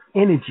of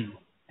energy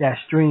that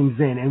streams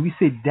in, and we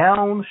sit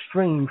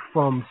downstream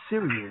from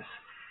Sirius.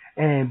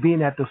 And being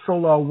that the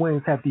solar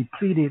winds have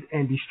depleted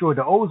and destroyed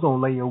the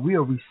ozone layer, we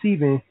are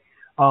receiving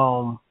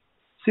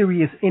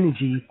Sirius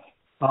energy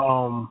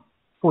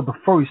for the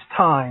first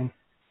time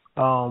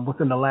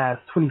within the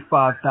last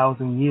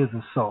 25,000 years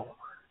or so.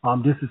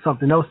 This is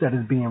something else that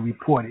is being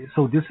reported.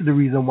 So this is the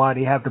reason why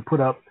they have to put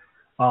up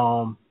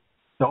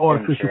the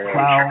artificial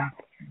clouds,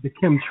 the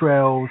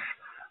chemtrails,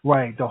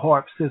 right, the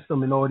HARP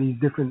system and all these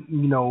different,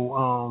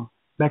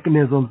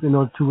 mechanisms in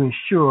order to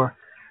ensure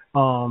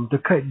to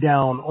cut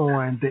down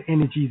on the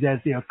energies as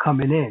they are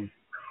coming in.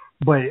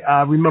 But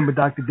I remember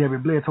Dr.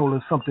 David Blair told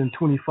us something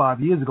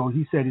 25 years ago.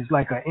 He said it's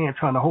like an ant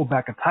trying to hold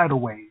back a tidal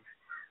wave.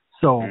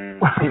 So,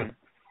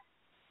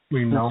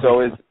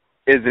 So is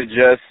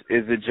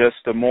it just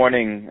the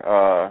morning?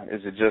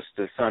 Is it just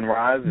the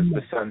sunrise? Is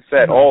the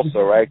sunset also,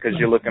 right? Because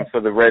you're looking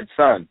for the red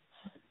sun.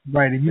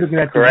 Right. If you're looking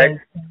at correct?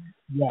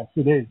 Yes,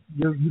 it is.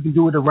 You can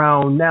do it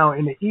around now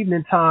in the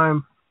evening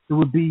time. It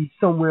would be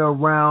somewhere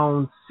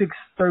around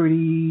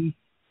 6:30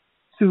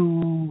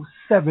 to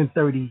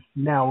 7:30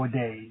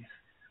 nowadays.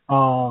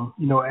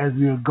 As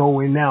we are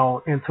going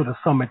now into the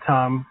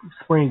summertime,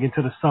 spring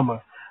into the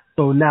summer.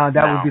 So now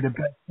that would be the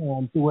best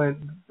time to it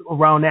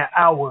around that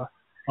hour,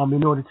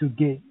 in order to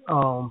get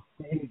the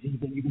energy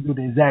that you can do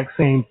the exact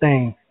same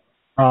thing.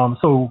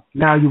 So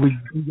now you would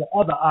do your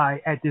other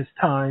eye at this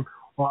time,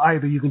 or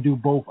either you can do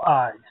both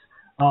eyes.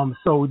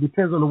 So it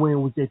depends on the way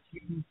in which that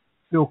you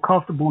feel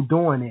comfortable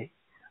doing it.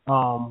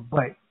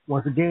 But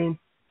once again,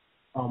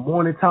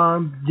 morning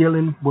time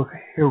dealing with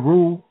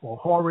Heru or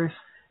Horus,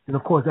 and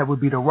of course that would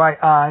be the right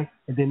eye.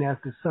 And then as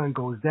the sun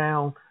goes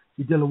down,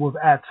 you're dealing with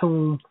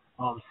Atum,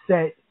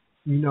 Set,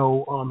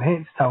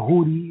 hence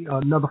Tahuti,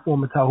 another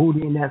form of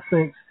Tahuti in that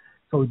sense.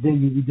 So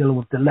then you'd be dealing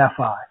with the left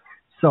eye.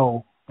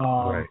 So you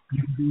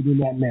can do it in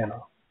that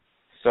manner.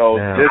 So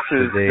now,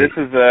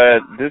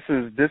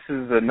 this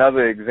is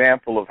another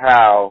example of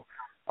how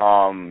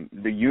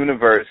the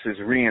universe is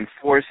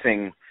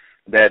reinforcing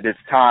that it's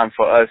time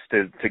for us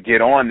to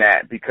get on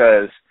that,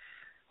 because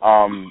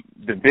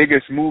the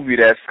biggest movie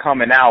that's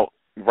coming out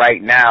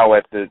right now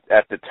at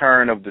the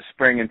turn of the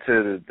spring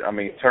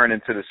turn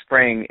into the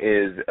spring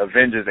is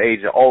Avengers: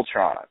 Age of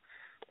Ultron.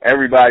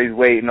 Everybody's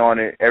waiting on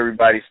it.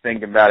 Everybody's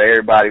thinking about it.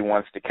 Everybody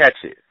wants to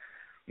catch it.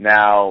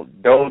 Now,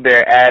 though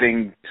they're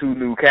adding 2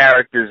 new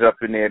characters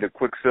up in there, the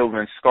Quicksilver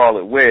and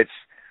Scarlet Witch,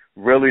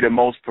 really the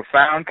most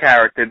profound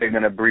character they're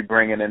going to be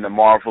bringing into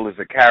Marvel is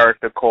a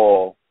character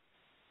called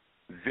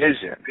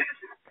Vision.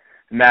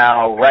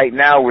 Now, right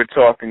now we're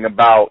talking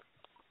about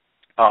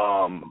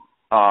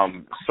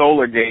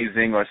solar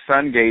gazing or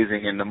sun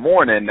gazing in the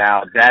morning.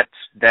 Now,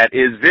 that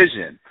is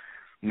vision.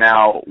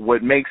 Now,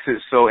 what makes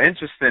it so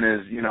interesting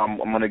is, I'm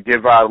going to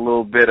give out a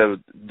little bit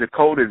of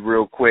decoded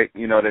real quick,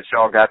 that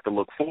y'all got to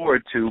look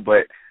forward to,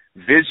 but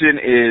vision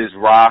is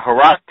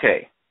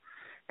Ra-Harakte.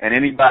 And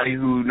anybody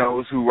who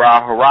knows who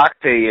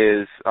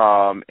Ra-Harakte is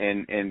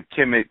in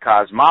Kemet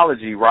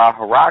cosmology,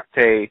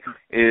 Ra-Harakte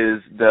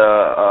is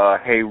the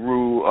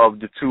Heru of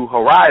the 2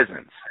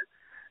 horizons,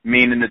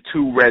 meaning the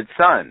 2 red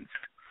suns.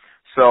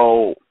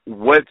 So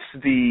what's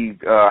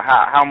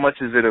how much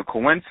is it a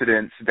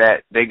coincidence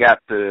that they got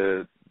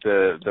the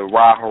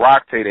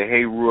Ra-Harakte, the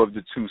Heru of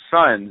the 2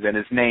 suns, and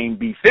his name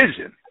be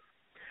Vision?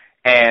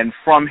 And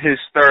from his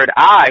third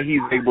eye,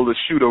 he's able to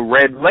shoot a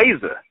red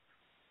laser.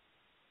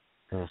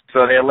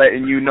 So they're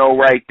letting you know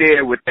right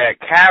there with that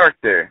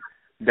character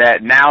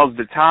that now's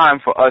the time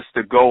for us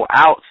to go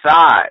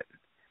outside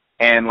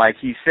and, like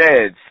he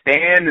said,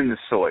 stand in the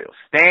soil,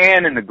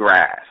 stand in the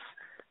grass,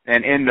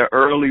 and in the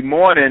early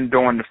morning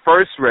during the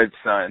first red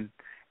sun,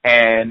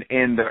 and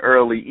in the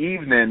early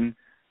evening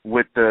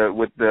with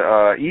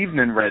the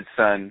evening red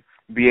sun,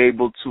 be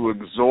able to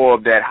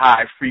absorb that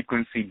high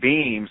frequency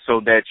beam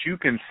so that you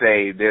can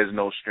say there's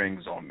no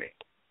strings on me.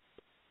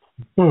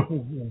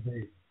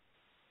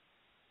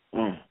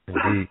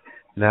 Indeed.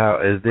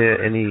 Now, is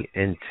there any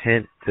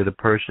intent that the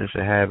person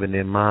should have in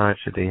their mind?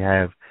 Should they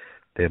have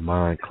their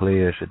mind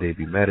clear? Should they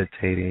be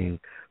meditating?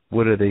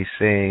 What are they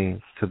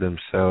saying to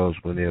themselves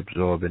when they're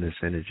absorbing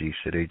this energy?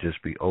 Should they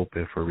just be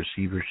open for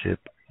receivership?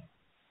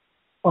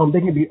 They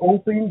can be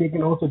open. They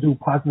can also do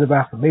positive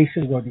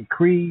affirmations or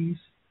decrees.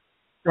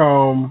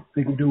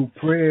 They can do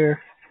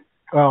prayer.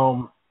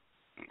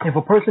 If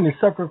a person is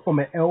suffering from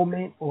an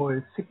ailment or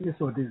a sickness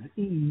or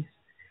disease,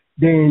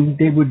 then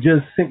they would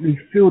just simply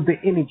feel the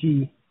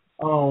energy,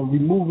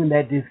 removing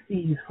that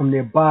disease from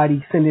their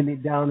body, sending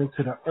it down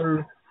into the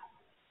earth.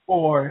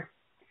 Or,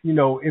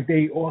 if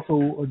they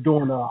also are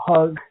doing a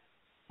hug,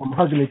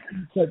 hugging each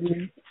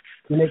other,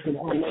 then they can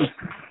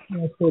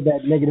transfer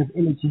that negative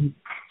energy,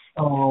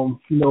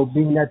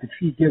 being that the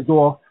tree gives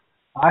off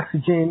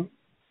oxygen.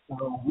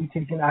 We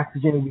take in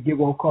oxygen and we give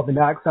off carbon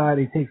dioxide.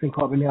 It takes in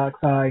carbon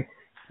dioxide.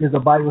 There's a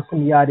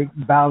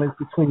biosymbiotic balance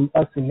between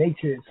us and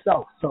nature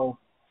itself. So,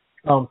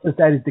 since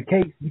that is the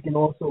case, we can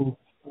also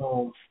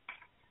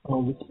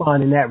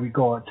respond in that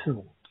regard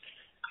too.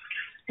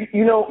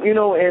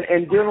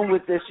 And dealing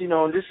with this,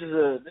 this is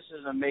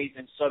an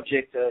amazing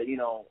subject.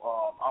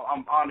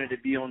 I'm honored to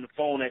be on the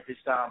phone at this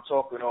time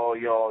talking to all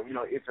y'all.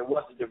 If it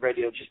wasn't the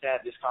radio, just to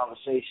have this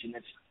conversation.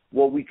 It's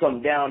what we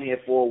come down here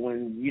for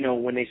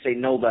when they say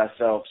know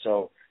thyself.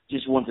 So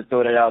just wanted to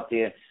throw that out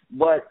there.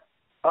 But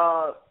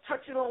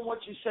touching on what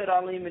you said,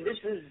 Alim, and this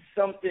is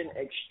something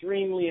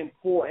extremely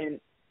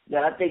important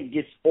that I think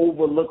gets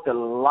overlooked a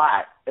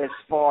lot as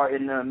far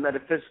in the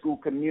metaphysical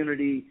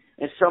community,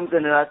 and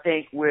something that I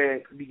think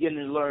we're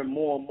beginning to learn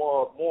more and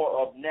more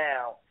of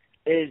now.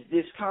 is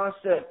this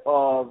concept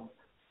of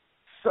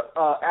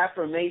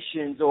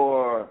affirmations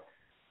or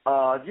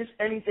just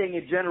anything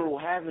in general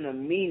having a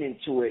meaning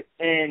to it.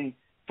 And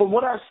from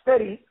what I've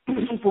studied,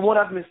 from what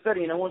I've been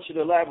studying, I want you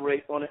to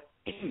elaborate on it.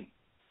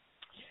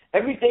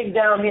 Everything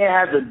down here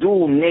has a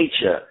dual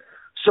nature.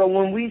 So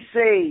when we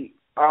say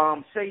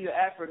your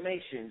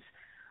affirmations,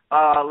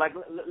 like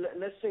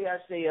let's say I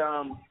say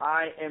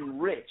I am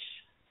rich.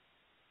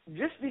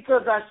 Just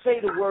because I say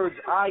the words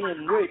I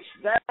am rich,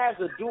 that has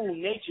a dual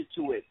nature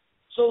to it.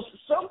 So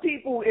some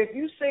people, if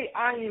you say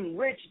I am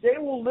rich, they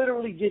will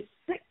literally get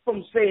sick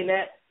from saying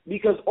that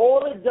because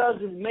all it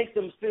does is make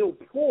them feel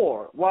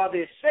poor while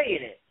they're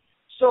saying it.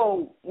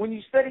 So when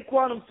you study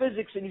quantum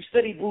physics and you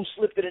study Bruce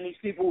Lipton and these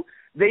people,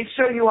 they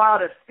show you how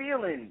the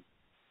feeling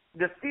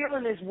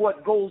is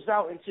what goes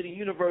out into the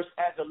universe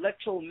as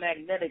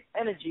electromagnetic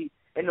energy,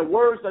 and the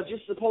words are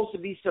just supposed to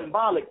be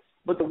symbolic.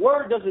 But the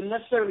word doesn't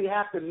necessarily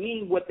have to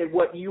mean what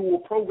you were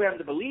programmed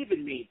to believe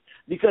it means.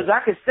 Because I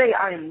could say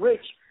I am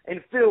rich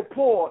and feel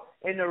poor,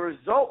 and the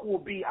result will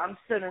be I'm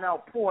sending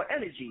out poor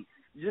energy.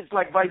 Just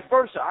like vice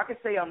versa. I could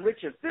say I'm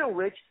rich and feel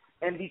rich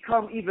and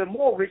become even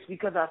more rich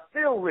because I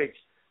feel rich.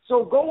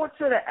 So going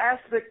to the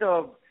aspect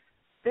of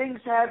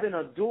things having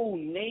a dual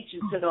nature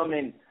to them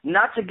and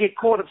not to get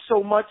caught up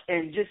so much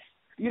and just,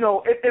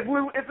 if it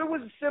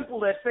was as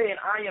simple as saying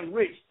I am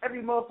rich,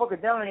 every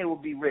motherfucker down here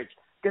would be rich.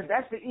 Because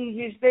that's the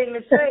easiest thing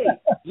to say.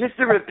 Just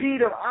to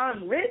repeat of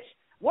I'm rich?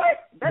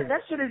 What?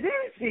 That shit is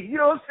easy. You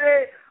know what I'm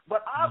saying?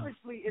 But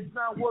obviously it's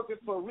not working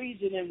for a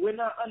reason, and we're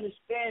not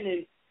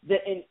understanding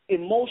the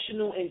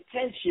emotional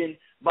intention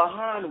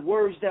behind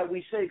words that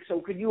we say.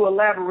 So could you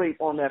elaborate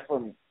on that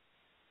for me?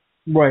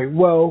 Right.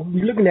 Well,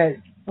 we're looking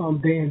at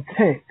the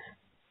intent.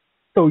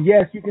 So,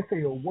 yes, you can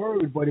say a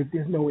word, but if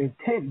there's no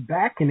intent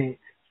backing it,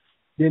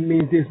 then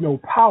means there's no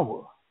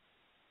power.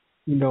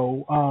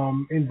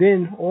 And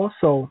then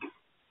also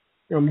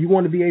you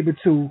want to be able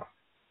to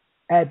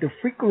add the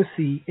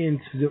frequency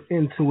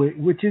into it,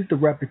 which is the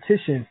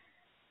repetition.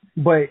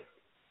 But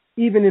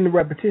even in the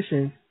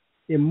repetition,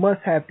 it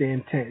must have the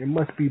intent. It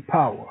must be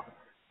power.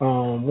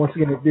 Once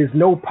again, if there's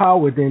no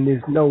power, then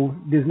there's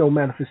no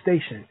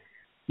manifestation.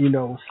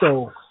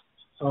 So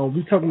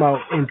we're talking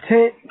about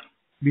intent.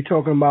 We're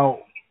talking about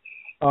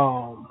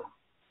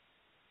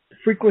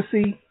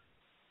frequency.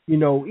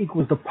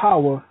 Equals the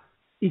power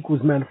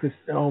equals manifest.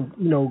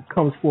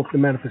 Comes forth the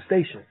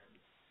manifestation.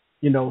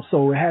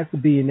 So it has to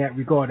be in that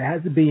regard. It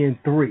has to be in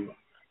three,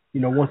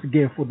 once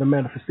again, for the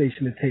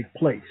manifestation to take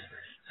place.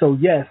 So,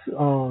 yes,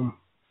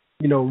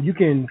 you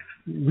can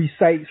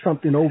recite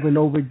something over and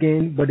over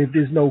again, but if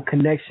there's no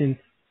connection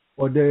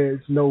or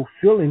there's no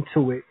feeling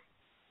to it,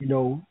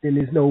 then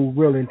there's no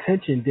real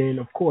intention. Then,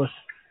 of course,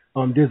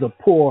 there's a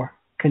poor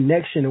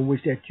connection in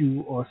which that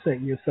you are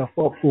setting yourself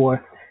up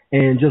for.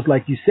 And just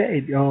like you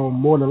said,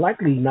 more than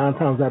likely, 9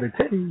 times out of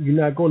 10, you're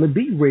not going to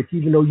be rich,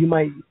 even though you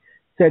might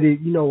said it,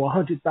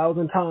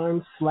 100,000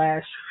 times /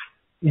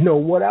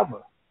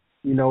 whatever,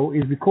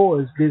 is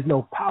because there's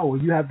no power.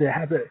 You have to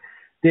have it.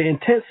 The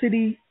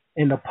intensity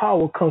and the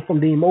power comes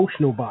from the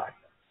emotional body.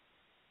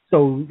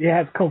 So it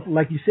has to come from,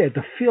 like you said,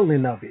 the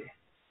feeling of it.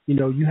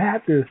 You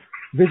have to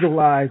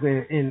visualize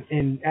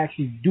and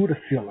actually do the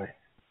feeling.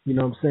 You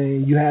know what I'm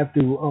saying? You have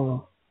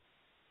to,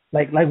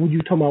 like when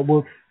you talking about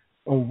with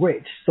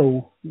rich.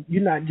 So you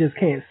not just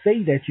can't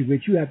say that you're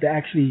rich. You have to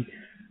actually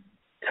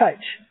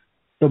touch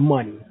the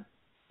money.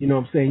 You know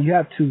what I'm saying? You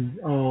have to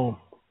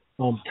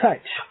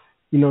touch,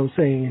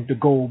 the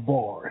gold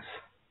bars,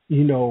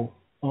 smell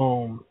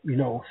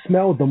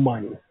the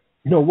money,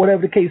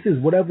 whatever the case is,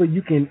 whatever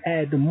you can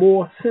add, the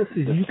more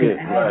senses you can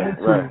add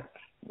into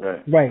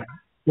it. Right.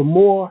 The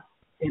more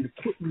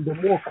the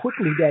more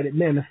quickly that it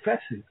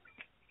manifests.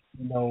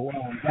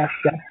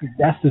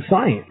 That's the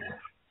science.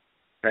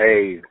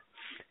 Hey,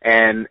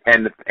 and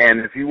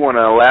if you want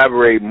to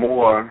elaborate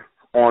more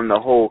on the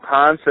whole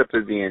concept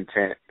of the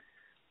intent,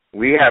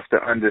 we have to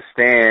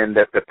understand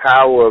that the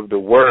power of the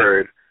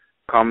word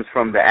comes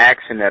from the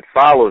action that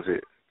follows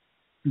it.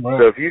 Right.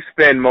 So if you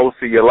spend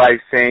most of your life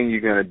saying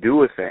you're going to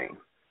do a thing,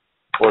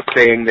 or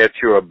saying that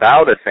you're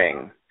about a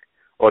thing,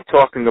 or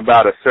talking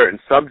about a certain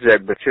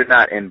subject, but you're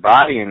not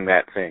embodying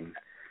that thing,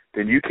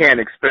 then you can't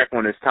expect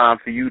when it's time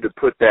for you to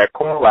put that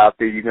call out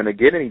there, you're going to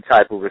get any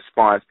type of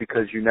response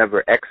because you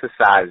never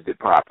exercised it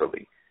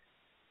properly.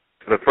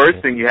 So the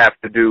first thing you have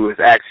to do is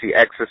actually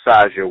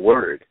exercise your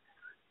word.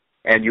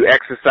 And you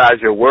exercise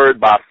your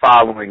word by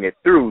following it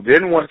through.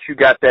 Then once you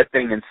got that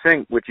thing in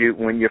sync with you,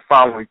 when you're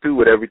following through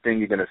with everything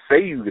you're going to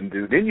say you can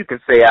do, then you can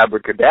say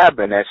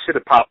abracadabra and that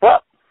shit'll pop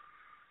up.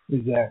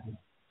 Exactly.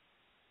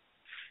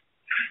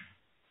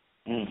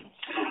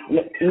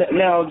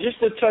 Now, just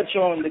to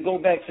go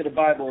back to the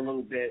Bible a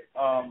little bit,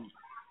 a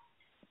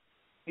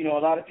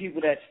lot of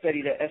people that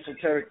study the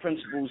esoteric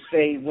principles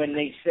say when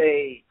they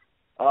say,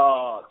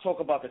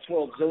 talk about the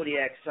 12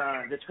 zodiac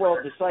signs, the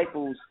 12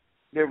 disciples,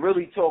 they're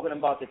really talking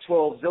about the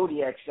 12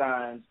 zodiac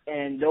signs,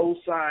 and those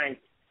signs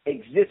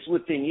exist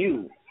within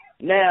you.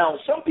 Now,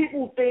 some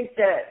people think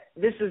that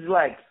this is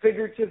like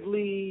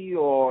figuratively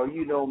or,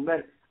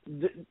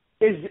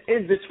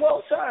 is the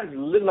 12 signs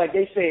like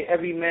they say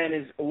every man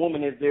is a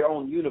woman is their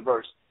own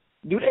universe?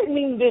 Do they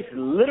mean this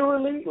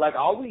literally? Like,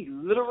 are we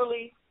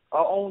literally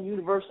our own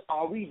universe?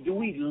 Do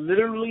we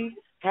literally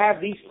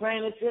have these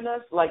planets in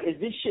us? Like, is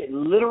this shit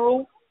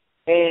literal?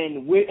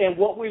 And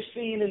what we're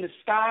seeing in the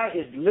sky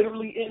is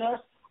literally in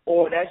us,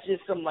 or that's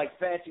just some like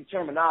fancy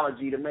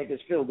terminology to make us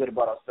feel good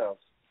about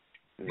ourselves?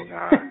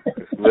 Nah,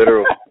 it's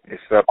literal.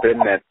 It's up in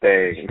that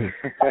thing.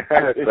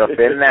 It's up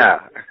in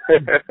there.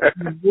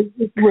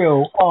 It's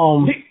real.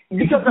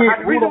 Because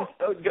I read go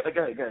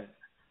ahead.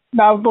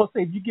 No, I was gonna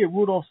say, if you get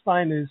Rudolf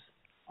Steiner's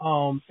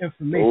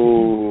information.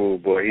 Ooh,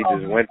 boy, he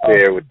just went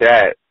there with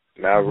that.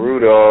 Now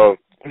Rudolph.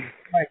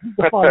 Right, he's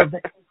the founder of the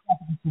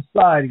Anthropic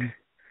Society,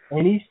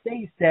 and he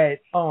states that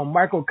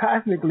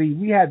microcosmically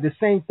we have the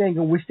same thing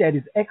in which that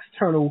is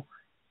external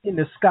in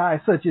the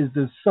sky, such as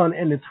the sun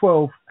and the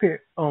 12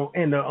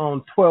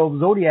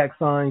 zodiac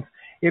signs.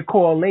 It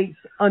correlates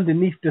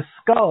underneath the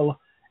skull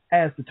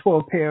as the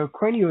 12 pair of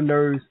cranial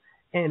nerves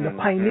and the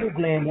pineal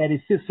gland that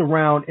it sits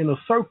around in a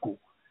circle.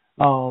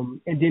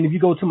 And then if you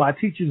go to my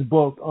teacher's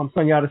book,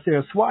 Sunyata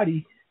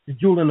Saraswati, The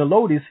Jewel and the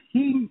Lotus,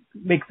 he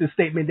makes the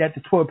statement that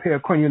the 12 pair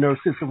of cranial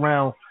nerves sits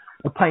around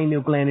the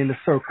pineal gland in a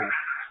circle.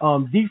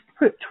 These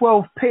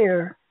 12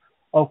 pair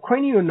of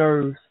cranial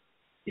nerves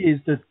is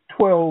the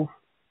 12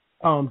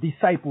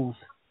 disciples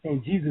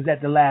and Jesus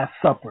at the Last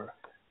Supper.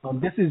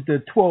 This is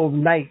the 12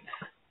 knights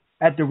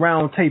at the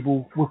round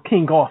table with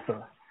King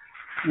Arthur.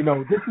 You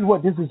know, this is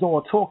what this is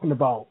all talking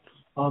about.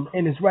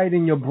 And it's right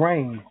in your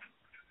brain.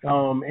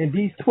 And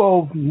these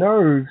 12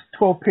 nerves,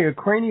 12 pair of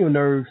cranial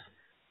nerves,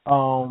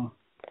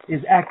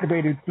 is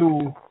activated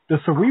through the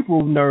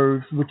cerebral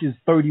nerves, which is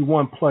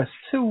 31 plus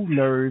 2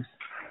 nerves.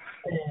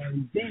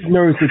 And these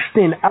nerves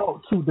extend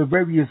out to the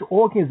various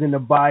organs in the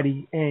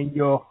body and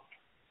your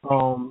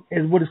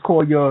is what is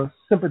called your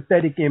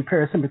sympathetic and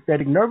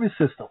parasympathetic nervous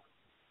system.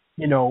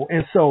 You know,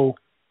 and so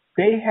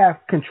they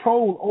have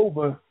control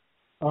over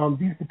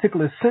these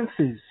particular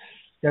senses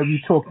that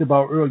we talked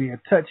about earlier: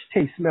 touch,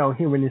 taste, smell,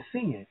 hearing, and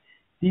seeing.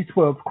 These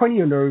 12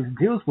 cranial nerves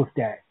deals with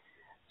that.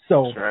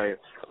 So, that's right.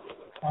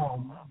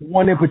 The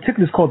one in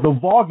particular is called the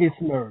vagus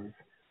nerve.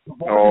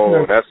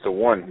 That's the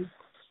one.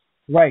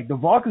 Right. The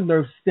vagus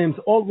nerve stems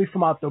all the way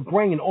from out the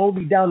brain all the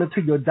way down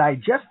into your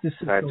digestive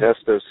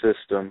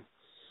system.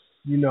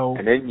 You know.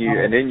 And then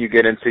you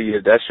get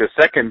into that's your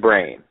second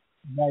brain.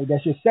 Right.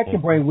 That's your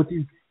second brain, which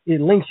is it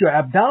links your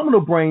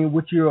abdominal brain,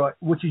 which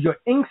is your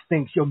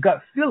instincts, your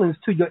gut feelings,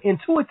 to your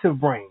intuitive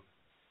brain.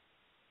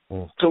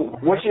 So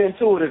what's your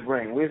intuitive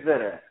brain? Where's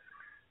that at?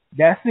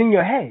 That's in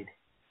your head.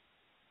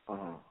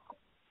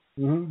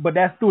 But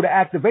that's through the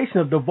activation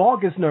of the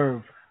vagus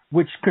nerve,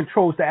 which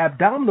controls the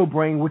abdominal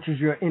brain, which is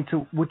your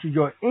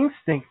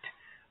instinct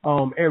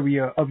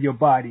area of your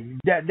body.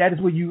 That is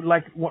where you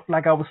like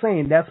I was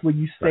saying. That's where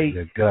you state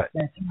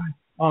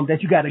that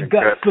you got a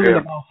gut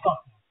feeling about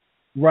something.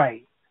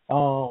 Right.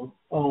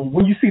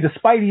 When you see the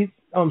spidey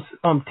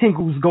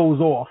tingles goes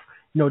off,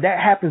 you know, that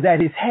happens at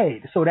his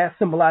head. So that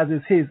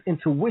symbolizes his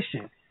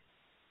intuition.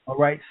 All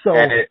right. So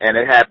and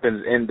it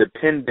happens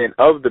independent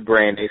of the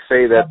brain. They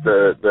say that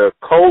the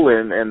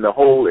colon and the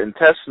whole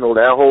intestinal,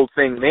 that whole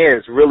thing there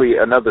is really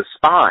another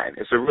spine.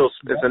 It's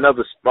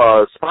another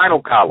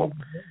spinal column.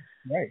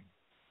 Right.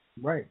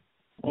 Matter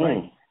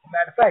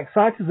of fact,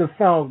 scientists have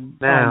found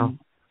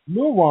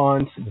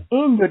neurons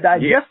in your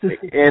digestive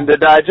system. In the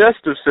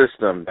digestive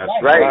system. That's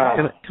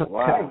right.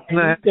 Can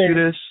I ask you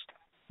this?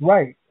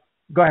 Right.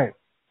 Go ahead.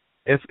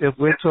 If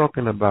we're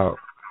talking about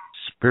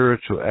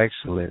spiritual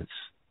excellence,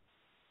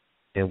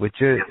 and what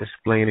you're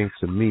explaining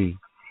to me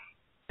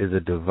is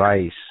a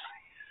device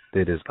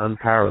that is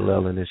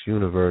unparalleled in this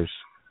universe,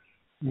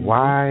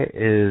 why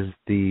is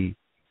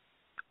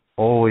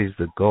always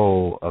the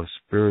goal of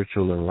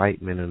spiritual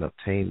enlightenment and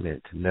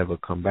obtainment to never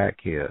come back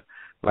here?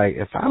 Like,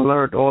 if I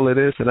learned all of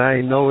this and I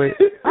ain't know it,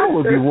 I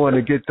would be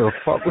wanting to get the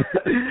fuck with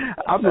it.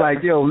 I'm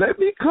like, yo, let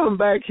me come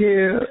back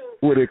here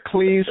with a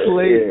clean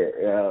slate,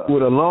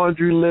 with a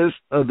laundry list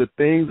of the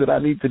things that I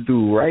need to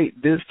do right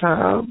this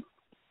time.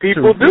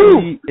 People do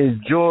really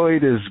enjoy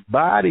this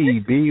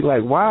body. Be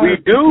like, why? We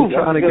do.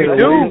 Trying to get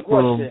away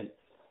from.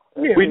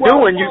 We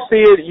do, and you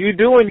see it. You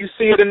do, and you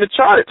see it in the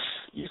charts.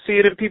 You see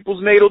it in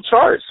people's natal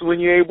charts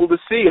when you're able to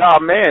see, oh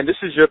man, this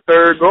is your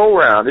third go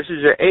round. This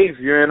is your eighth.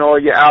 You're in all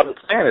your outer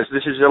planets.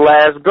 This is your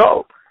last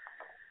go.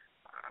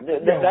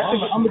 I'm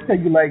gonna tell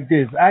you like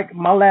this.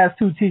 My last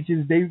two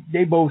teachers,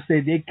 they both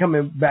said they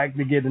coming back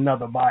to get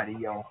another body,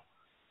 yo.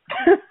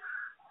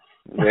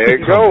 There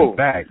you go.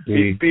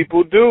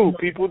 People do.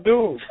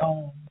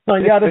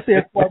 Sunyata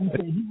said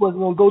he wasn't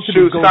gonna go to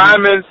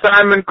the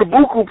Simon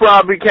Kabuku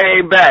probably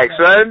came back,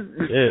 son.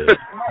 Yeah.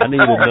 I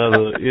need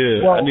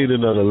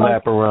another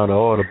lap around the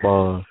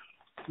Audubon.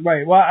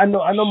 Right. Well, I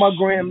know my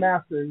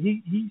grandmaster,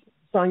 he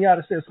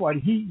Sunyata said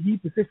he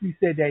specifically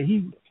said that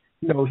he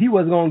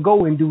wasn't gonna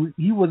go and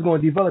he was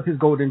gonna develop his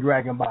golden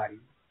dragon body.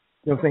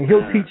 You know what I'm saying?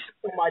 He'll teach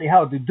somebody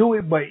how to do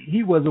it, but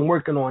he wasn't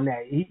working on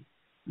that. He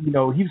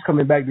was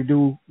coming back to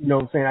do,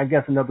 I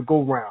guess another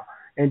go round.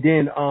 And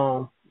then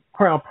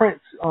Crown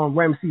Prince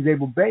Ramesses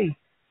El-Bey,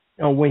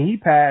 when he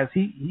passed,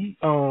 he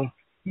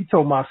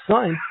told my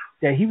son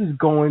that he was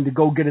going to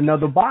go get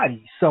another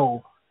body.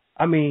 So,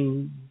 I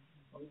mean,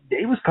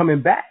 they was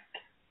coming back.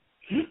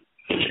 Yeah,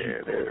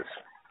 it is.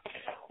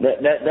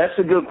 That's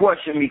a good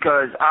question,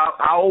 because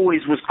I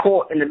always was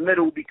caught in the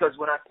middle, because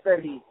when I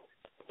study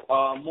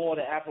more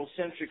the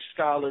Afrocentric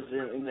scholars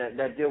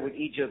that deal with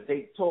Egypt,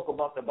 they talk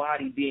about the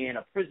body being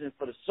a prison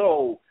for the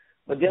soul.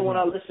 But then when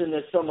I listen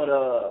to some of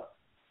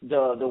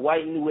the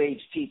white New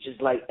Age teachers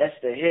like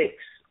Esther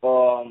Hicks,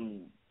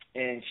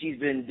 and she's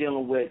been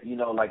dealing with,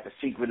 like the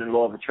secret and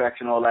law of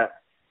attraction, all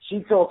that,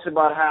 she talks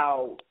about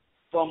how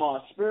from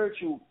a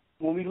spiritual,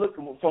 when we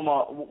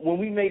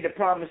made the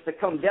promise to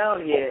come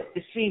down here,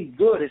 it seemed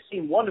good, it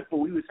seemed wonderful,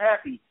 we was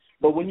happy.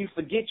 But when you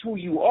forget who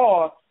you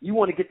are, you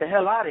want to get the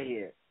hell out of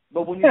here.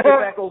 But when you get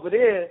back over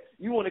there,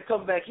 you want to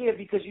come back here,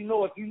 because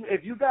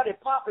if you got it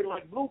popping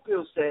like Blue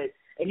Pill said,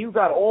 and you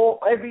got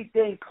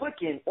everything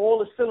clicking, all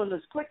the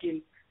cylinders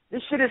clicking,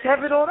 this shit is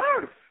heaven on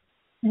earth.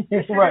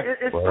 Right.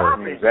 It's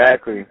popping.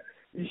 Exactly.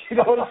 You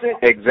know what I'm saying?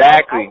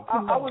 Exactly.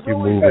 I was You're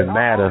always moving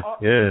matter.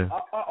 Yeah.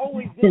 I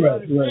always didn't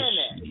understand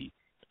that.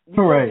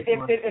 Right.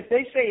 If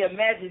they say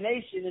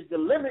imagination is the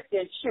limit,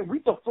 then shit, we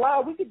could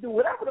fly, we could do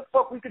whatever the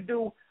fuck we could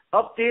do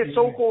up there,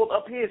 so-called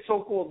up here,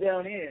 so-called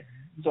down here.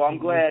 So I'm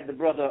glad the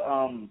brother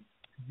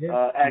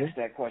asked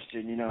that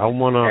question. I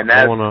wanna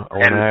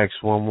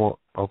ask one more.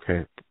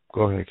 Okay,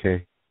 go ahead,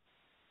 Kay.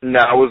 No,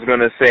 I was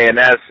gonna say, and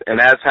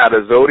that's how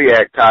the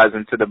zodiac ties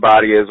into the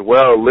body as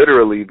well,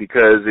 literally,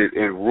 because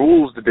it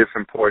rules the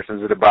different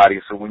portions of the body.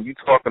 So when you're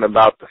talking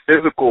about the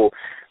physical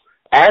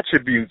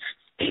attributes,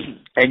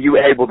 and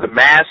you're able to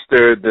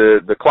master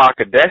the clock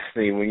of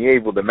destiny, when you're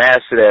able to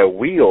master that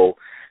wheel,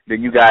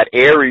 then you got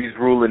Aries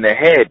ruling the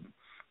head,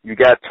 you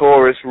got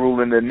Taurus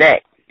ruling the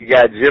neck, you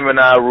got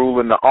Gemini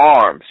ruling the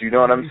arms, you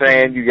know what I'm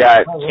saying? You got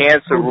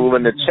Cancer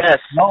ruling the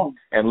chest,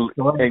 and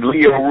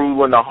Leo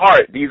ruling the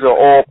heart. These are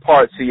all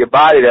parts of your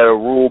body that are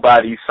ruled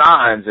by these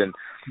signs. And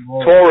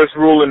Taurus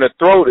ruling the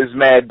throat is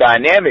mad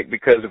dynamic,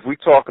 because if we're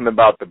talking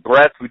about the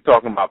breath, we're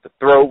talking about the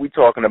throat, we're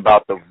talking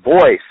about the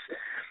voice.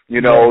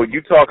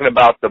 You're talking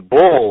about the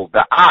bull,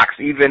 the ox.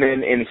 Even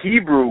in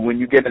Hebrew, when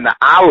you get in the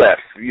Aleph,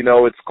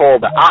 it's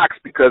called the ox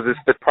because it's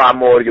the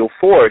primordial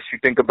force. You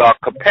think about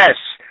Kapesh.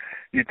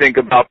 You think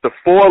about the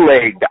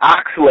foreleg, the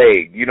ox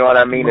leg, you know what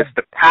I mean? It's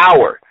the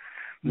power,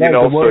 it's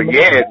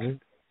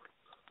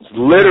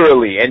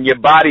literally, and your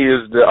body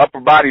the upper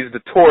body is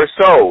the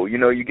torso,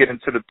 you get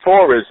into the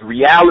Taurus.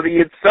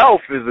 Reality itself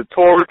is a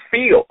Taurus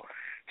field.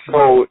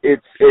 So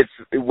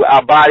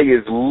our body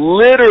is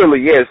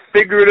literally, yes,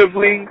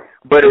 figuratively,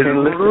 but it's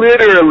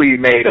literally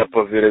made up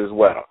of it as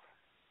well.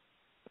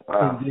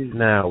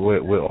 Now,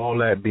 with all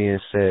that being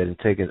said, and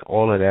taking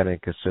all of that in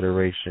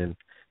consideration,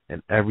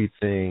 and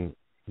everything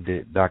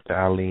that Dr.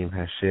 Alim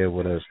has shared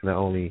with us, not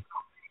only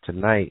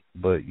tonight,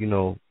 but,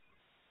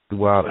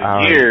 throughout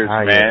our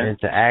entire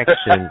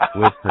interaction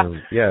with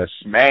him. Yes.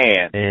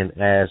 Man. And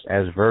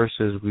as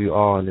versed as we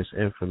are in this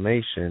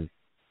information,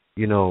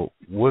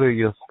 what are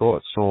your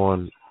thoughts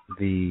on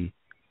the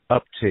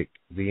uptick,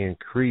 the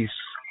increase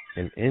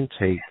in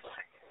intake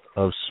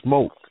of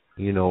smoke,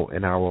 in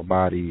our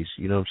bodies?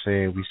 You know what I'm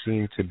saying? We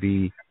seem to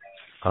be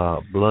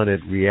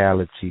blunted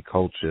reality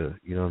culture,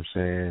 you know what I'm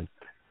saying?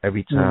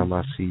 Every time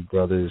I see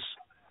brothers,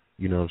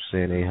 they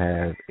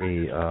have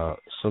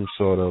some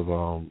sort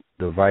of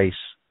device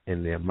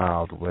in their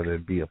mouth, whether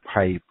it be a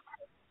pipe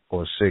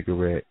or a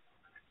cigarette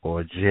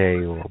or a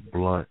J or a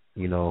blunt,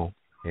 and you know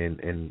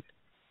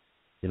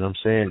what I'm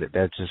saying,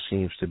 that just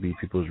seems to be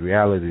people's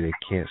reality. They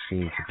can't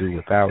seem to do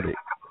without it,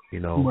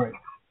 Right.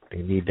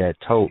 They need that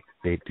tote.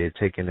 They're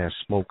taking that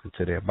smoke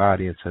into their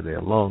body, into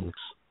their lungs.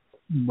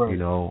 Right.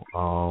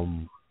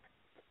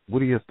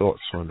 What are your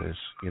thoughts on this?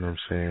 You know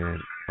what I'm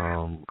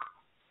saying?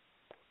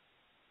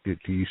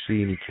 Do you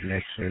see any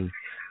connection,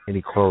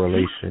 any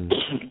correlation,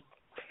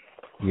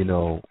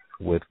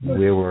 with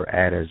where we're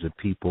at as a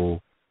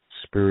people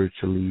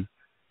spiritually,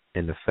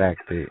 and the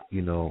fact that,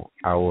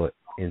 our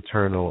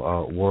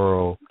internal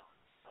world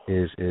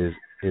is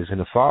in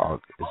a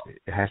fog?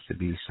 It has to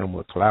be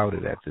somewhat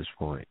clouded at this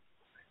point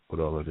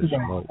with all of this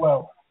smoke.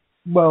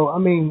 Well, I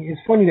mean,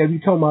 it's funny that you're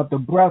talking about the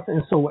breath,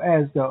 and so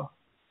as the,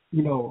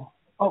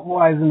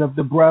 uprising of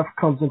the breath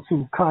comes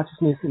into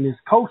consciousness in this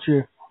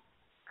culture,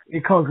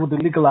 it comes with the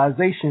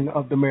legalization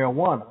of the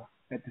marijuana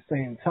at the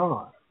same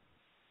time.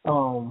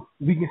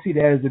 We can see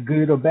that as a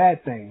good or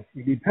bad thing.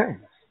 It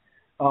depends.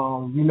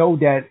 We know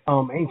that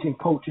ancient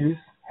cultures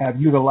have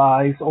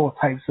utilized all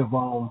types of,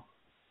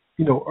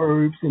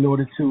 herbs in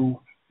order to,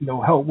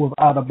 help with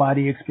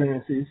out-of-body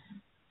experiences,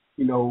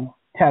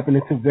 tapping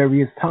into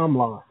various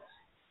timelines.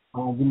 The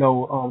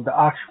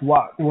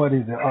what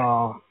is it?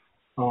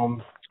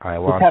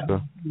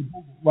 Ayahuasca.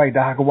 The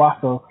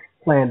ayahuasca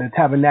plant, the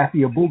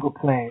Tabernacle Buga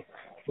plant,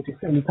 which is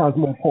 70 times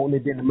more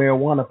potent than the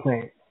marijuana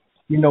plant.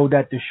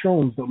 That the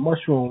shrooms, the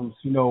mushrooms,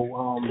 the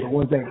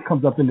ones that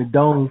comes up in the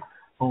dung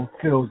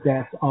pills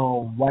that's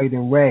white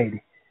and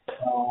red,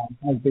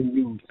 has been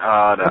used.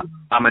 The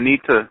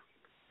Amanita.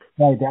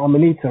 Right, the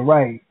Amanita,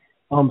 right.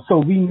 So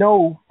we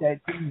know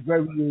that these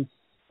various,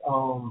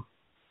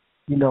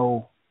 you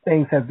know,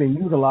 things have been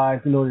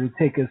utilized in order to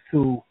take us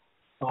to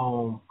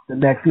the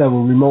next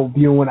level: remote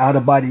viewing, out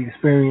of body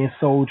experience,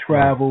 soul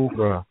travel.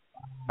 Bruh,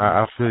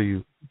 I feel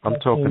you. I'm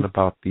talking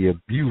about the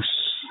abuse.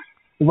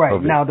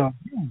 Right, now the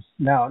abuse.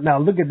 Now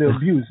look at the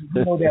abuse.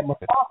 You know that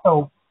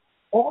Masato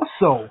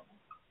also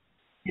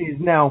is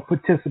now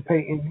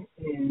participating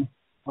in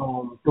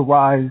the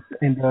rise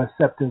and the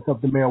acceptance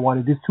of the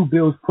marijuana. There's two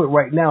bills put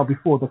right now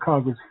before the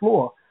Congress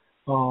floor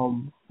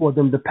for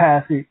them to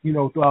pass it, you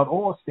know, throughout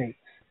all states.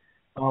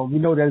 We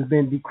know that it's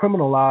been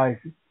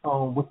decriminalized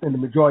within the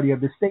majority of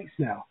the states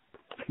now.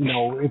 You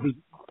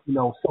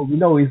know, so we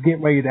know it's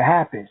getting ready to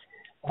happen.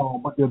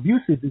 But the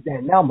abuse is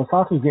that now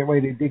Monsanto is getting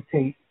ready to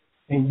dictate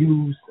and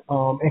use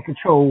and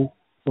control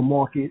the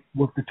market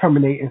with the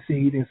terminating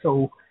seed, and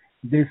so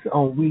this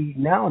weed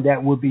now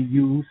that will be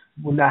used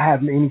will not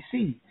have any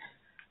seeds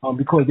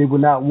because they will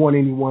not want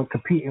anyone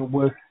competing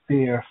with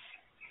their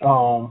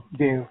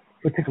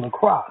particular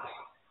crops.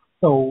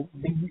 So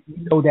we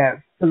know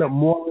that Philip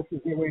Morris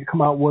is getting ready to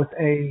come out with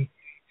a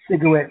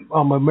cigarette,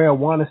 a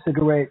marijuana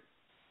cigarette,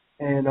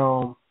 and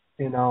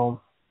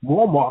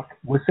Walmart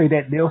would say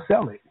that they'll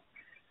sell it.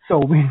 So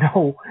we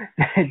know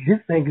that this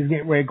thing is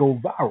getting ready to go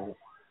viral.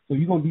 So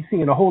you're going to be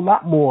seeing a whole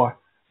lot more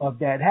of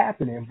that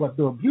happening. But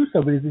the abuse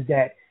of it is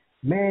that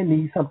man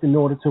needs something in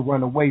order to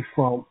run away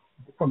from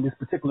this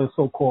particular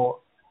so-called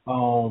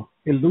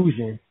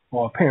illusion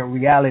or apparent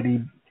reality.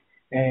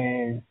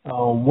 And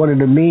one of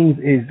the means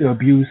is the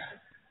abuse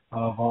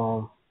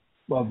of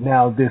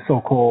now this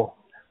so-called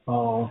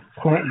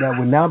plant that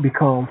will now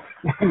become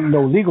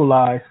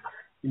legalized,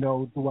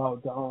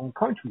 throughout the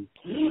country.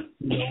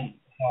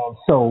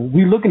 So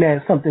we're looking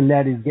at something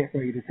that is getting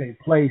ready to take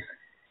place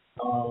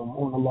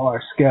on a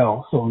large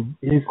scale. So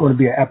it's going to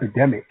be an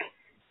epidemic,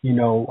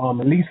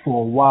 at least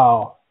for a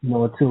while,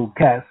 until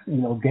cats,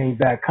 gain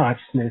back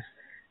consciousness,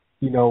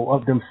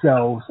 of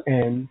themselves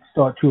and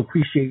start to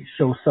appreciate,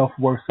 show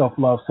self-worth,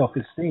 self-love,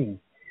 self-esteem.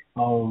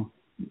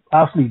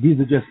 Obviously, these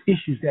are just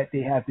issues that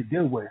they have to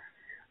deal with.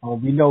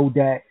 We know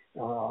that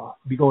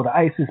we go to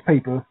ISIS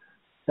paper,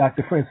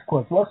 Dr. Francis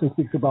Quartz Russell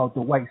speaks about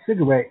the white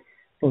cigarette.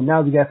 So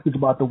now we got to speak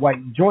about the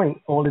white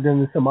joint. All of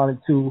them is amounted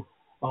to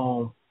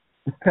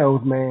the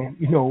Pell's man,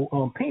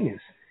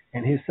 penis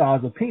and his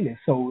size of penis.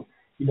 So,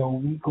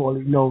 we call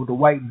it, the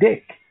white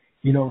dick.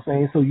 You know what I'm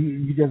saying? So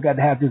you just got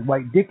to have this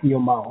white dick in your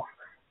mouth.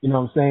 You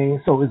know what I'm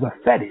saying? So it's a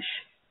fetish,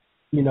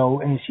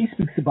 and she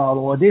speaks about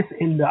all this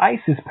in the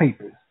ISIS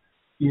papers,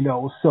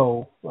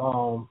 so,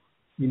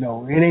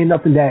 it ain't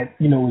nothing that,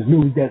 is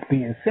news that's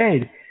being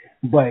said,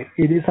 but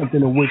it is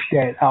something in which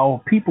that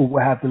our people will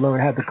have to learn,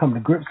 have to come to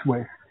grips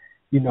with,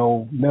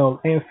 male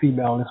and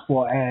female, as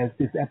far as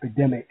this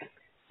epidemic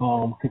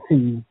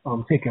continue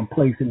taking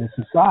place in the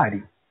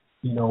society,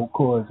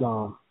 because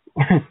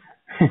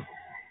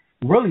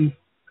really,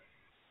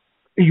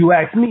 you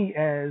ask me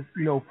as,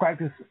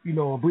 practice,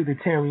 a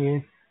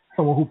vegetarian,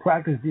 someone who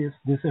practices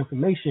this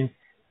information,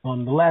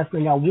 the last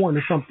thing I want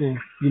is something,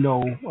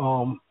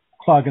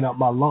 clogging up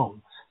my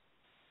lungs.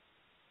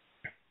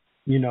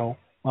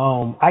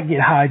 I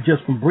get high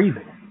just from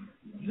breathing.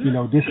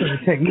 This is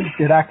a technique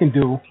that I can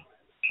do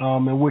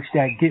in which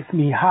that gets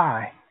me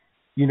high,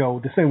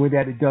 the same way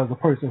that it does a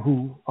person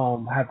who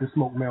have to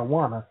smoke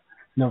marijuana,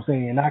 you know what I'm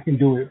saying? And I can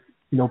do it,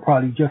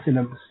 probably just in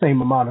the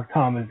same amount of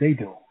time as they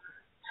do.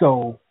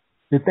 So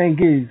the thing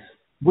is,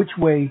 which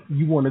way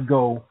you want to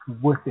go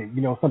with it,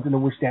 something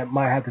in which that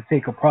might have to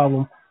take a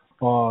problem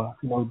or,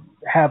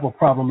 have a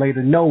problem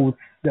later. No,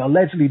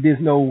 allegedly there's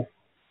no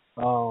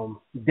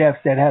deaths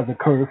that has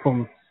occurred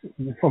from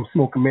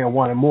smoking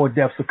marijuana. More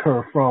deaths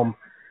occur from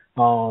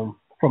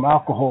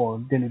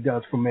alcohol than it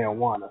does from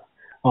marijuana.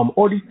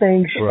 All these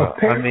things. Well,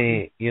 I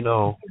mean,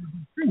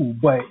 true,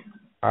 but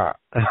I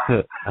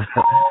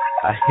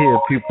hear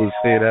people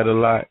say that a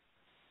lot.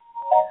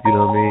 You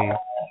know what I mean?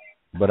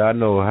 But I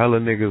know hella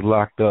niggas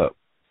locked up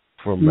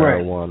from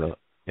marijuana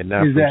and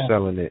not from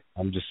selling it.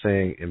 I'm just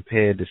saying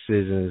impaired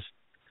decisions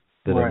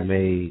that are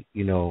made.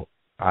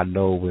 I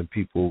know when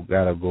people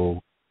gotta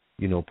go,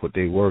 put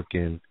their work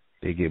in,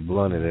 they get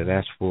blunted, and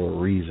that's for a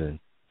reason.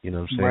 You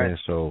know what I'm saying? Right.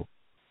 So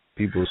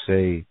people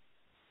say,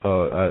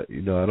 I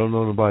don't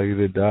know nobody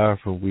that died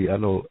from weed. I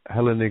know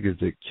hella niggas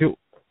that killed,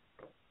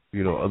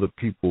 other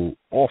people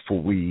off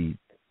of weed.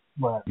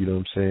 Right. You know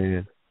what I'm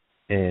saying?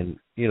 And,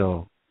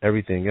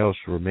 everything else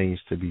remains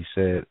to be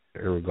said,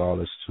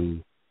 regardless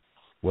to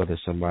whether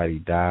somebody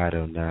died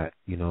or not.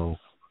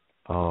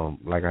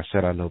 Like I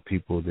said, I know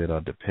people that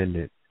are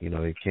dependent.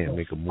 They can't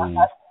make a move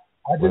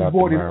without the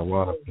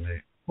marijuana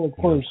plant.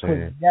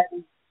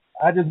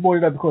 I just brought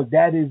it up because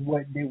that is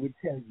what they would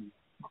tell you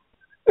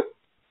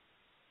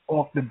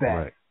off the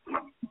bat.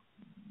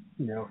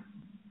 Right.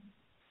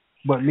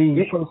 But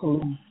me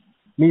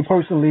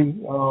personally,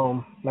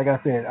 like I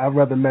said, I'd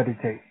rather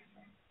meditate.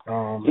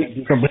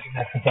 Do some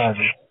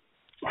exercises.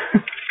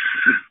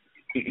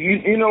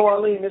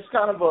 Alim, it's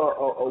kind of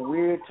a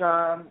weird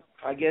time,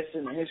 I guess,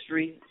 in the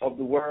history of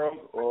the world,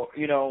 or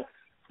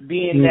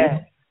being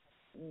that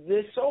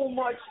there's so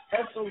much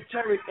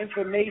esoteric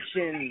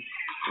information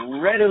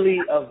readily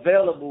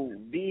available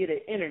via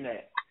the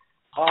internet.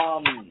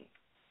 I'm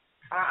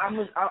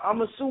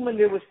assuming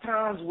there was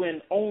times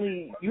when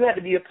only you had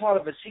to be a part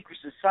of a secret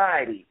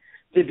society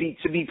to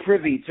be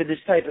privy to this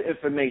type of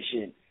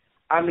information.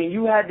 I mean,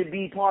 you had to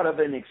be part of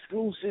an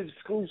exclusive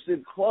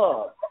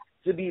club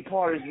to be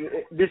part of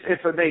this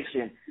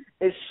information.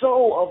 It's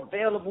so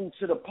available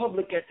to the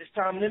public at this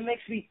time, and it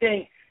makes me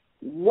think,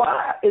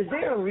 why is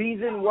there a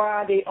reason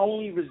why they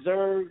only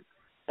reserve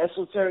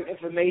esoteric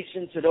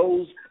information to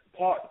those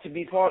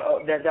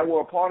that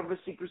were a part of a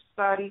secret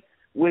society?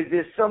 Was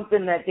there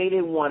something that they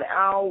didn't want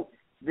out?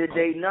 Did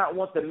they not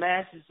want the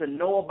masses to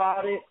know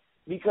about it?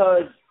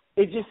 Because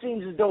it just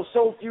seems as though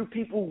so few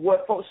people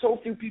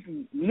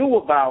knew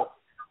about.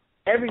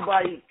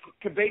 Everybody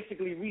could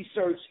basically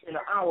research in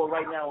an hour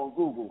right now on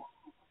Google.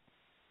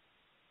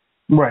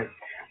 Right.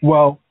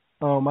 Well,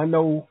 I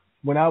know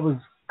when I was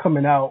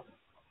coming out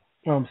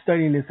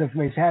studying this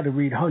information, I had to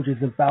read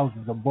hundreds and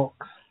thousands of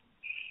books,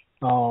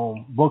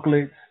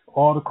 booklets,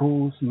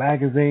 articles,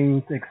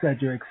 magazines,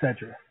 etc.,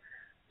 etc.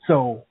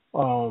 So,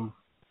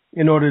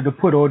 in order to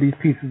put all these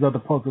pieces of the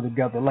puzzle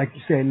together, like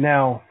you said,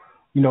 now,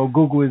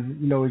 Google is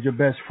your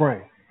best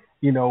friend,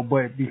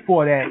 but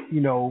before that,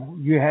 you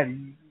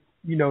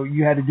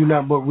had to do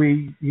nothing but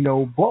read,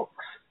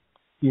 books,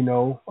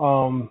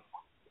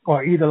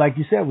 or either, like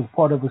you said, was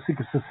part of a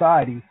secret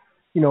society,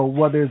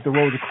 whether it's the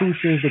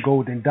Rosicrucians, the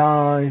Golden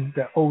Dawn,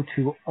 the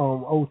OTO,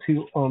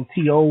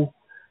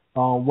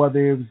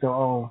 whether it was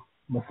the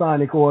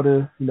Masonic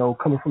order,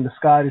 coming from the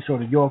Scottish or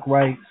the York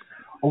Rites,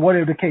 or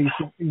whatever the case,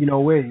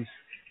 is,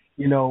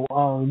 you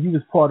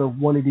was part of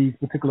one of these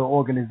particular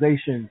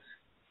organizations.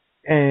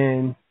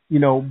 And,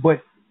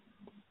 but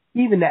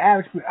even the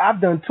average, I've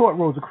taught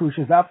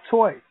Rosicrucians, I've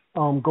taught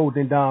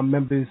Golden Dawn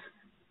members,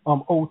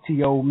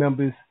 OTO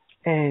members,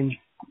 and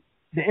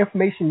the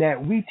information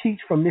that we teach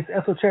from this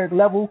esoteric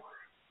level,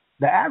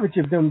 the average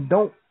of them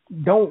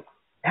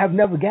have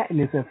never gotten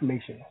this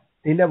information.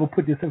 They never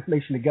put this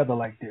information together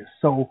like this.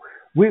 So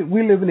we're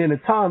living in a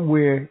time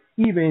where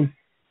even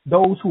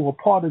those who are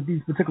part of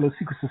these particular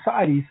secret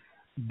societies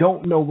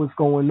don't know what's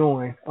going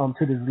on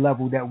to this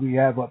level that we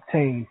have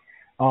obtained,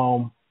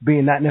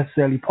 being not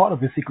necessarily part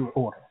of a secret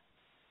order.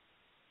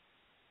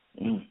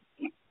 Mm.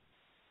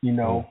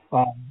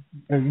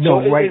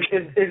 Right?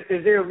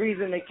 Is there a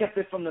reason they kept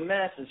it from the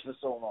masses for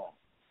so long?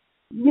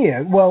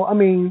 Yeah, well, I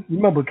mean,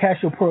 remember,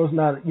 cast your pearls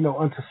not,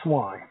 unto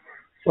swine.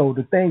 So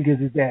the thing is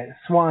that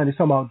swine is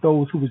talking about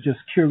those who was just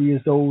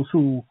curious, those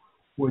who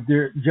were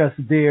just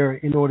there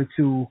in order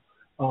to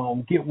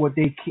get what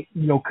they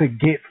could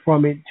get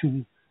from it,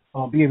 to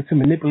be able to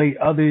manipulate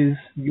others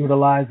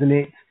utilizing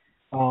it,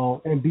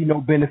 and be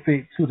no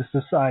benefit to the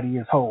society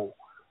as whole.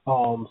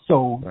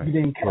 So right. You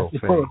didn't catch the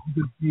pearl.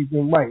 You just gave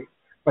them right.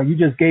 You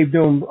just gave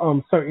them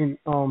certain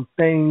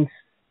things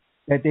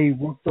that they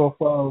worked off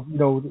of,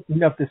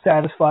 enough to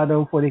satisfy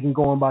them before they can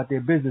go on about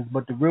their business.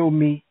 But the real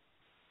meat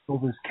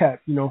was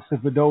kept, so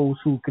for those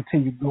who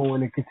continue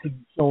going and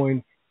continue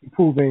showing,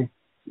 improving,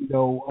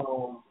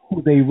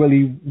 who they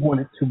really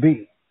wanted to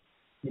be,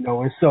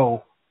 and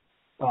so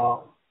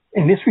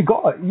in this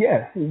regard,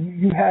 yeah,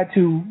 you had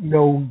to,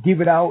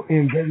 give it out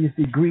in various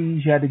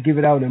degrees. You had to give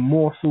it out in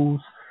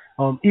morsels.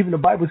 Even the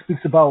Bible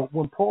speaks about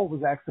when Paul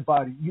was asked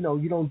about it, you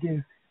don't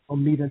give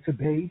meat unto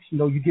babes,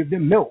 you give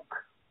them milk.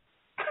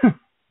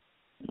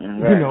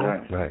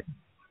 Right.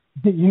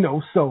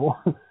 So,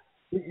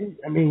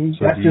 I mean,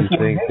 so that's do you just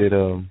think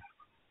that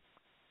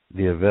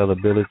the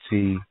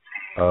availability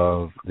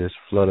of this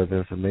flood of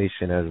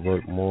information has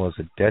worked more as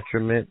a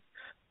detriment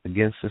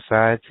against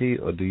society,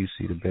 or do you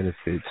see the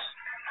benefits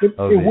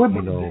of it? With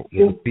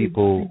the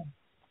people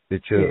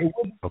that you're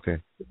okay.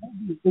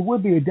 It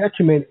would be a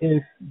detriment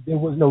if there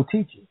was no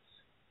teachings,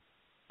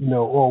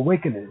 or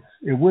awakenings.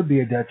 It would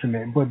be a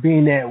detriment. But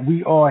being that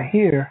we are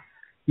here,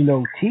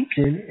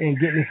 teaching and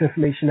getting this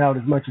information out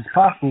as much as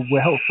possible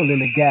will help fill in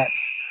the gaps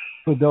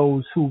for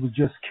those who were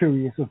just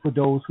curious, or for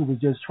those who were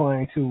just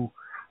trying to,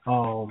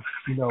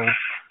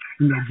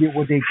 get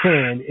what they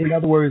can. In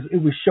other words, it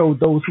would show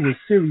those who are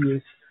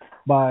serious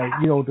by,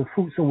 the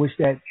fruits in which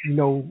that,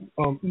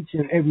 each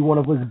and every one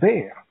of us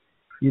bear.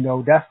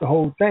 That's the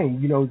whole thing.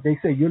 They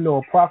say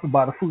a prophet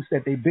by the fruits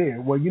that they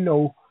bear. Well,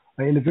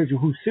 an individual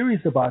who's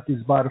serious about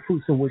this by the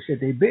fruits in which that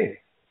they bear.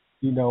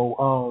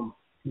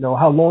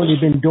 How long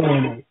they've been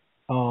doing it.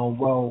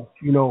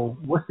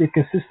 What's their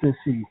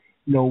consistency?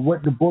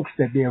 What the books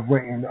that they have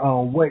written,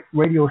 what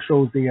radio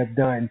shows they have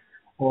done,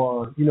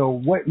 or,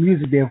 what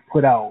music they have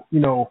put out.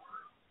 In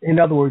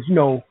other words,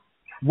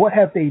 what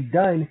have they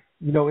done,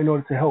 in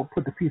order to help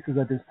put the pieces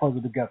of this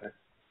puzzle together?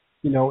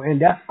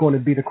 And that's going to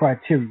be the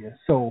criteria.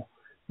 So,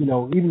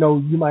 even though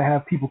you might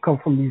have people come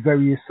from these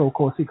various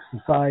so-called secret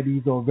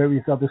societies or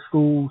various other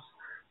schools,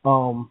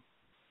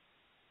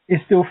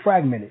 it's still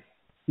fragmented.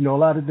 A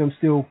lot of them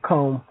still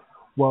come,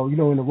 in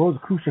the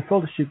Rosicrucian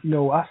Fellowship,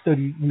 I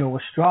study,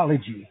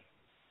 astrology,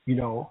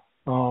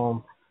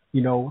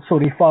 so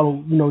they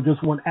follow,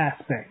 just one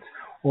aspect.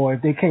 or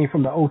if they came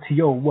from the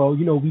OTO, well,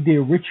 we did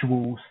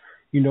rituals,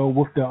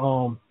 with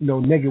the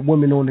naked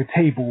women on the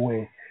table,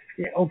 and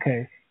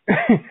okay,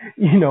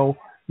 you know,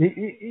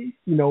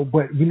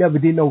 but we never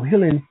did no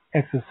healing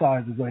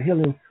exercises or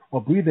healing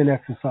or breathing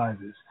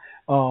exercises.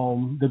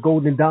 The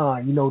Golden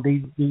Dawn,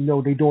 they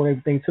doing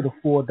everything to the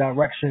four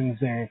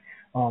directions and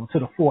to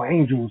the four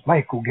angels,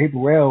 Michael,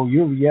 Gabriel,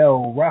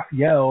 Uriel,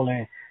 Raphael,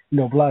 and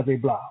blah blah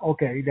blah.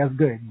 Okay, that's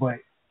good, but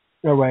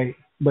all right,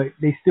 but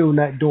they still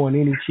not doing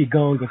any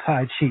qigong or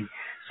tai chi.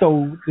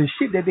 So the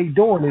shit that they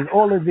doing is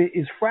all of it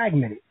is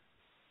fragmented.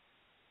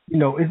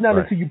 It's not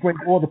until you bring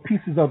all the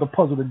pieces of the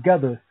puzzle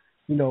together,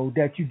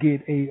 that you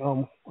get a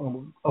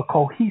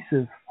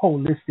cohesive,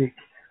 holistic,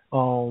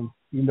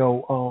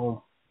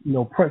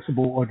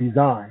 principle or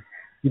design.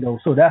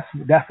 So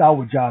that's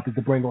our job, is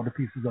to bring all the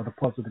pieces of the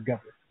puzzle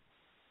together.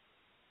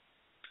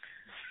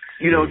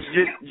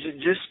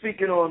 Just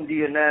speaking on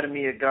the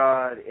anatomy of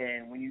God,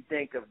 and when you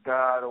think of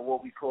God or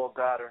what we call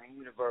God or the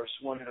universe,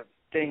 one of the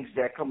things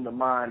that come to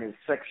mind is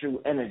sexual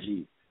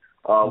energy,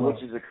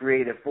 which is a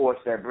creative force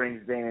that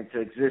brings things into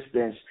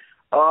existence.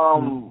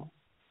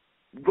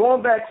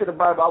 Going back to the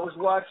Bible, I was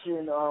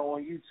watching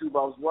on YouTube.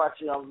 I was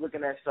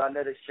looking at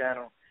Sarnetta's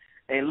channel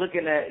and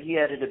he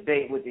had a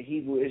debate with the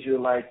Hebrew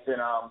Israelites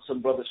and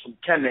some brothers from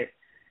Kemet.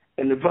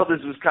 And the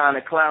brothers was kind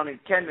of clowning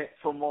Kemet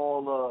from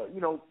all,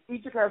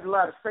 Egypt has a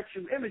lot of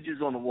sexual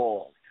images on the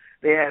walls.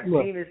 They have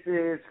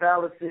penises,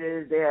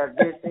 phalluses, they have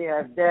this, they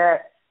have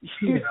that,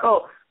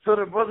 So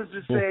the brothers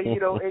just say,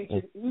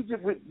 ancient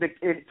Egypt,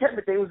 in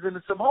Kemet, they was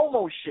into some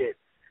homo shit.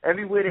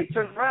 Everywhere they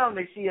turn around,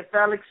 they see a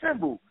phallic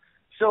symbol.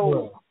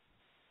 So,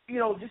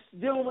 just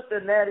dealing with the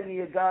anatomy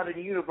of God in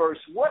the universe,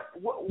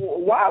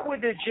 why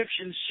would the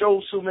Egyptians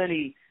show so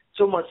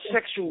much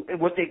sexual,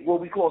 what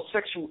we call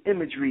sexual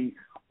imagery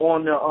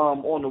on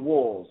the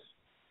walls?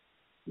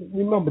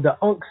 Remember, the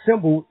Ankh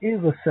symbol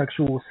is a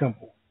sexual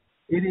symbol.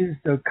 It is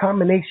the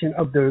combination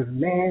of the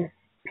man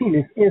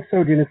penis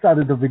inserted inside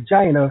of the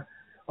vagina,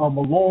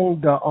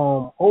 along the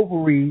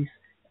ovaries,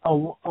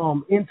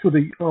 into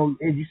the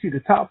and you see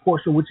the top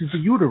portion, which is the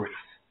uterus.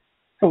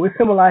 So it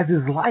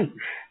symbolizes life.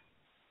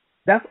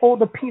 That's all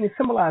the penis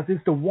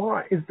symbolizes. The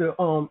wand is the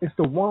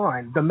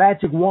wand, the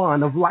magic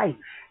wand of life.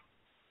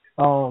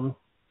 That's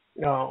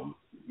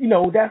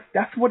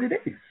what it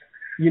is.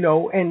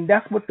 And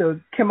that's what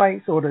the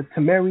Kemites or the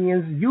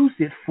Temerians used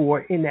it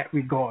for in that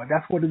regard.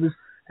 That's what it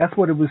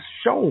was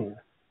shown.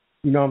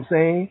 You know what I'm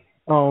saying?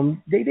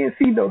 They didn't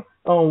see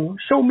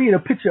show me the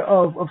picture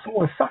of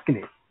someone sucking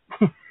it.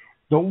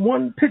 The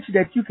one picture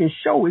that you can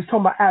show is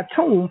talking about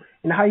Atum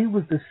and how he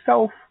was the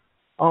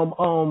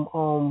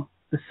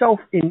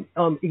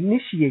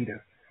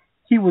initiator.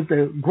 He was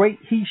the great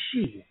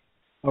he-she.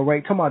 All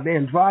right, talking about the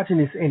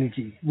androgynous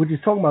energy, which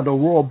is talking about the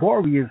aurora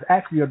borealis,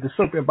 actually of the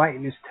serpent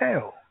biting his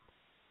tail.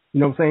 You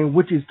know what I'm saying?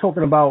 Which is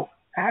talking about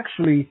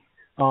actually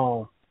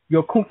your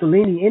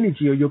Kundalini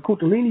energy or your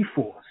Kundalini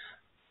force,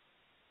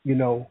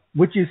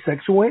 which is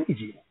sexual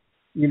energy,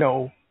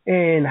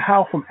 and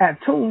how from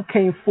Atum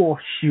came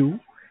forth Shu,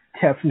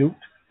 Tefnut.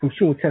 From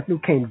Shu and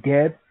Tefnut came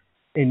Geb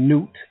and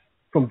Nut.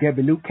 From Geb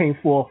and Nut came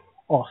forth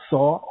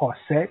Arsar,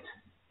 Arset,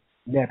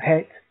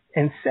 Nebhet,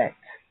 and Set.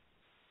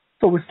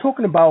 So it's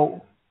talking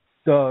about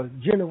the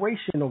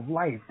generation of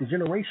life, the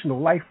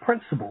generational life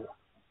principle.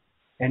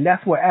 And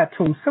that's what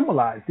Atum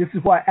symbolized. This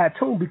is why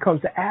Atum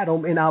becomes the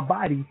atom in our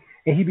body,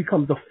 and he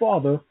becomes the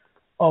father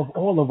of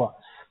all of us.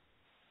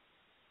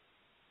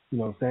 You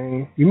know what I'm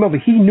saying? You remember,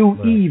 he knew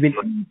Eve, and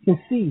Eve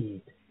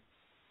conceived.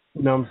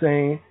 You know what I'm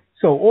saying?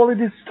 So all of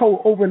this is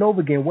told over and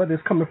over again, whether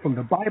it's coming from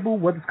the Bible,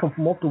 whether it's coming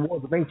from off the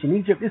walls of ancient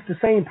Egypt, it's the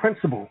same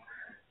principle.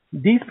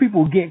 These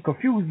people get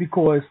confused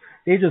because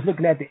they're just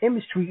looking at the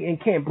imagery and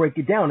can't break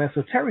it down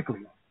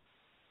esoterically.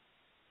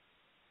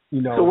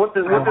 So what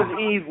does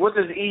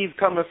Eve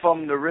coming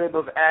from the rib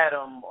of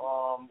Adam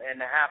and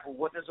the apple?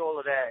 What does all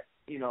of that,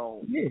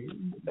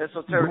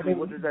 esoterically?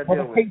 What does that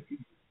deal with?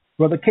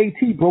 Brother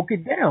KT broke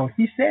it down.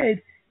 He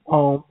said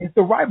it's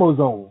the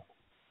ribosome.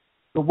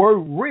 The word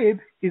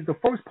rib is the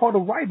first part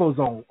of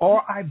ribosome.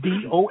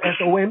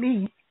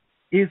 ribosome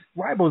is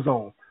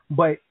ribosome,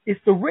 but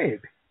it's the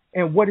rib.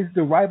 And what is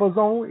the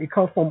ribosome? It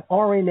comes from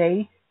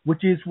RNA,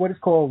 which is what is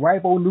called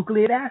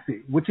ribonucleic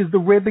acid, which is the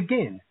rib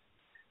again.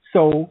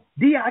 So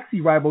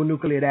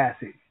deoxyribonucleic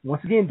acid,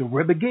 once again, the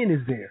rib again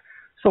is there.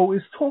 So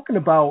it's talking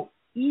about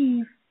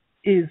Eve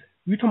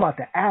you're talking about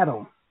the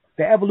atom.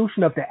 The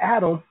evolution of the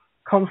atom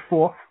comes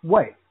forth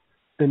what?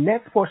 The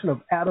next portion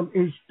of atom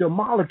is the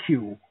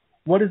molecule.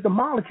 What is the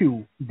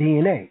molecule?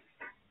 DNA.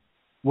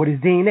 What is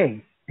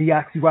DNA?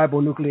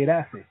 Deoxyribonucleic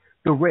acid,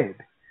 the rib.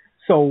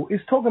 So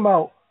it's talking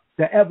about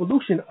the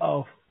evolution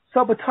of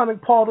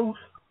subatomic particles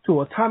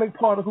to atomic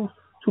particles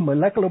to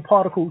molecular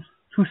particles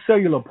to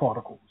cellular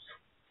particles.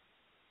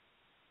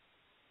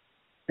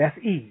 That's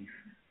Eve.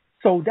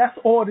 So that's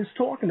all it's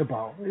talking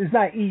about. It's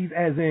not Eve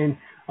as in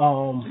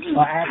an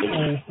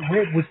actual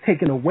rib was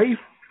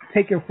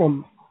taken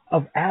from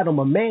of Adam,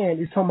 a man.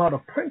 It's talking about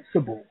a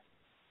principle.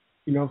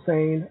 You know what I'm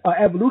saying? An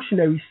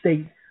evolutionary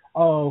state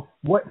of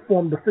what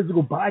formed the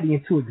physical body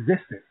into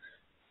existence.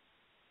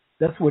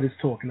 That's what it's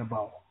talking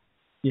about.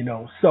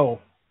 So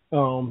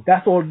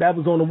that's all that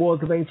was on the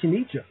walls of ancient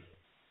Egypt.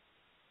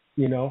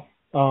 We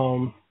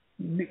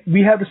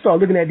have to start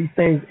looking at these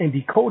things and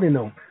decoding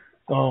them.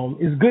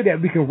 It's good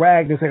that we can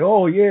rag and say,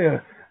 "Oh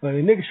yeah, the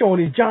nigga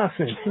showing his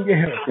Johnson."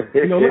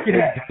 Yeah, look at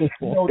that.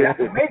 That's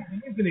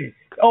amazing, isn't it?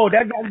 Oh,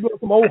 that guy's doing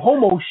some old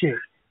homo shit.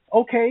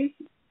 Okay,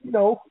 he's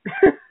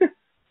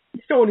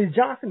showing his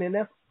Johnson, and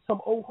that's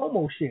some old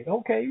homo shit.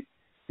 Okay,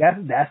 that's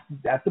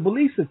the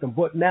belief system.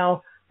 But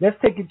now let's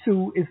take it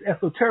to its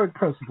esoteric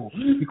principle,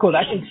 because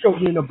I can show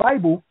you in the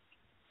Bible.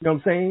 You know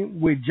what I'm saying?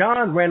 Where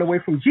John ran away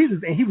from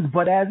Jesus and he was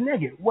butt ass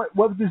naked. What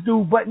was this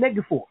dude butt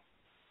naked for?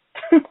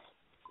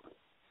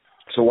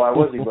 So why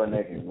was he butt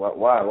naked? Why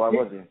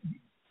was he?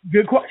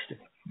 Good question.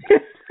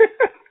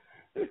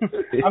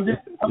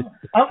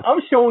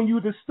 I'm showing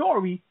you the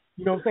story,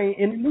 you know what I'm saying,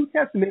 in the New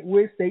Testament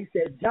where it states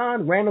that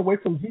John ran away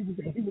from Jesus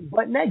and he was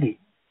butt naked.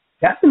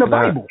 That's in the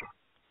Bible.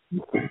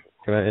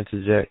 Can I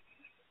interject?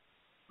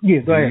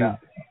 Yeah, go ahead.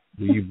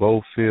 Do you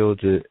both feel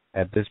that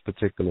at this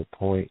particular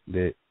point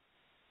that,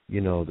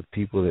 the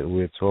people that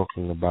we're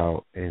talking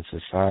about in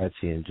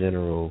society in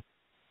general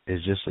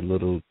is just a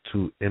little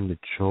too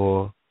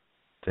immature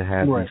to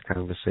have these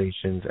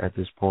conversations at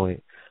this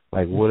point?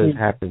 Like, what has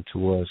happened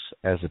to us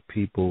as a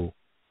people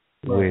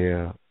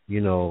where,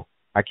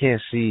 I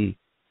can't see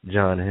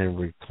John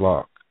Henry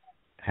Clark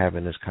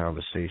having this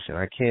conversation.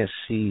 I can't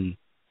see,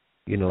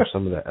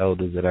 some of the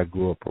elders that I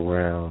grew up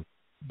around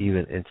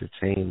even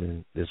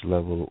entertaining this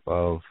level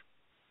of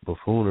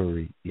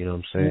buffoonery, you know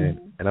what I'm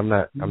saying? And I'm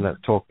not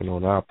talking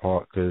on our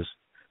part because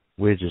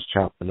we're just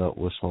chopping up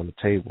what's on the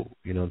table,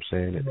 you know what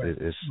I'm saying?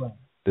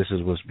 This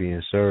is what's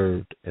being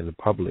served in the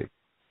public.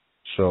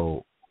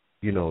 So,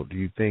 do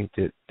you think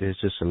that there's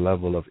just a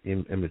level of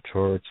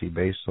immaturity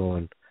based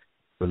on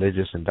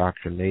religious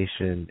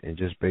indoctrination and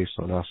just based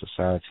on our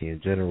society in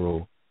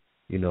general,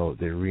 that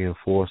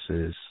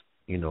reinforces,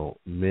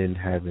 men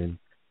having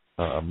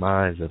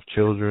minds of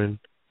children,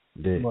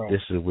 that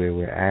this is where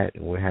we're at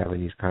and we're having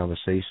these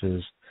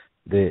conversations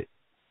that,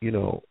 in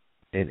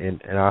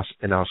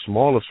our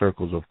smaller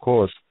circles, of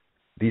course,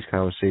 these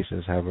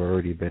conversations have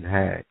already been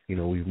had.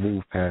 We've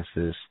moved past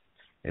this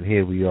and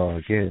here we are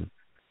again.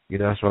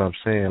 That's what I'm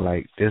saying.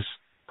 Like, this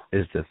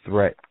is the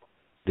threat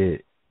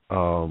that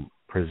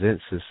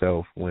presents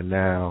itself when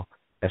now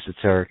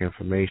esoteric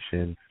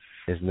information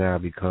is now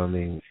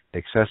becoming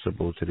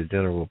accessible to the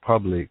general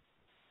public,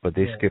 but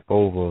they skip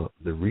over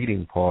the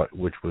reading part,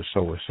 which was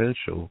so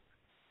essential,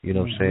 you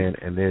know what I'm saying?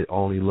 And they're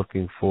only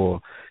looking for,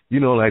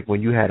 like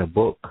when you had a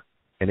book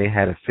and they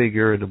had a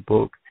figure in the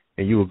book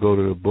and you would go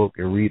to the book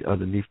and read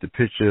underneath the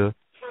picture,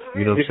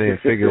 you know what I'm saying,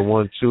 figure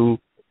 1, 2,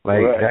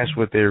 like that's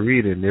what they're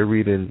reading. They're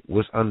reading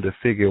what's under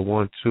figure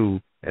 1,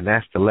 2, and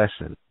that's the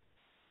lesson.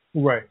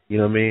 Right. You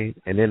know what I mean?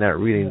 And they're not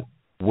reading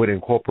what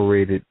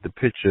incorporated the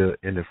picture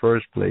in the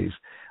first place.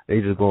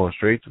 They just going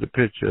straight to the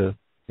picture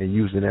and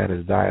using that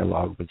as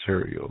dialogue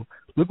material.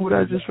 Look what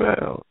I just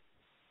found.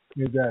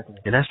 Exactly.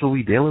 And that's what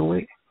we dealing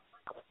with?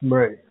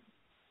 Right.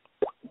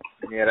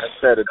 Yeah,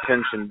 that's that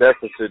attention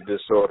deficit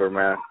disorder,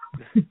 man.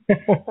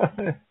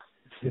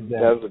 Exactly.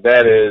 That's what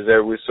that is.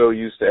 That we're so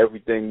used to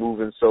everything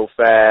moving so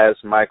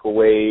fast.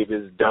 Microwave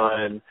is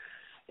done.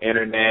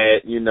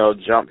 Internet,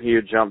 jump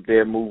here, jump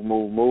there,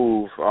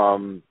 move.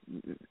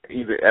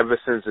 Ever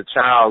since a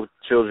child,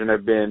 children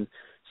have been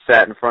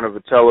sat in front of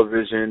a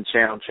television,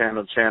 channel,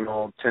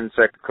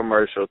 10-second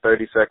commercial,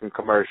 30-second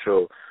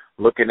commercial,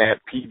 looking at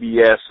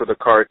PBS or the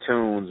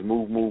cartoons,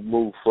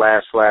 move,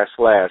 flash,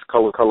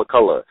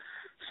 color.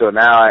 So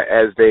now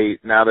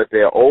now that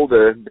they're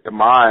older, the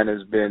mind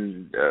has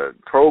been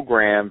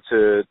programmed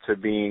to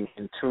being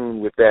in tune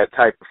with that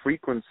type of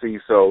frequency.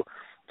 So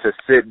to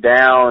sit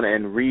down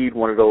and read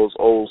one of those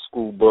old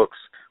school books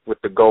with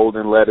the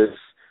golden letters,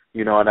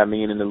 you know what I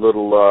mean, and the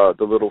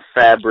little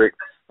fabric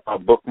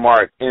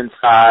bookmark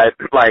inside,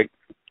 like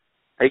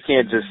they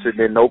can't just sit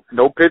there, no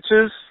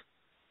pictures.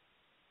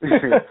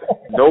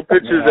 No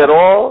pictures at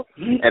all,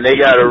 and they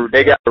gotta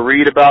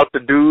read about the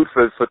dude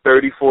for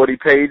 30, 40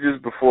 pages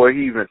before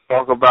he even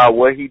talk about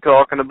what he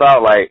talking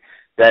about. Like,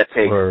 that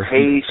takes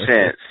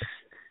patience.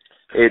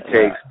 It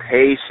takes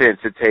patience.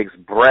 It takes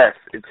breath.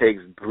 It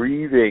takes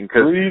breathing.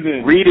 Because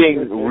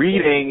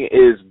reading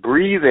is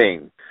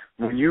breathing.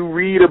 When you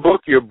read a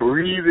book, you're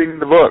breathing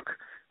the book,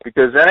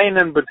 because that ain't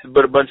nothing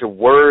but a bunch of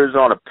words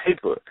on a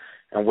paper.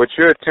 And what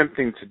you're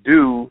attempting to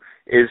do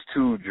is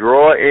to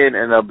draw in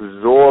and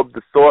absorb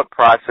the thought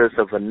process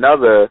of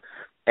another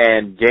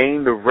and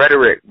gain the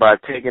rhetoric by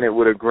taking it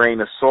with a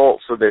grain of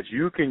salt so that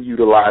you can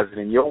utilize it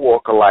in your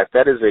walk of life.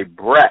 That is a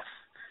breath.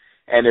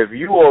 And if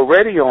you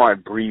already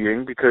aren't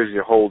breathing because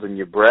you're holding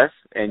your breath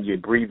and you're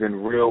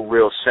breathing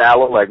real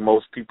shallow like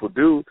most people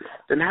do,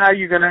 then how are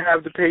you going to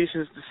have the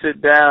patience to sit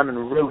down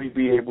and really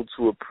be able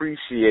to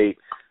appreciate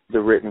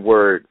the written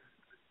word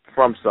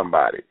from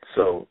somebody?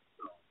 So,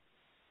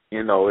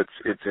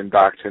 it's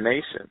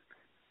indoctrination.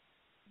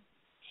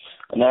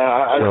 Now,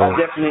 I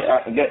definitely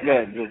go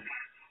ahead, Drew.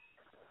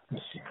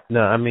 No,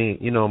 I mean,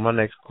 my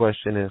next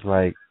question is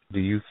like, do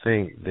you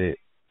think that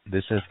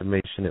this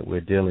information that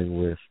we're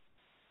dealing with,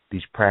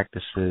 these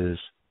practices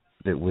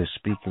that we're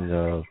speaking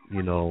of,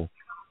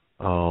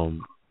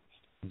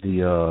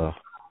 the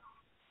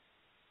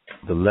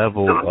the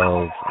level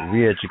of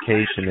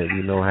re-education that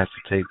we know has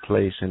to take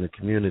place in the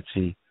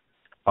community,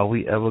 are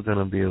we ever going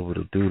to be able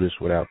to do this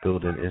without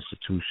building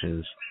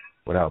institutions,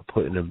 without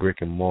putting a brick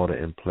and mortar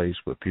in place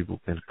where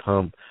people can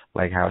come,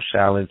 like how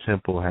Shaolin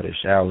Temple had a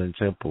Shaolin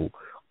Temple?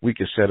 We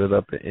could set it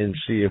up at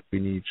NC if we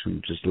need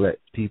to. Just let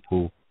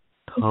people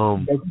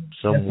come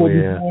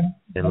somewhere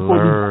and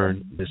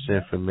learn this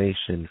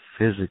information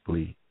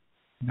physically.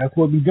 That's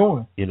what we're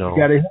doing. Is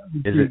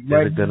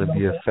it going to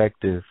be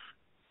effective?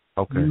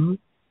 Okay. Mm-hmm.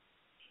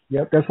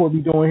 Yep, that's what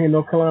we're doing here in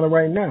North Carolina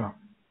right now.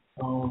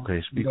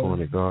 Okay, speak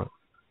on it, God.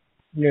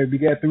 Yeah, we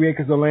got 3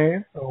 acres of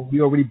land. We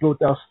already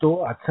built our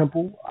store, our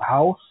temple, a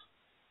house,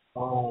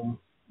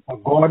 a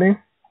garden.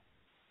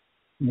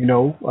 We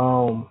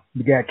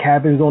got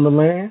cabins on the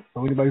land.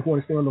 So anybody who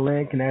wants to stay on the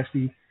land can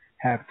actually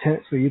have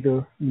tents or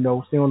either,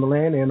 stay on the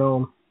land.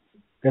 And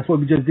that's what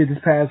we just did this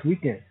past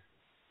weekend.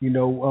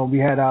 We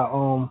had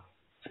our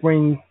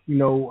spring,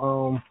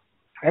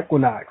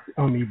 equinox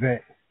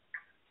event.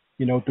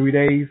 3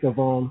 days of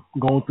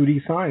going through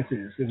these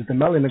sciences. It was the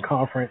Melanin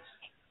Conference,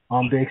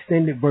 the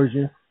extended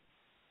version,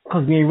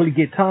 because we didn't really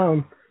get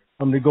time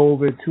to go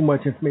over too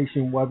much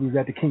information while we was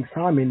at the King's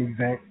Timing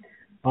event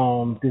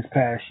this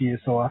past year.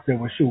 So I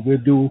said, well, sure, we'll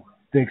do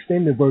the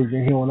extended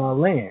version here on our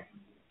land.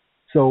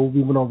 So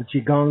we went over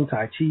Qigong,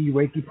 Tai Chi,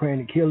 Reiki,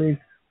 praying and killing,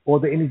 all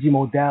the energy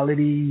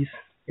modalities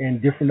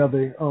and different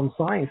other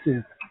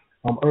sciences,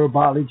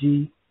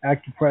 herbology,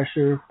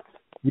 acupressure,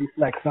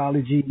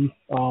 reflexology,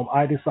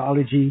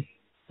 idisology.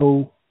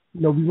 So,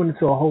 we went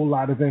into a whole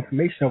lot of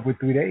information over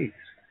 3 days,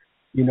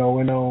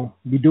 and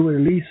we do it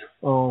at least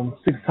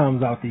 6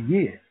 times out the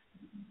year,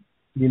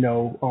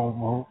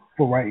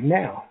 for right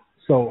now.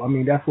 So, I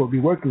mean, that's what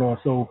we're working on.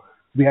 So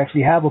we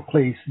actually have a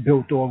place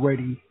built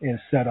already and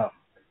set up,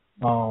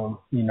 so.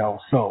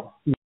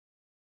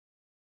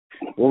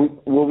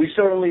 Well, we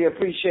certainly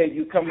appreciate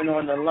you coming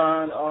on the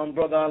line,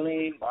 Brother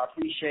Alim. I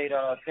appreciate,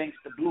 thanks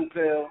to Blue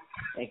Pill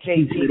and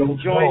KT for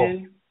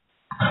joining.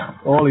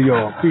 All of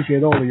y'all.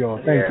 Appreciate all of y'all.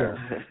 Thank you.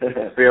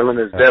 The feeling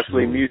is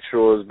definitely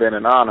mutual. It's been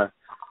an honor.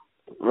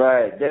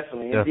 Right,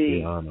 definitely, Definitely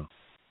indeed. honor.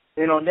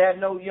 And on that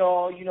note,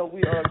 y'all,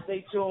 we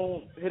stay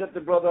tuned. Hit up the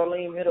Brother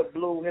Alim, hit up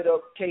Blue, hit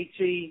up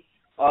KT.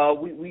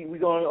 We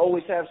gonna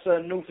always have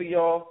something new for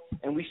y'all,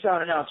 and we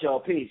signing out,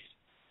 y'all. Peace.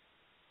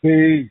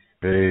 Peace.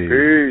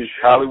 Peace.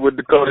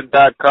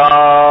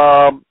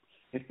 HollywoodDakota.com.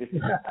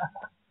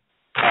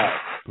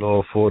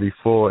 Law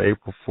 44,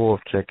 April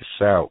 4th. Check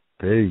us out.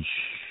 Peace.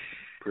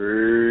 Peace.